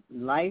 this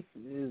life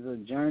is a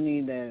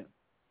journey that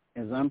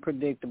is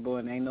unpredictable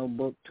and ain't no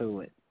book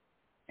to it.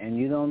 And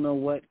you don't know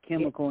what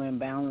chemical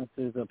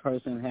imbalances a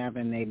person have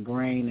in their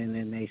brain and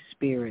in their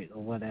spirit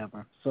or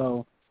whatever.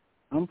 So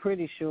I'm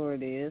pretty sure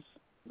it is.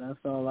 That's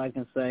all I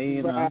can say,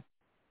 you know.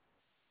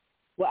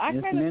 Well, I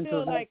kind of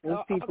feel like there's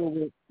people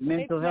with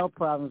mental health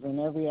problems in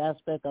every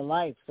aspect of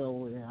life,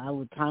 so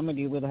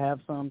comedy would have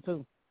some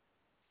too.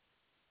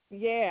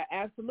 Yeah,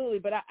 absolutely.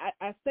 But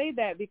I say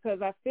that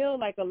because I feel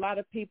like a lot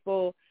of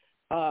people,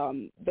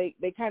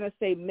 they kind of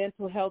say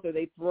mental health, or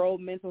they throw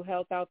mental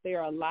health out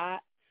there a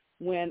lot,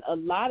 when a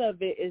lot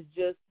of it is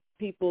just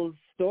people's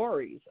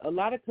stories. A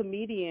lot of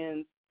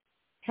comedians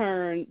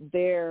turn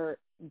their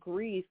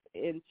grief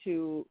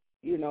into,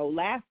 you know,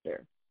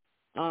 laughter.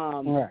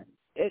 Right.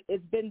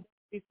 It's been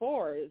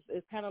before.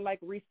 It's kind of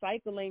like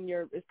recycling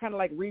it's kind of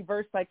like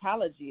reverse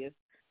psychology. It's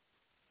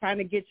trying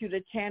to get you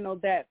to channel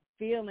that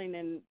feeling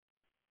and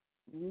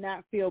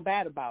not feel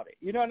bad about it.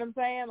 You know what I'm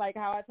saying? Like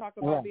how I talk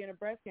about being a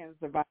breast cancer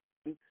survivor.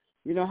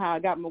 You know, how I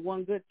got my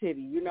one good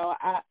titty. You know,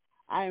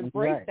 I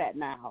embrace that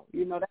now.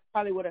 You know, that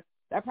probably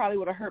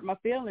would have hurt my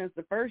feelings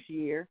the first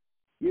year.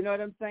 You know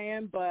what I'm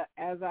saying? But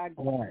as I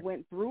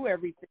went through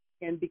everything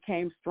and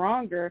became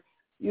stronger,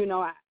 you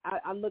know,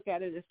 I look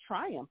at it as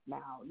triumph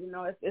now. You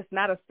know, it's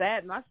not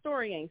my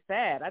story ain't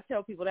sad. I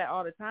tell people that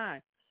all the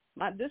time.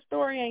 This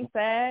story ain't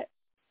sad.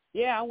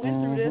 Yeah, I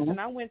went through this and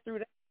I went through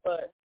that,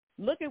 but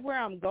look at where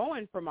I'm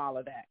going from all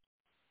of that.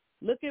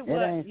 Look at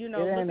what, you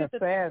know. It ain't look a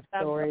sad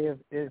story.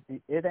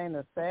 It ain't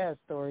a sad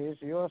story.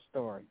 It's your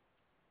story.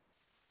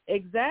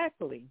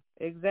 Exactly.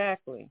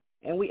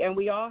 And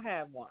we all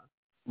have one.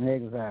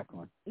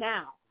 Exactly.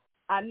 Now,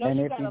 I know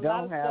you got a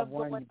lot of stuff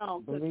going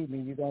on. Believe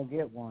me, you're going to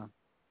get one.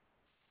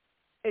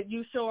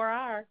 You sure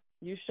are.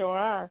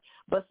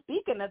 But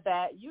speaking of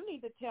that, you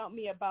need to tell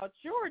me about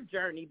your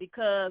journey,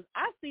 because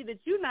I see that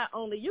you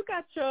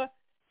got your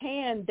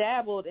hand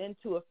dabbled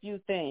into a few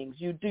things.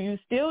 You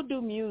still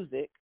do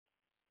music,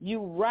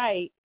 you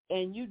write,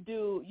 and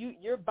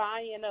you're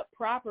buying up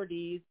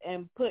properties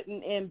and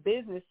putting in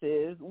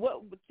businesses.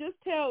 Just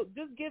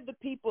give the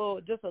people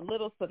just a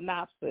little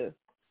synopsis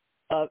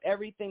of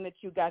everything that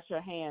you got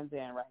your hands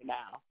in right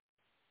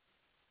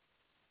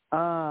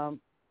now.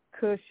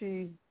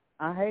 Cushy,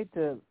 I hate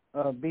to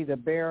be the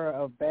bearer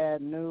of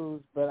bad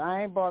news, but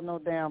I ain't bought no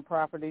damn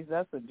properties.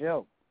 That's a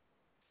joke.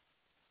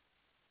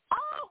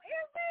 Oh,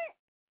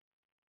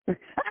 is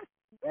it?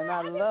 And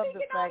I love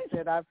the fact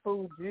that I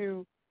fooled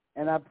you,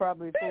 and I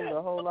probably fooled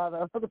a whole lot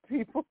of other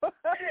people.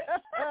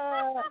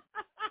 Oh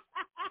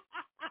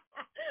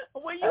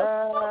my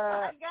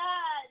God.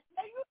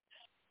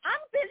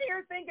 I'm sitting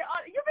here thinking,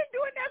 you've been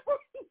doing that for a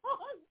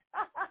long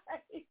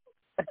time.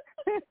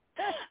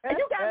 And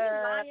you got me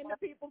lying to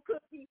people,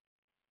 Cookie.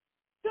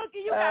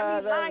 Cookie, you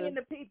got me lying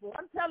to people.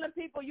 I'm telling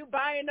people you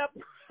buying up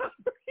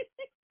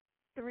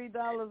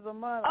 $3 a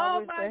month.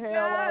 Oh my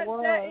God,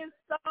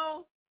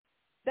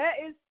 that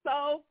is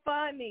so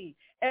funny.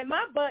 And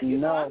my butt, you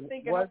know, I'm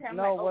thinking, what's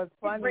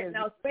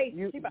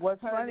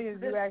funny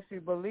is you actually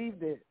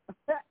believed it.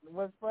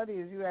 What's funny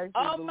is you actually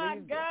believed it. Oh my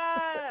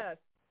God.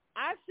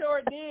 I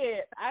sure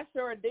did. I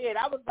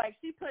was like,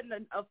 she putting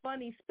a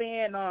funny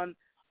spin on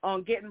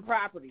getting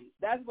properties.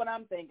 That's what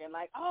I'm thinking.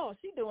 Like, oh,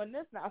 she doing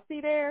this now.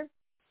 See there?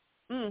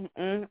 Okay,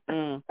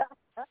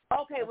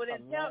 well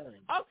then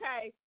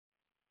okay,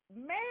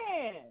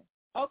 man.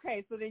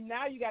 Okay, so then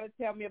now you got to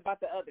tell me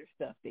about the other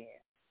stuff then.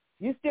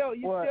 You still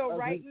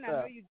writing? I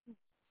know you do.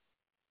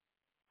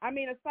 I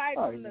mean, aside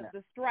from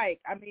the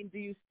strike, I mean, do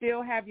you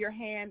still have your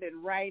hand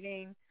in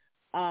writing?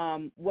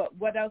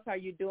 What else are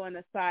you doing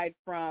aside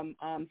from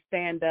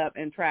stand up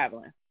and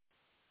traveling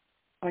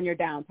on your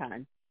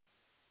downtime?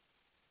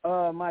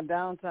 My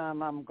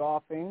downtime, I'm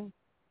golfing,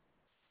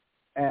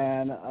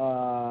 and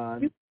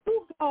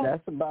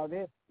that's about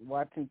it.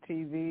 Watching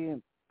TV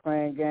and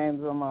playing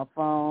games on my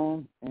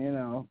phone. You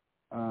know,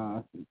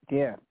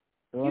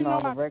 doing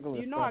all the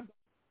regular stuff.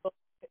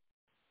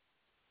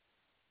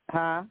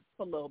 A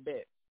little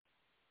bit.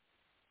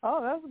 Oh,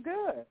 that's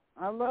good.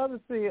 I love to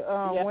see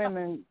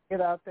women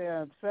get out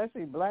there,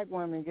 especially black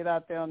women, get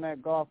out there on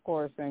that golf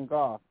course and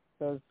golf,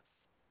 because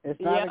it's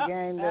not a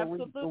game that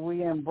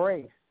we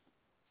embrace.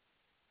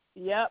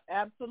 Yep,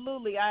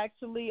 absolutely. I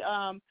actually,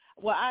 I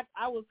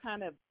was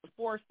kind of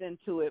forced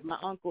into it. My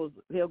uncle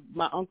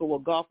will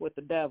golf with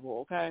the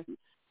devil. Okay,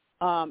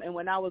 and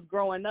when I was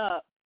growing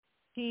up,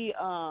 he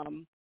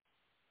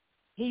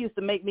used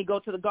to make me go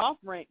to the golf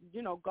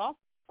golf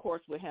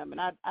course with him, and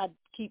I'd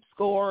keep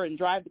score and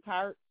drive the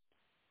cart.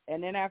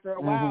 And then after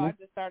a while, I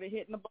just started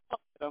hitting the ball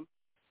with him.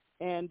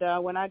 And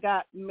when I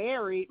got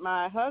married,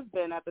 my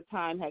husband at the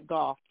time had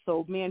golfed,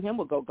 so me and him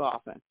would go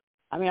golfing.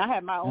 I mean, I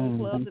had my own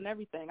clubs and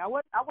everything. I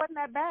wasn't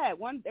that bad.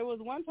 There was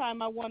one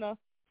time I won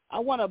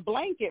a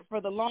blanket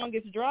for the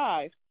longest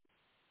drive.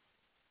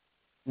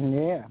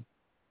 Yeah,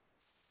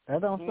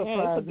 that don't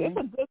surprise me. It's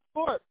a good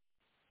sport.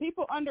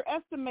 People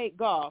underestimate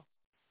golf.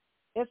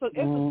 It's a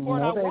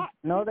sport I watch.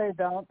 No, they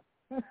don't.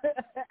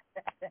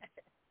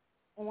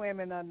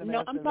 Women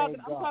underestimate golf.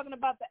 I'm talking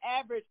about the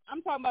average.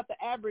 I'm talking about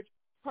the average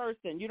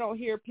person. You don't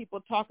hear people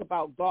talk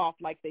about golf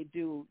like they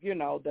do,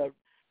 the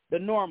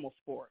normal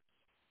sports.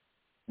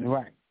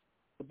 Right.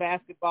 The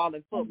basketball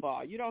and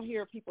football. You don't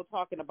hear people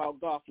talking about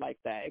golf like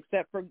that,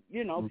 except for,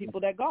 people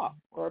that golf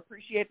or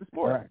appreciate the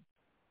sport.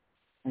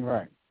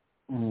 Right.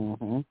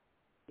 Mhm.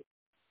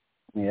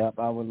 Yep,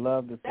 I would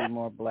love to see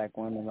more black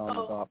women on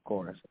the golf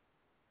course.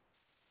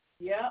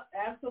 Yep,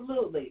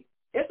 absolutely.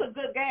 It's a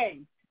good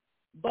game.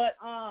 But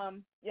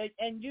and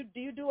do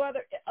you do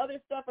other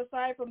stuff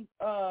aside from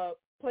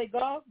play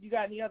golf? You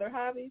got any other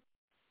hobbies?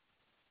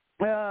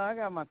 I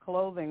got my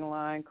clothing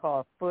line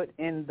called Foot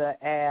in the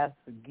Ass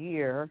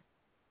Gear.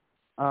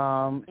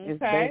 It's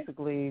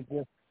basically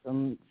just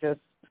some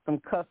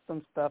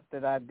custom stuff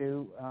that I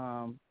do.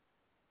 I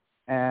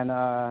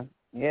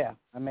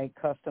make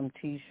custom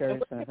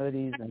T-shirts and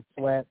hoodies and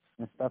sweats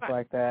and stuff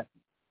like that.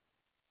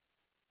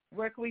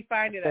 Where can we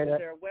find it? Is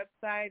there a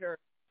website or?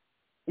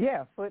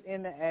 Yeah,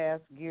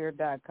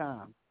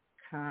 footintheassgear.com.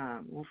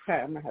 Okay,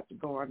 I'm gonna have to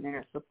go on there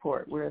and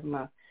support.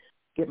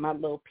 Get my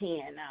little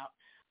pen out.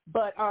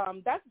 But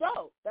that's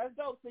dope. That's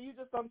dope. So you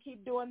just gonna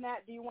keep doing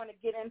that? Do you want to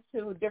get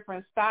into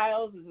different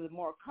styles? Is it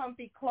more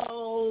comfy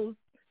clothes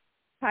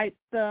type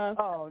stuff?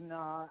 Oh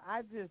no,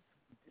 I just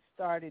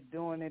started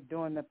doing it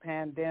during the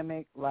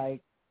pandemic.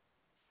 Like,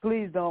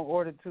 please don't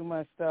order too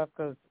much stuff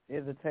because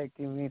it'll take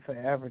me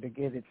forever to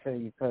get it to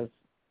you. Because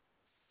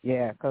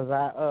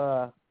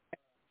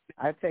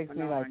it takes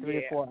me like 3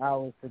 or 4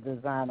 hours to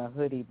design a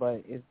hoodie,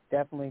 but it's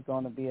definitely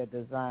going to be a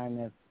design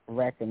that's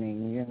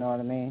reckoning. You know what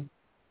I mean?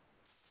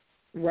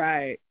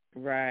 Right.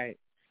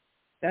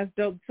 That's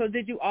dope. So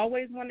did you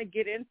always want to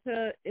get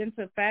into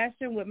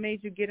fashion? What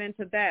made you get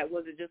into that?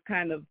 Was it just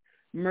kind of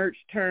merch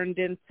turned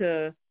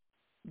into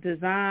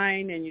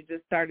design and you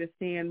just started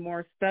seeing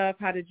more stuff?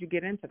 How did you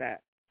get into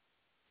that?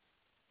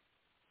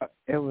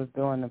 It was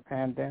during the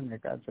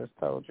pandemic. I just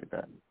told you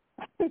that.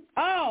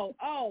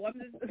 I'm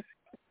just...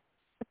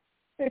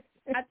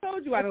 I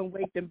told you I don't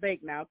wake and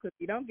bake now because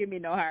you don't give me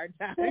no hard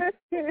time. I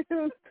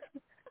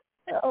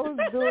was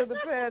during the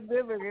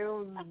pandemic. I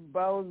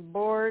was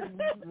bored.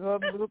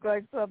 Something looked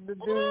like something to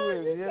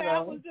do. I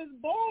was just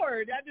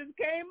bored. I just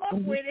came up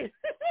with it.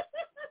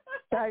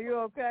 Are you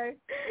okay?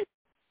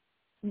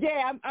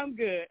 Yeah, I'm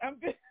good.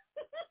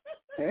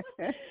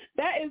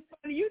 That is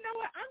funny. You know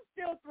what? I'm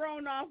still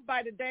thrown off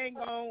by the dang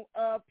on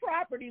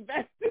property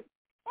vesting.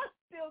 I'm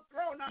still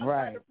thrown off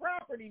by the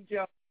property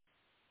joke.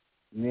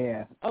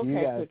 Yeah. Okay, you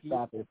gotta Cookie.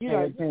 stop it. You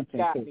done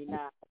got me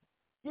now.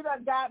 You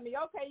done got me.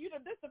 Okay,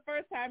 this is the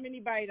first time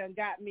anybody done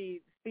got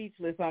me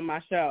speechless on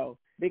my show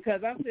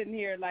because I'm sitting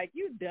here like,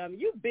 you dummy,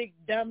 you big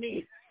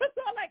dummy. That's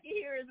all I can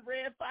hear is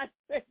Red Fox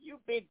say, you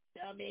big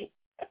dummy.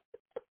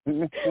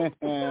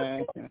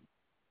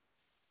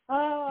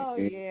 Oh,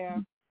 yeah.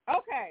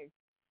 Okay.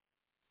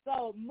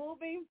 So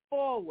moving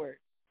forward,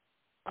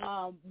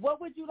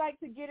 what would you like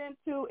to get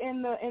into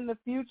in the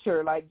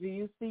future? Like, do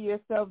you see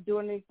yourself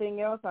doing anything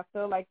else? I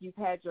feel like you've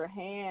had your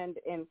hand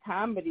in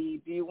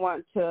comedy. Do you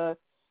want to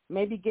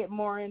maybe get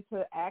more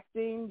into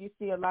acting? You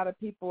see a lot of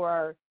people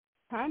are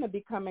kind of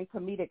becoming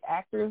comedic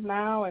actors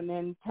now and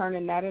then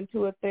turning that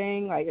into a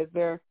thing. Like, is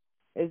there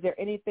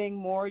anything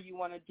more you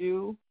want to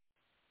do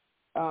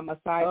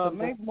aside from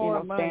make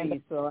more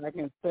money so I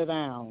can sit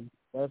down?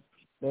 That's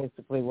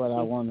basically what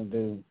I want to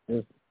do.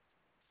 Just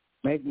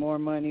make more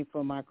money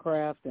for my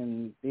craft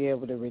and be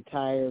able to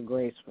retire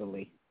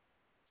gracefully.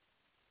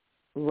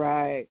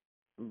 Right.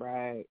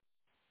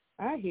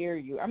 I hear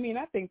you. I mean,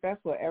 I think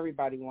that's what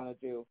everybody want to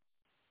do,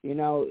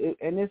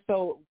 and it's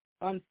so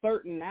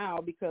uncertain now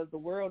because the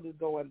world is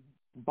going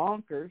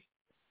bonkers.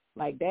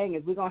 Like, dang,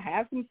 is we going to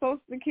have some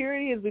Social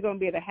Security? Is we going to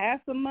be able to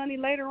have some money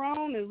later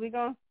on? Is we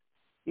going to,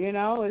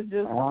 it's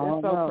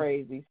so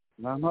crazy.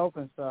 I'm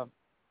hoping so.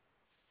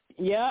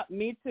 Yeah,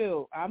 me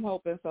too. I'm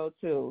hoping so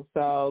too.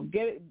 So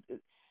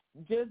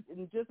just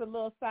a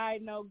little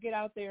side note, get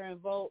out there and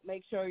vote.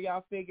 Make sure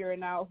y'all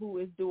figuring out who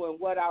is doing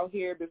what out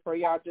here before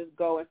y'all just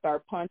go and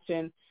start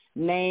punching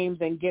names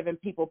and giving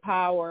people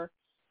power.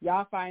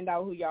 Y'all find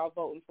out who y'all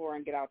voting for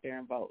and get out there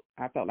and vote.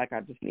 I felt like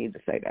I just need to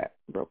say that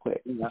real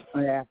quick.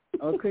 Yeah.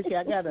 Oh, Chrissy,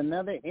 I got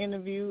another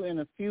interview in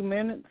a few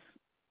minutes.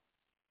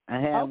 I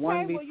had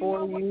one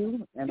before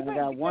you, and I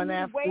got one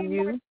after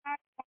you.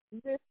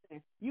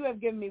 Listen, you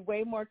have given me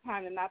way more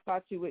time than I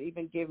thought you would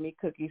even give me,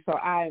 Cookie. So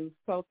I am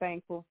so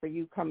thankful for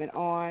you coming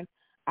on.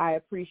 I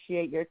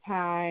appreciate your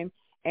time,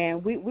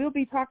 and we'll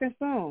be talking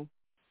soon.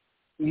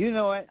 You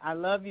know it. I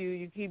love you.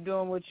 You keep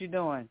doing what you're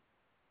doing.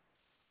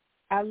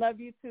 I love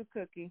you too,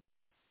 Cookie.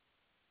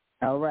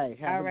 All right.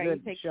 Have a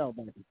good take show,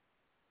 baby.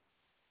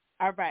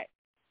 All right.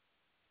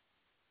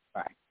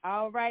 Bye.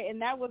 All right,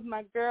 and that was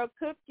my girl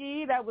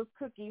Cookie. That was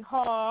Cookie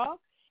Hall,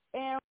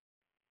 and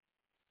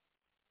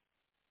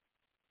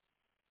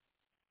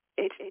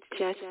it's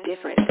just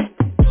different.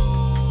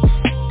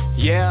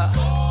 Yeah,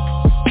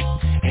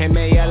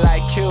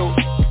 M-A-L-I-Q.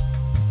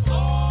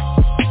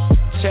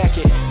 Check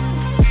it.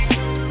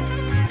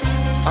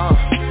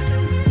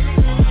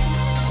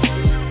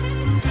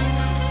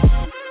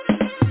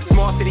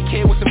 Small city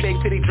kid with some big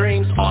city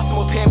dreams. Awesome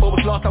with pen, but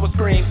was lost, I would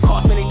scream.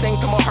 Cost many things,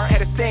 so my heart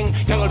had a sting.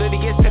 Young older to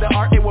get to the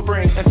art it will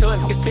bring. Until it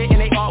can spit in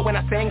they art when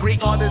I sing.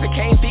 Greek authors that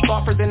came, speak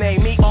offers the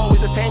name. Me always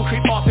the same,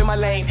 creep off in my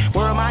lane.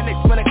 Where are my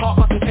niggas when it cost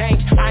for some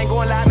change? I ain't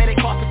going lie, man, it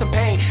cost for some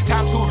pain.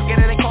 Time two,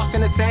 forget it ain't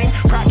costing the same.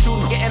 Prop two,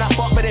 forgetting I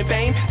fought but in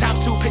vain.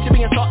 Time two, picture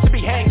being thought to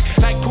be hanged.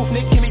 Like poof,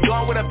 Nick can be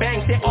gone with a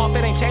bang. Sit off,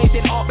 it ain't changed,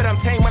 it off, but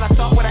I'm tame. When I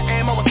thought what I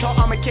am, I was taught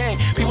I'm a king.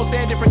 People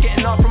saying different,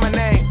 getting off from my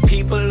name.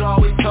 People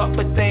always talk,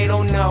 but they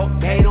don't know,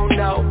 they don't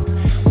know.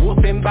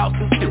 Whooping bout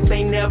some shit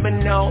they never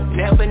know,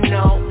 never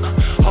know.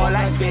 All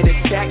I said is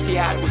fact,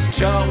 yeah, I was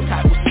chose.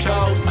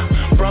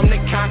 From the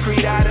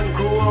concrete I done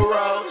grew a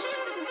rose.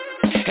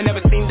 It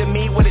never seemed to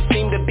me what it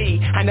seemed to be.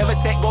 I never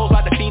set goals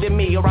by defeating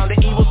me. Around the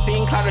evil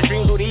scene, cloud of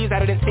dreams with ease. I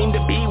didn't seem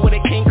to be what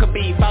a king could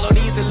be. Followed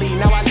easily,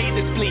 now I lead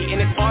this fleet. In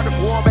this art of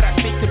war, but I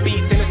speak to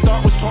beats. And the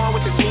start was torn,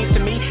 what this means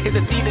to me is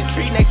a seed and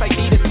tree, next I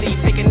see the seed.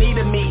 Take a knee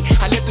to me,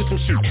 I lived through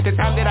some shit. The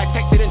time that I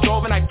texted and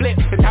drove and I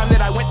flipped. The time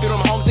that I went through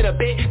them homes in a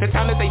bit. The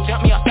time that they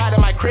jumped me outside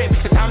of my crib.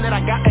 The time that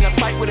I got in a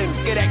fight with a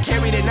nigga that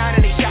carried a 9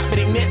 and he shot but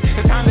he missed.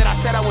 The time that I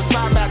said I was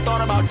fine, but I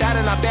thought about that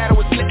and I battled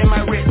with slitting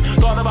my wrist.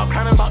 Thought about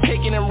climbing, about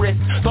taking a risk.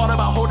 Thought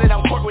about holding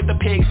down court with the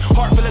pigs.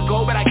 Heart full of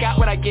gold, but I got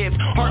what I give.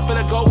 Heart full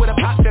of gold with a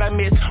pop that I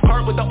miss.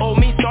 Heart with the old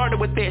me started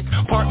with this.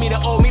 Part me the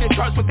old me the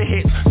charts with the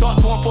hits.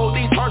 Thoughts to unfold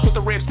these hearts with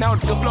the riffs. Now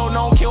it's the flow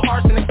known, kill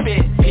arson and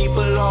spit.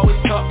 People always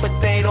talk, but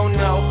they don't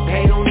know,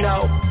 they don't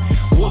know.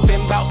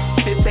 Whooping bout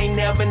shit they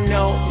never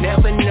know,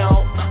 never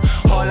know.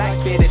 All I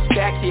said is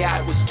fact,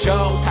 yeah, I was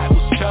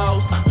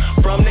chose.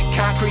 From the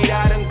concrete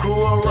I done grew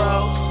a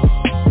rose.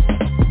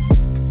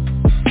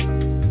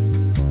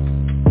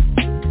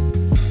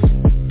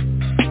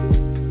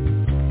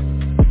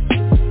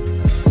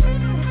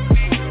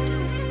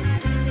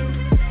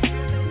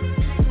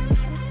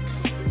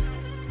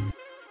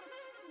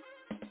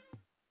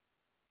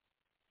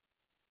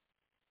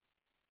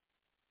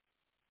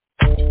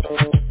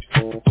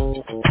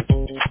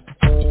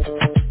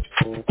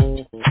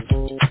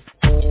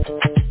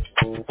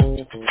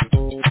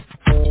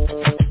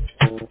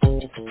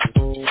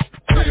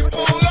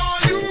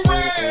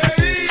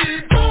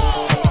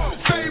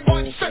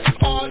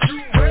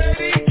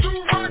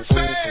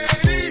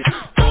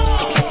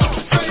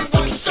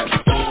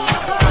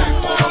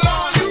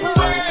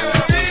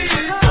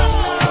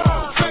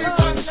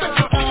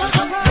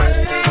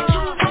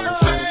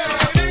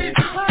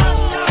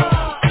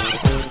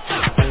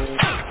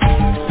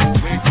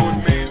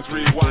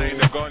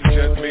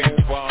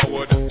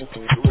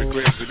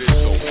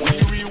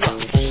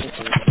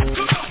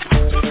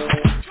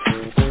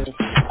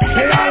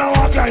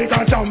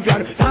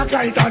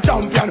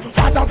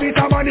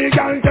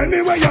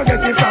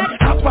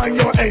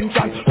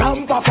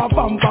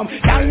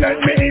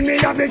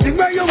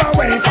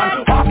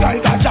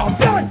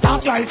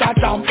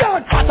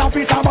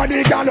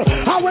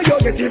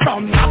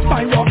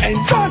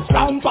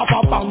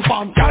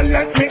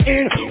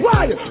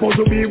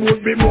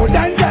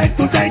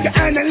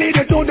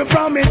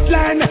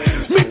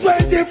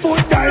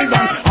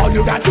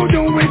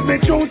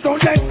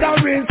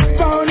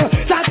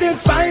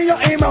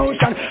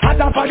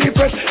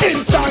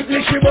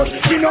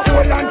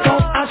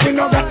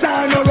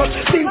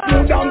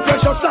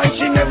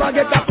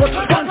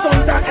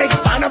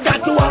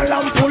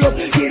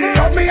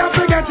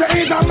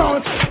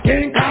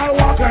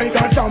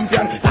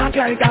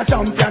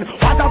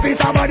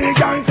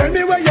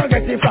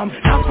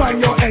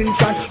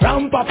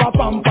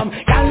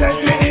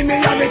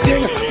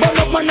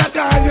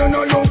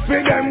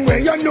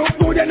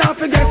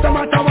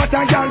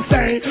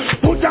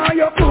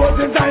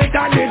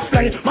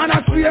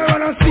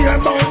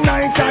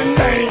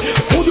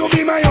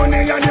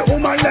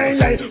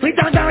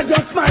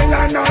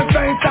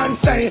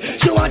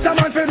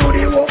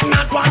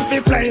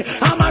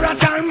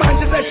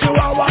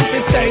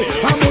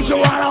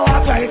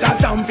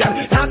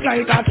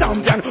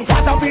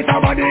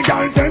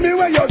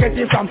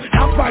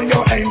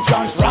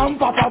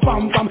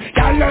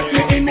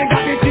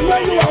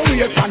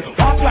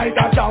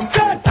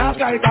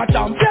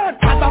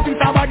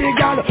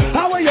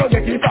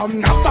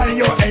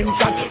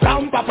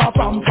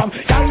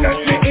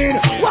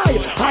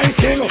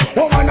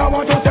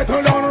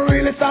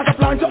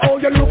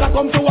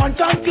 Come to one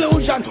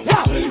conclusion.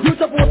 Wow, you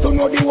supposed to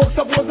know the work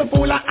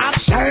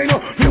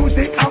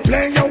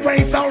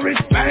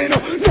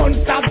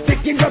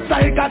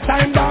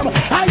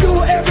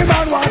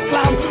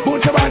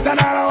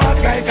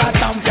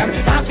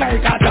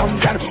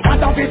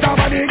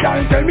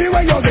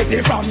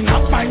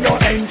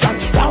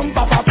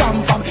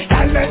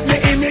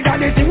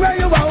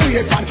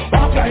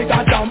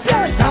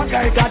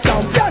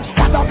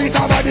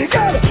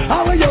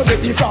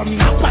get it from?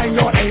 Knock on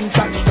your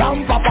entrance,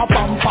 ram pa pa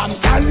pam pam,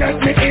 can't let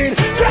me in.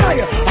 Try,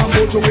 and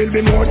but you will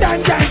be more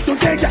than just to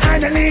take your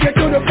hand and lead you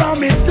to the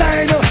promised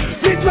line.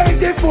 Me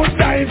 20-foot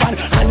dive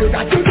and you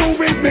got to do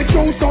with me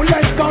too, so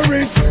let's go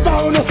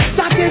respond.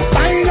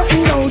 Satisfying the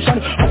emotion,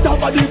 on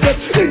top of the bed,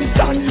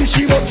 instantly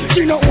she was.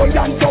 She no old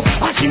and tough,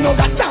 and she no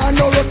got time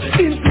no rust.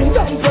 Instinct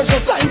and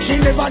precious like she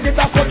never get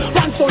a cut.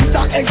 One son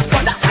to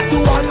expand, that's to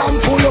all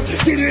and pull up.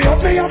 Till you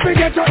up me up,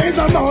 get your in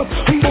the mouth.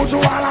 But you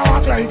all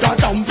walk like a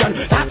champion,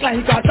 act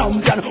like a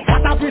champion.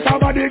 What a piece of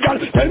body, girl,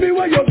 tell me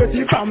where you get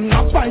it from.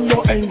 Knock on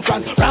your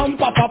entrance, ram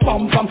pa pa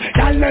pam pam.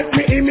 Can't let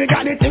me in, me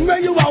got the thing where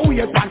you are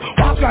weird man.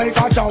 Walk like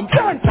a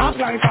champion, talk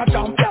like a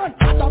champion.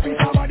 What a piece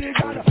of body,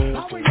 girl,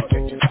 how will you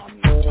get it from?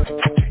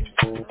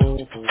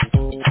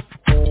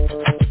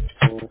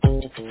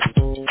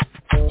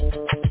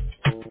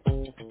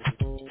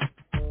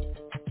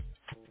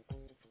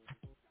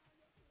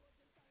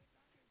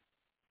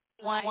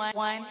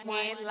 One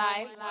head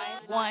life,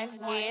 one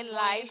head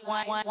life,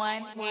 one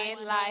head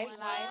life,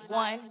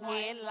 one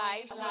head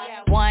life,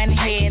 one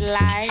head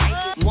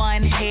life,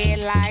 one head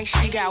life,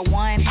 she got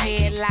one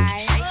head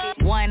life,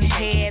 one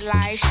head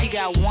life, she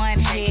got one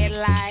head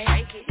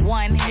life,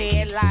 one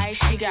head life,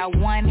 she got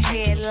one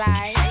head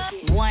life,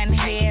 one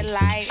head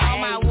life.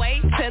 On my way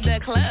to the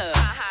club,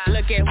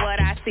 look at what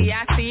I see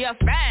a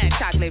fine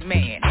chocolate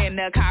man in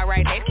the car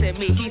right next to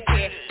me. He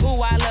said,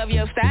 ooh, I love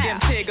your style. Them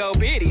tig-o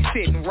bitties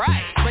sitting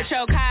right, but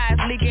your car's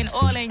leaking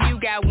oil and you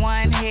got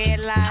one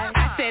headlight.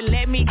 I said,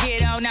 let me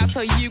get on out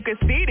so you can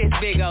see this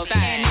big old thing.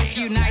 And if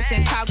you nice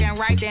and talking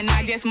right, then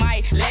I just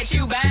might let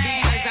you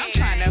bang. Because I'm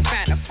trying to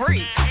find a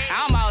freak.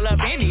 I'm all up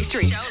in these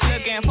streets,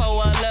 looking for a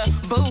little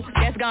boo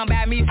that's gonna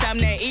buy me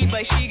something to eat.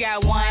 But she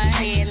got one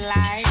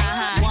headlight,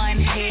 one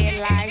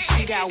headlight.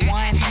 She got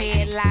one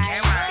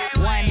headlight,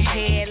 one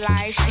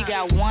headlight. She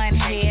got one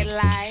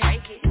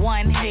headlight,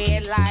 one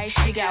headlight.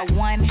 She got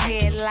one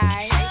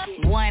headlight,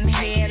 one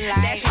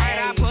headlight. That's right,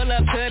 I pull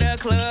up to the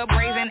club,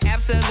 raising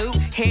absolute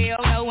hell,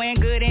 knowing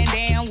good and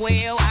damn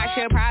well I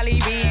should probably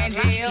be in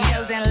jail.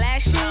 Nails and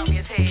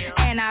lashes,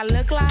 and I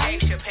look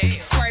like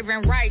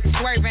swerving right,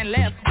 swerving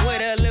left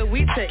with a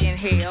Louis to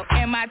inhale.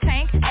 In my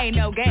tank, ain't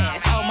no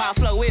gas. On my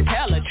flow is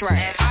hella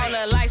trash. All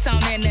the lights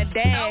on in the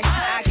dash.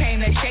 I came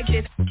to shake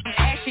this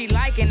ass. She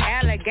like an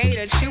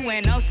alligator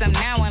chewing on some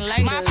now and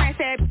later. My friend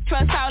said,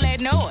 trust all that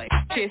noise.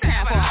 It's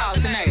time for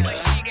alternator.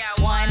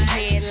 One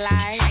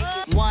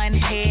headlight, one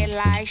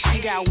headlight.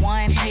 She got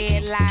one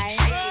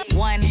headlight,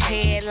 one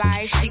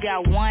headlight. She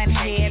got one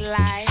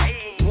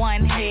headlight,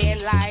 one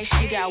headlight.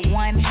 She got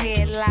one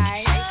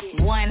headlight,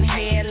 one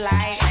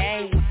headlight.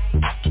 Hey,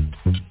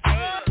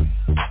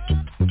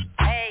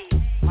 hey,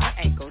 my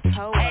ankle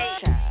toe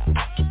up, child.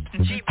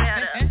 She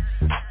better.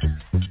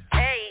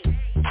 Hey,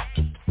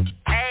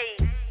 hey,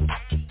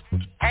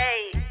 hey,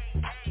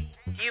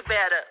 you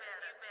better.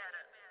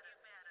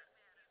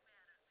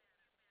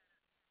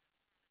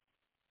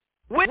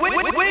 Wait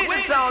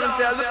the sound and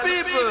tell the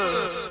people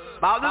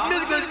about the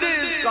musical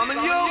disc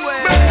coming your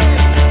way.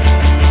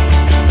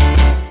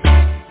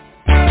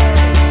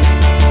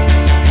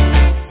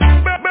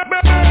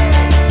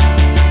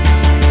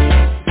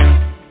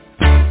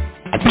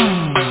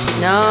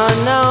 No,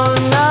 no,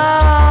 no.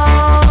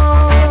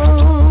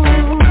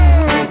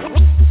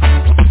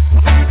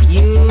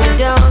 You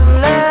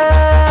don't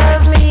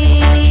love me,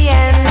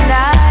 and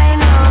I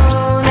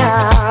know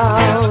now.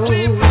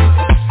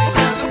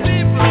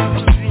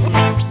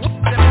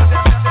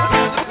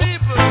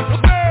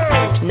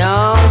 No,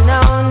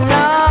 no,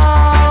 no.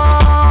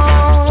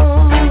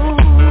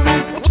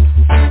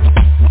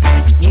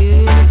 You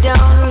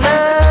don't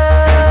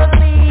love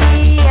me,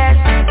 and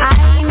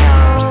I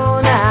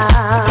know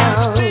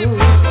now.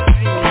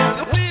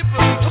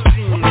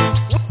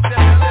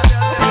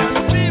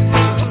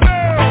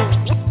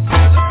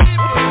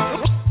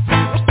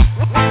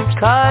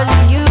 'Cause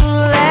you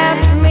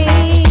left me,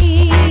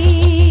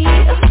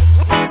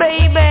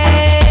 baby,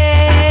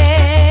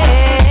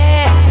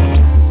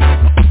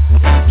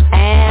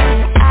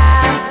 and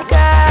I've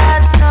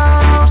got no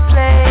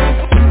place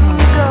to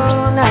go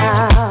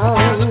now.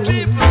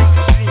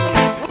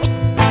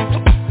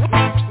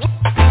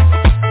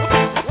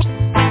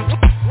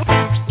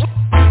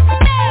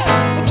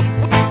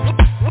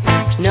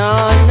 No,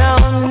 no,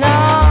 no.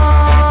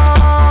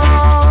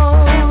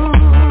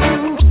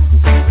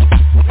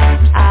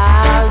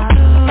 I'll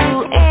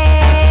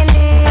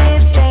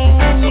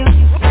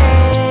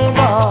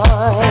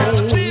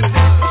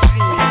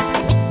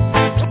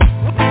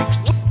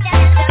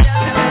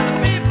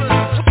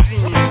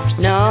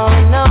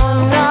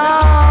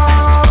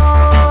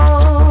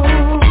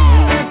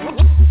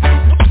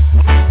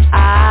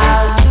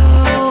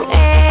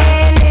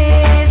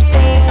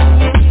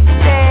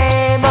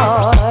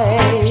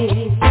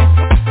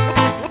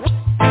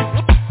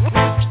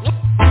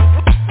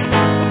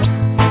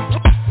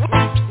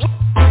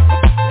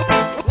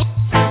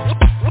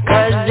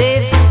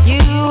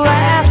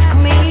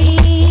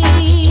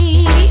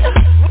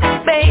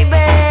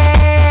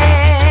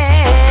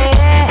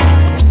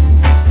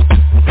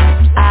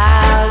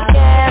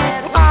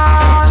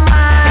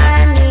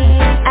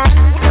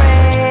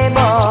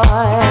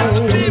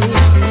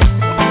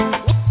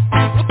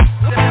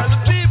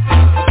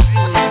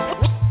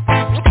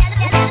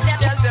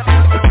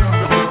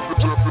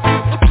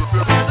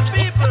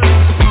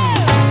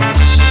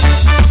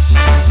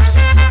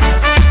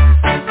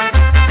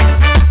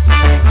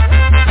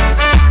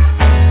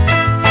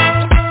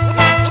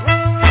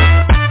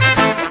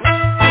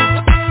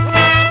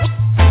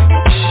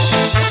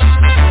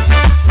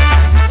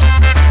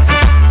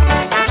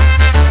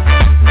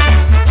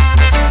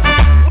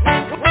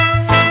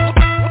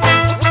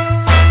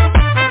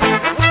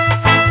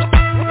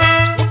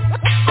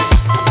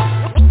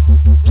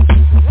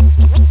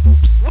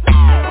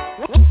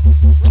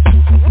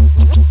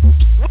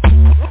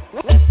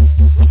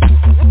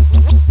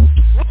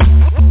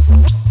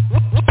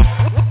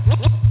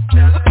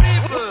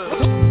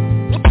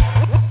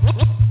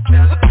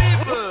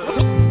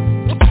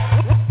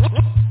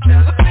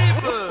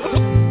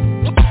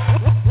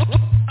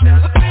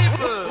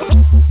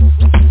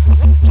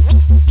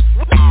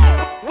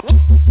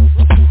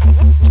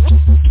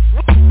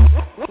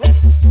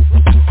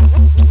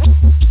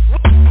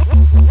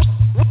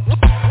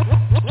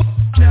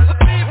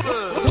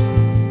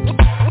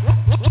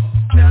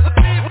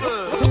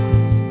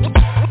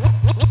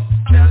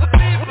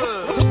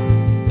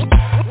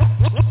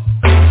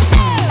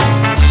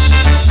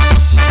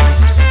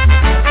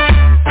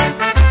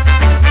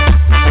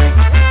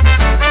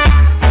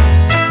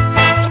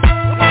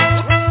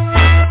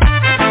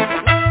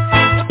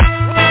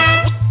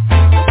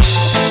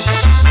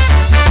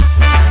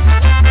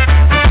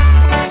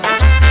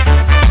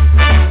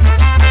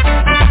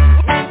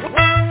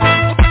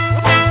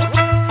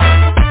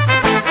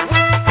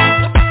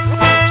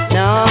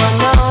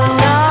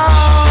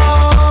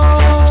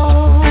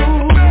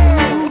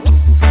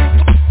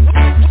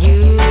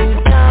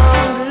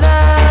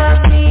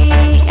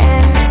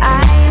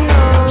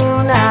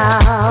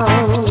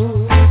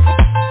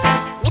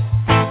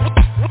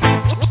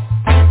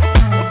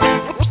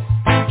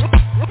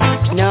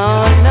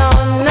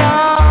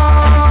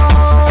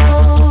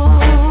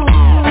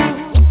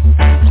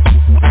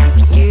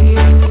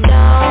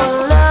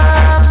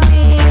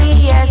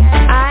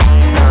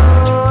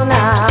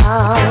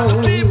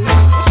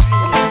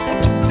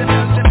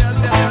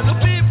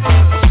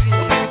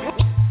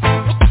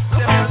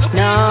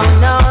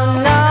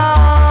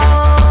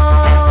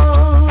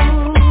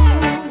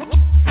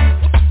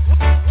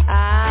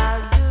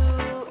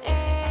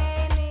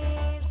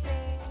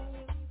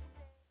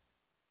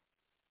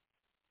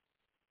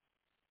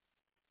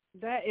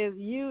That is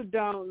You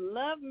Don't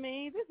Love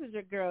Me. This is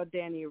your girl,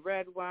 Danny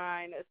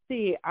Redwine,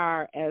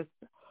 CRS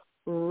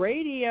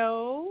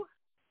Radio.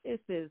 This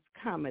is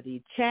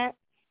Comedy Chat.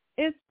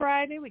 It's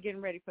Friday. We're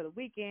getting ready for the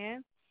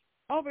weekend.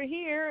 Over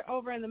here,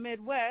 over in the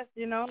Midwest,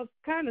 it's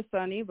kind of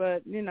sunny,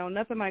 but,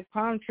 nothing like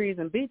palm trees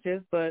and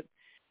beaches. But,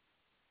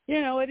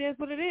 it is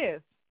what it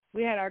is.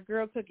 We had our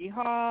girl Cookie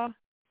Hall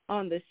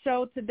on the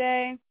show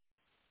today,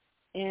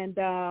 and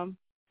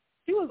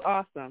she was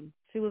awesome.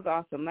 She was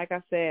awesome. Like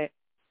I said,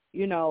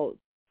 you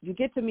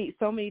get to meet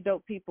so many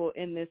dope people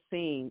in this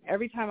scene.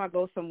 Every time I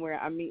go somewhere,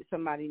 I meet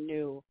somebody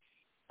new.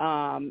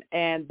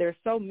 And there's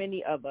so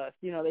many of us.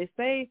 They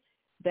say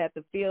that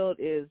the field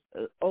is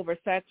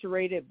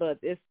oversaturated, but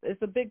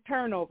it's a big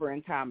turnover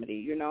in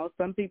comedy.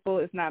 Some people,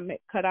 it's not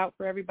cut out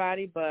for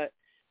everybody, but,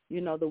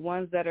 the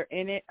ones that are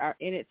in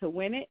it to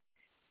win it.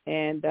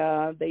 And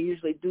they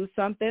usually do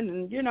something.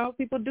 And,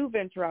 people do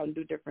venture out and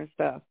do different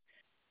stuff.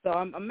 So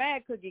I'm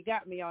mad Cookie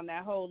got me on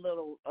that whole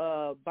little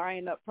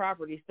buying up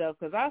property stuff,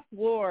 because I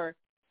swore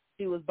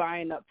she was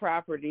buying up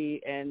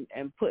property and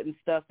putting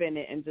stuff in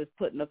it and just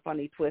putting a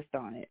funny twist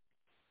on it.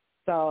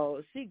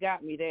 So she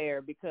got me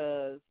there,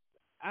 because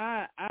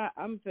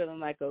I'm feeling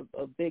like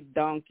a big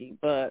donkey.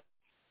 But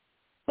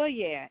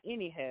yeah,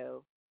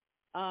 anyhow,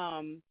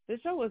 the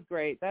show was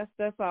great.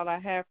 That's all I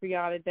have for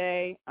y'all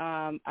today.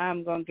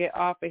 I'm going to get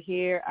off of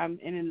here. I'm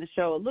ending the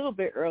show a little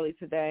bit early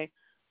today.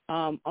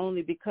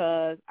 Only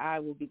because I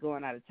will be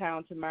going out of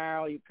town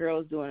tomorrow. Your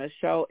girl's doing a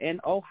show in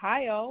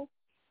Ohio.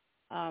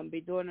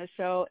 Be doing a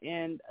show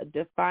in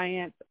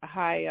Defiance,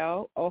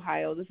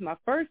 Ohio. This is my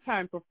first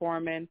time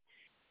performing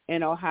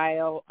in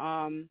Ohio.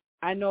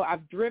 I know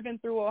I've driven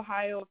through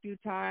Ohio a few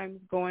times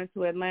going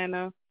to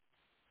Atlanta,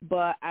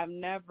 but I've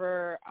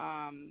never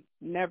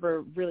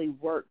really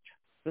worked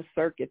the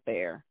circuit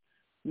there.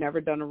 Never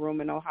done a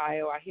room in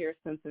Ohio. I hear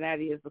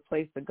Cincinnati is the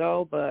place to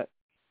go, but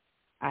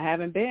I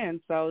haven't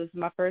been, so this is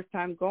my first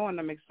time going.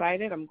 I'm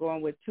excited. I'm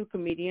going with two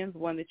comedians,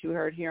 one that you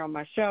heard here on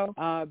my show,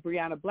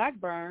 Brianna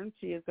Blackburn.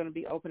 She is going to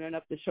be opening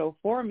up the show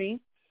for me.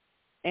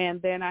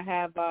 And then I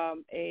have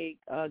a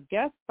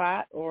guest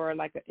spot, or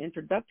like an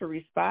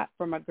introductory spot,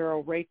 for my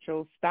girl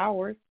Rachel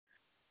Stowers.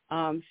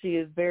 She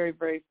is very,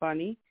 very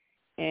funny,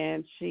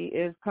 and she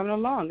is coming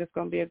along. It's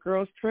going to be a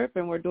girls' trip,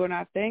 and we're doing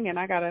our thing, and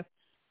I got to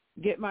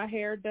get my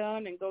hair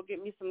done and go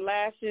get me some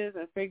lashes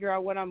and figure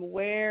out what I'm going to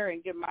wear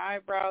and get my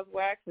eyebrows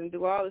waxed and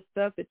do all the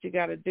stuff that you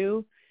got to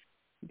do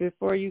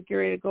before you get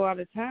ready to go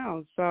out of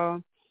town.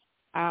 So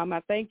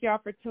I thank y'all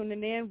for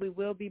tuning in. We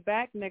will be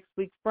back next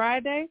week,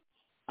 Friday.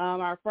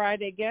 Our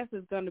Friday guest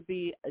is going to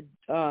be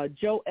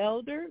Joe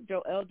Elder.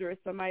 Joe Elder is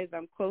somebody that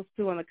I'm close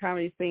to on the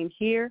comedy scene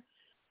here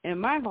in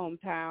my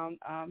hometown.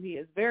 He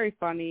is very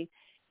funny.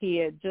 He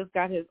had just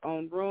got his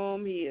own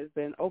room. He has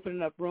been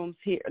opening up rooms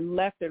here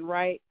left and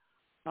right.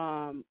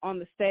 On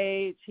the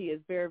stage. He is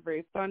very,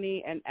 very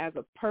funny, and as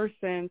a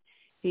person,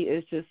 he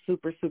is just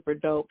super, super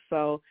dope.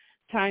 So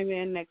time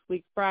in next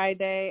week,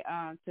 Friday,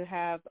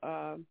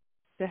 to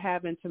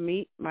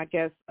meet my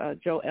guest,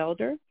 Joe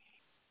Elder.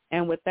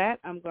 And with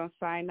that, I'm going to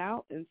sign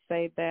out and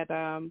say that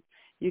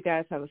you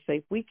guys have a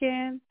safe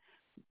weekend.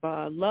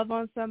 Love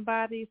on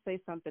somebody. Say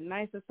something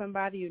nice to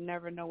somebody. You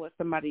never know what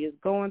somebody is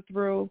going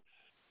through.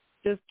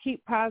 Just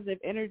keep positive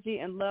energy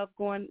and love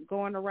going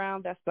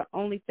around. That's the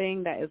only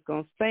thing that is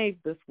going to save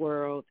this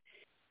world.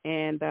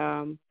 And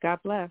God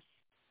bless.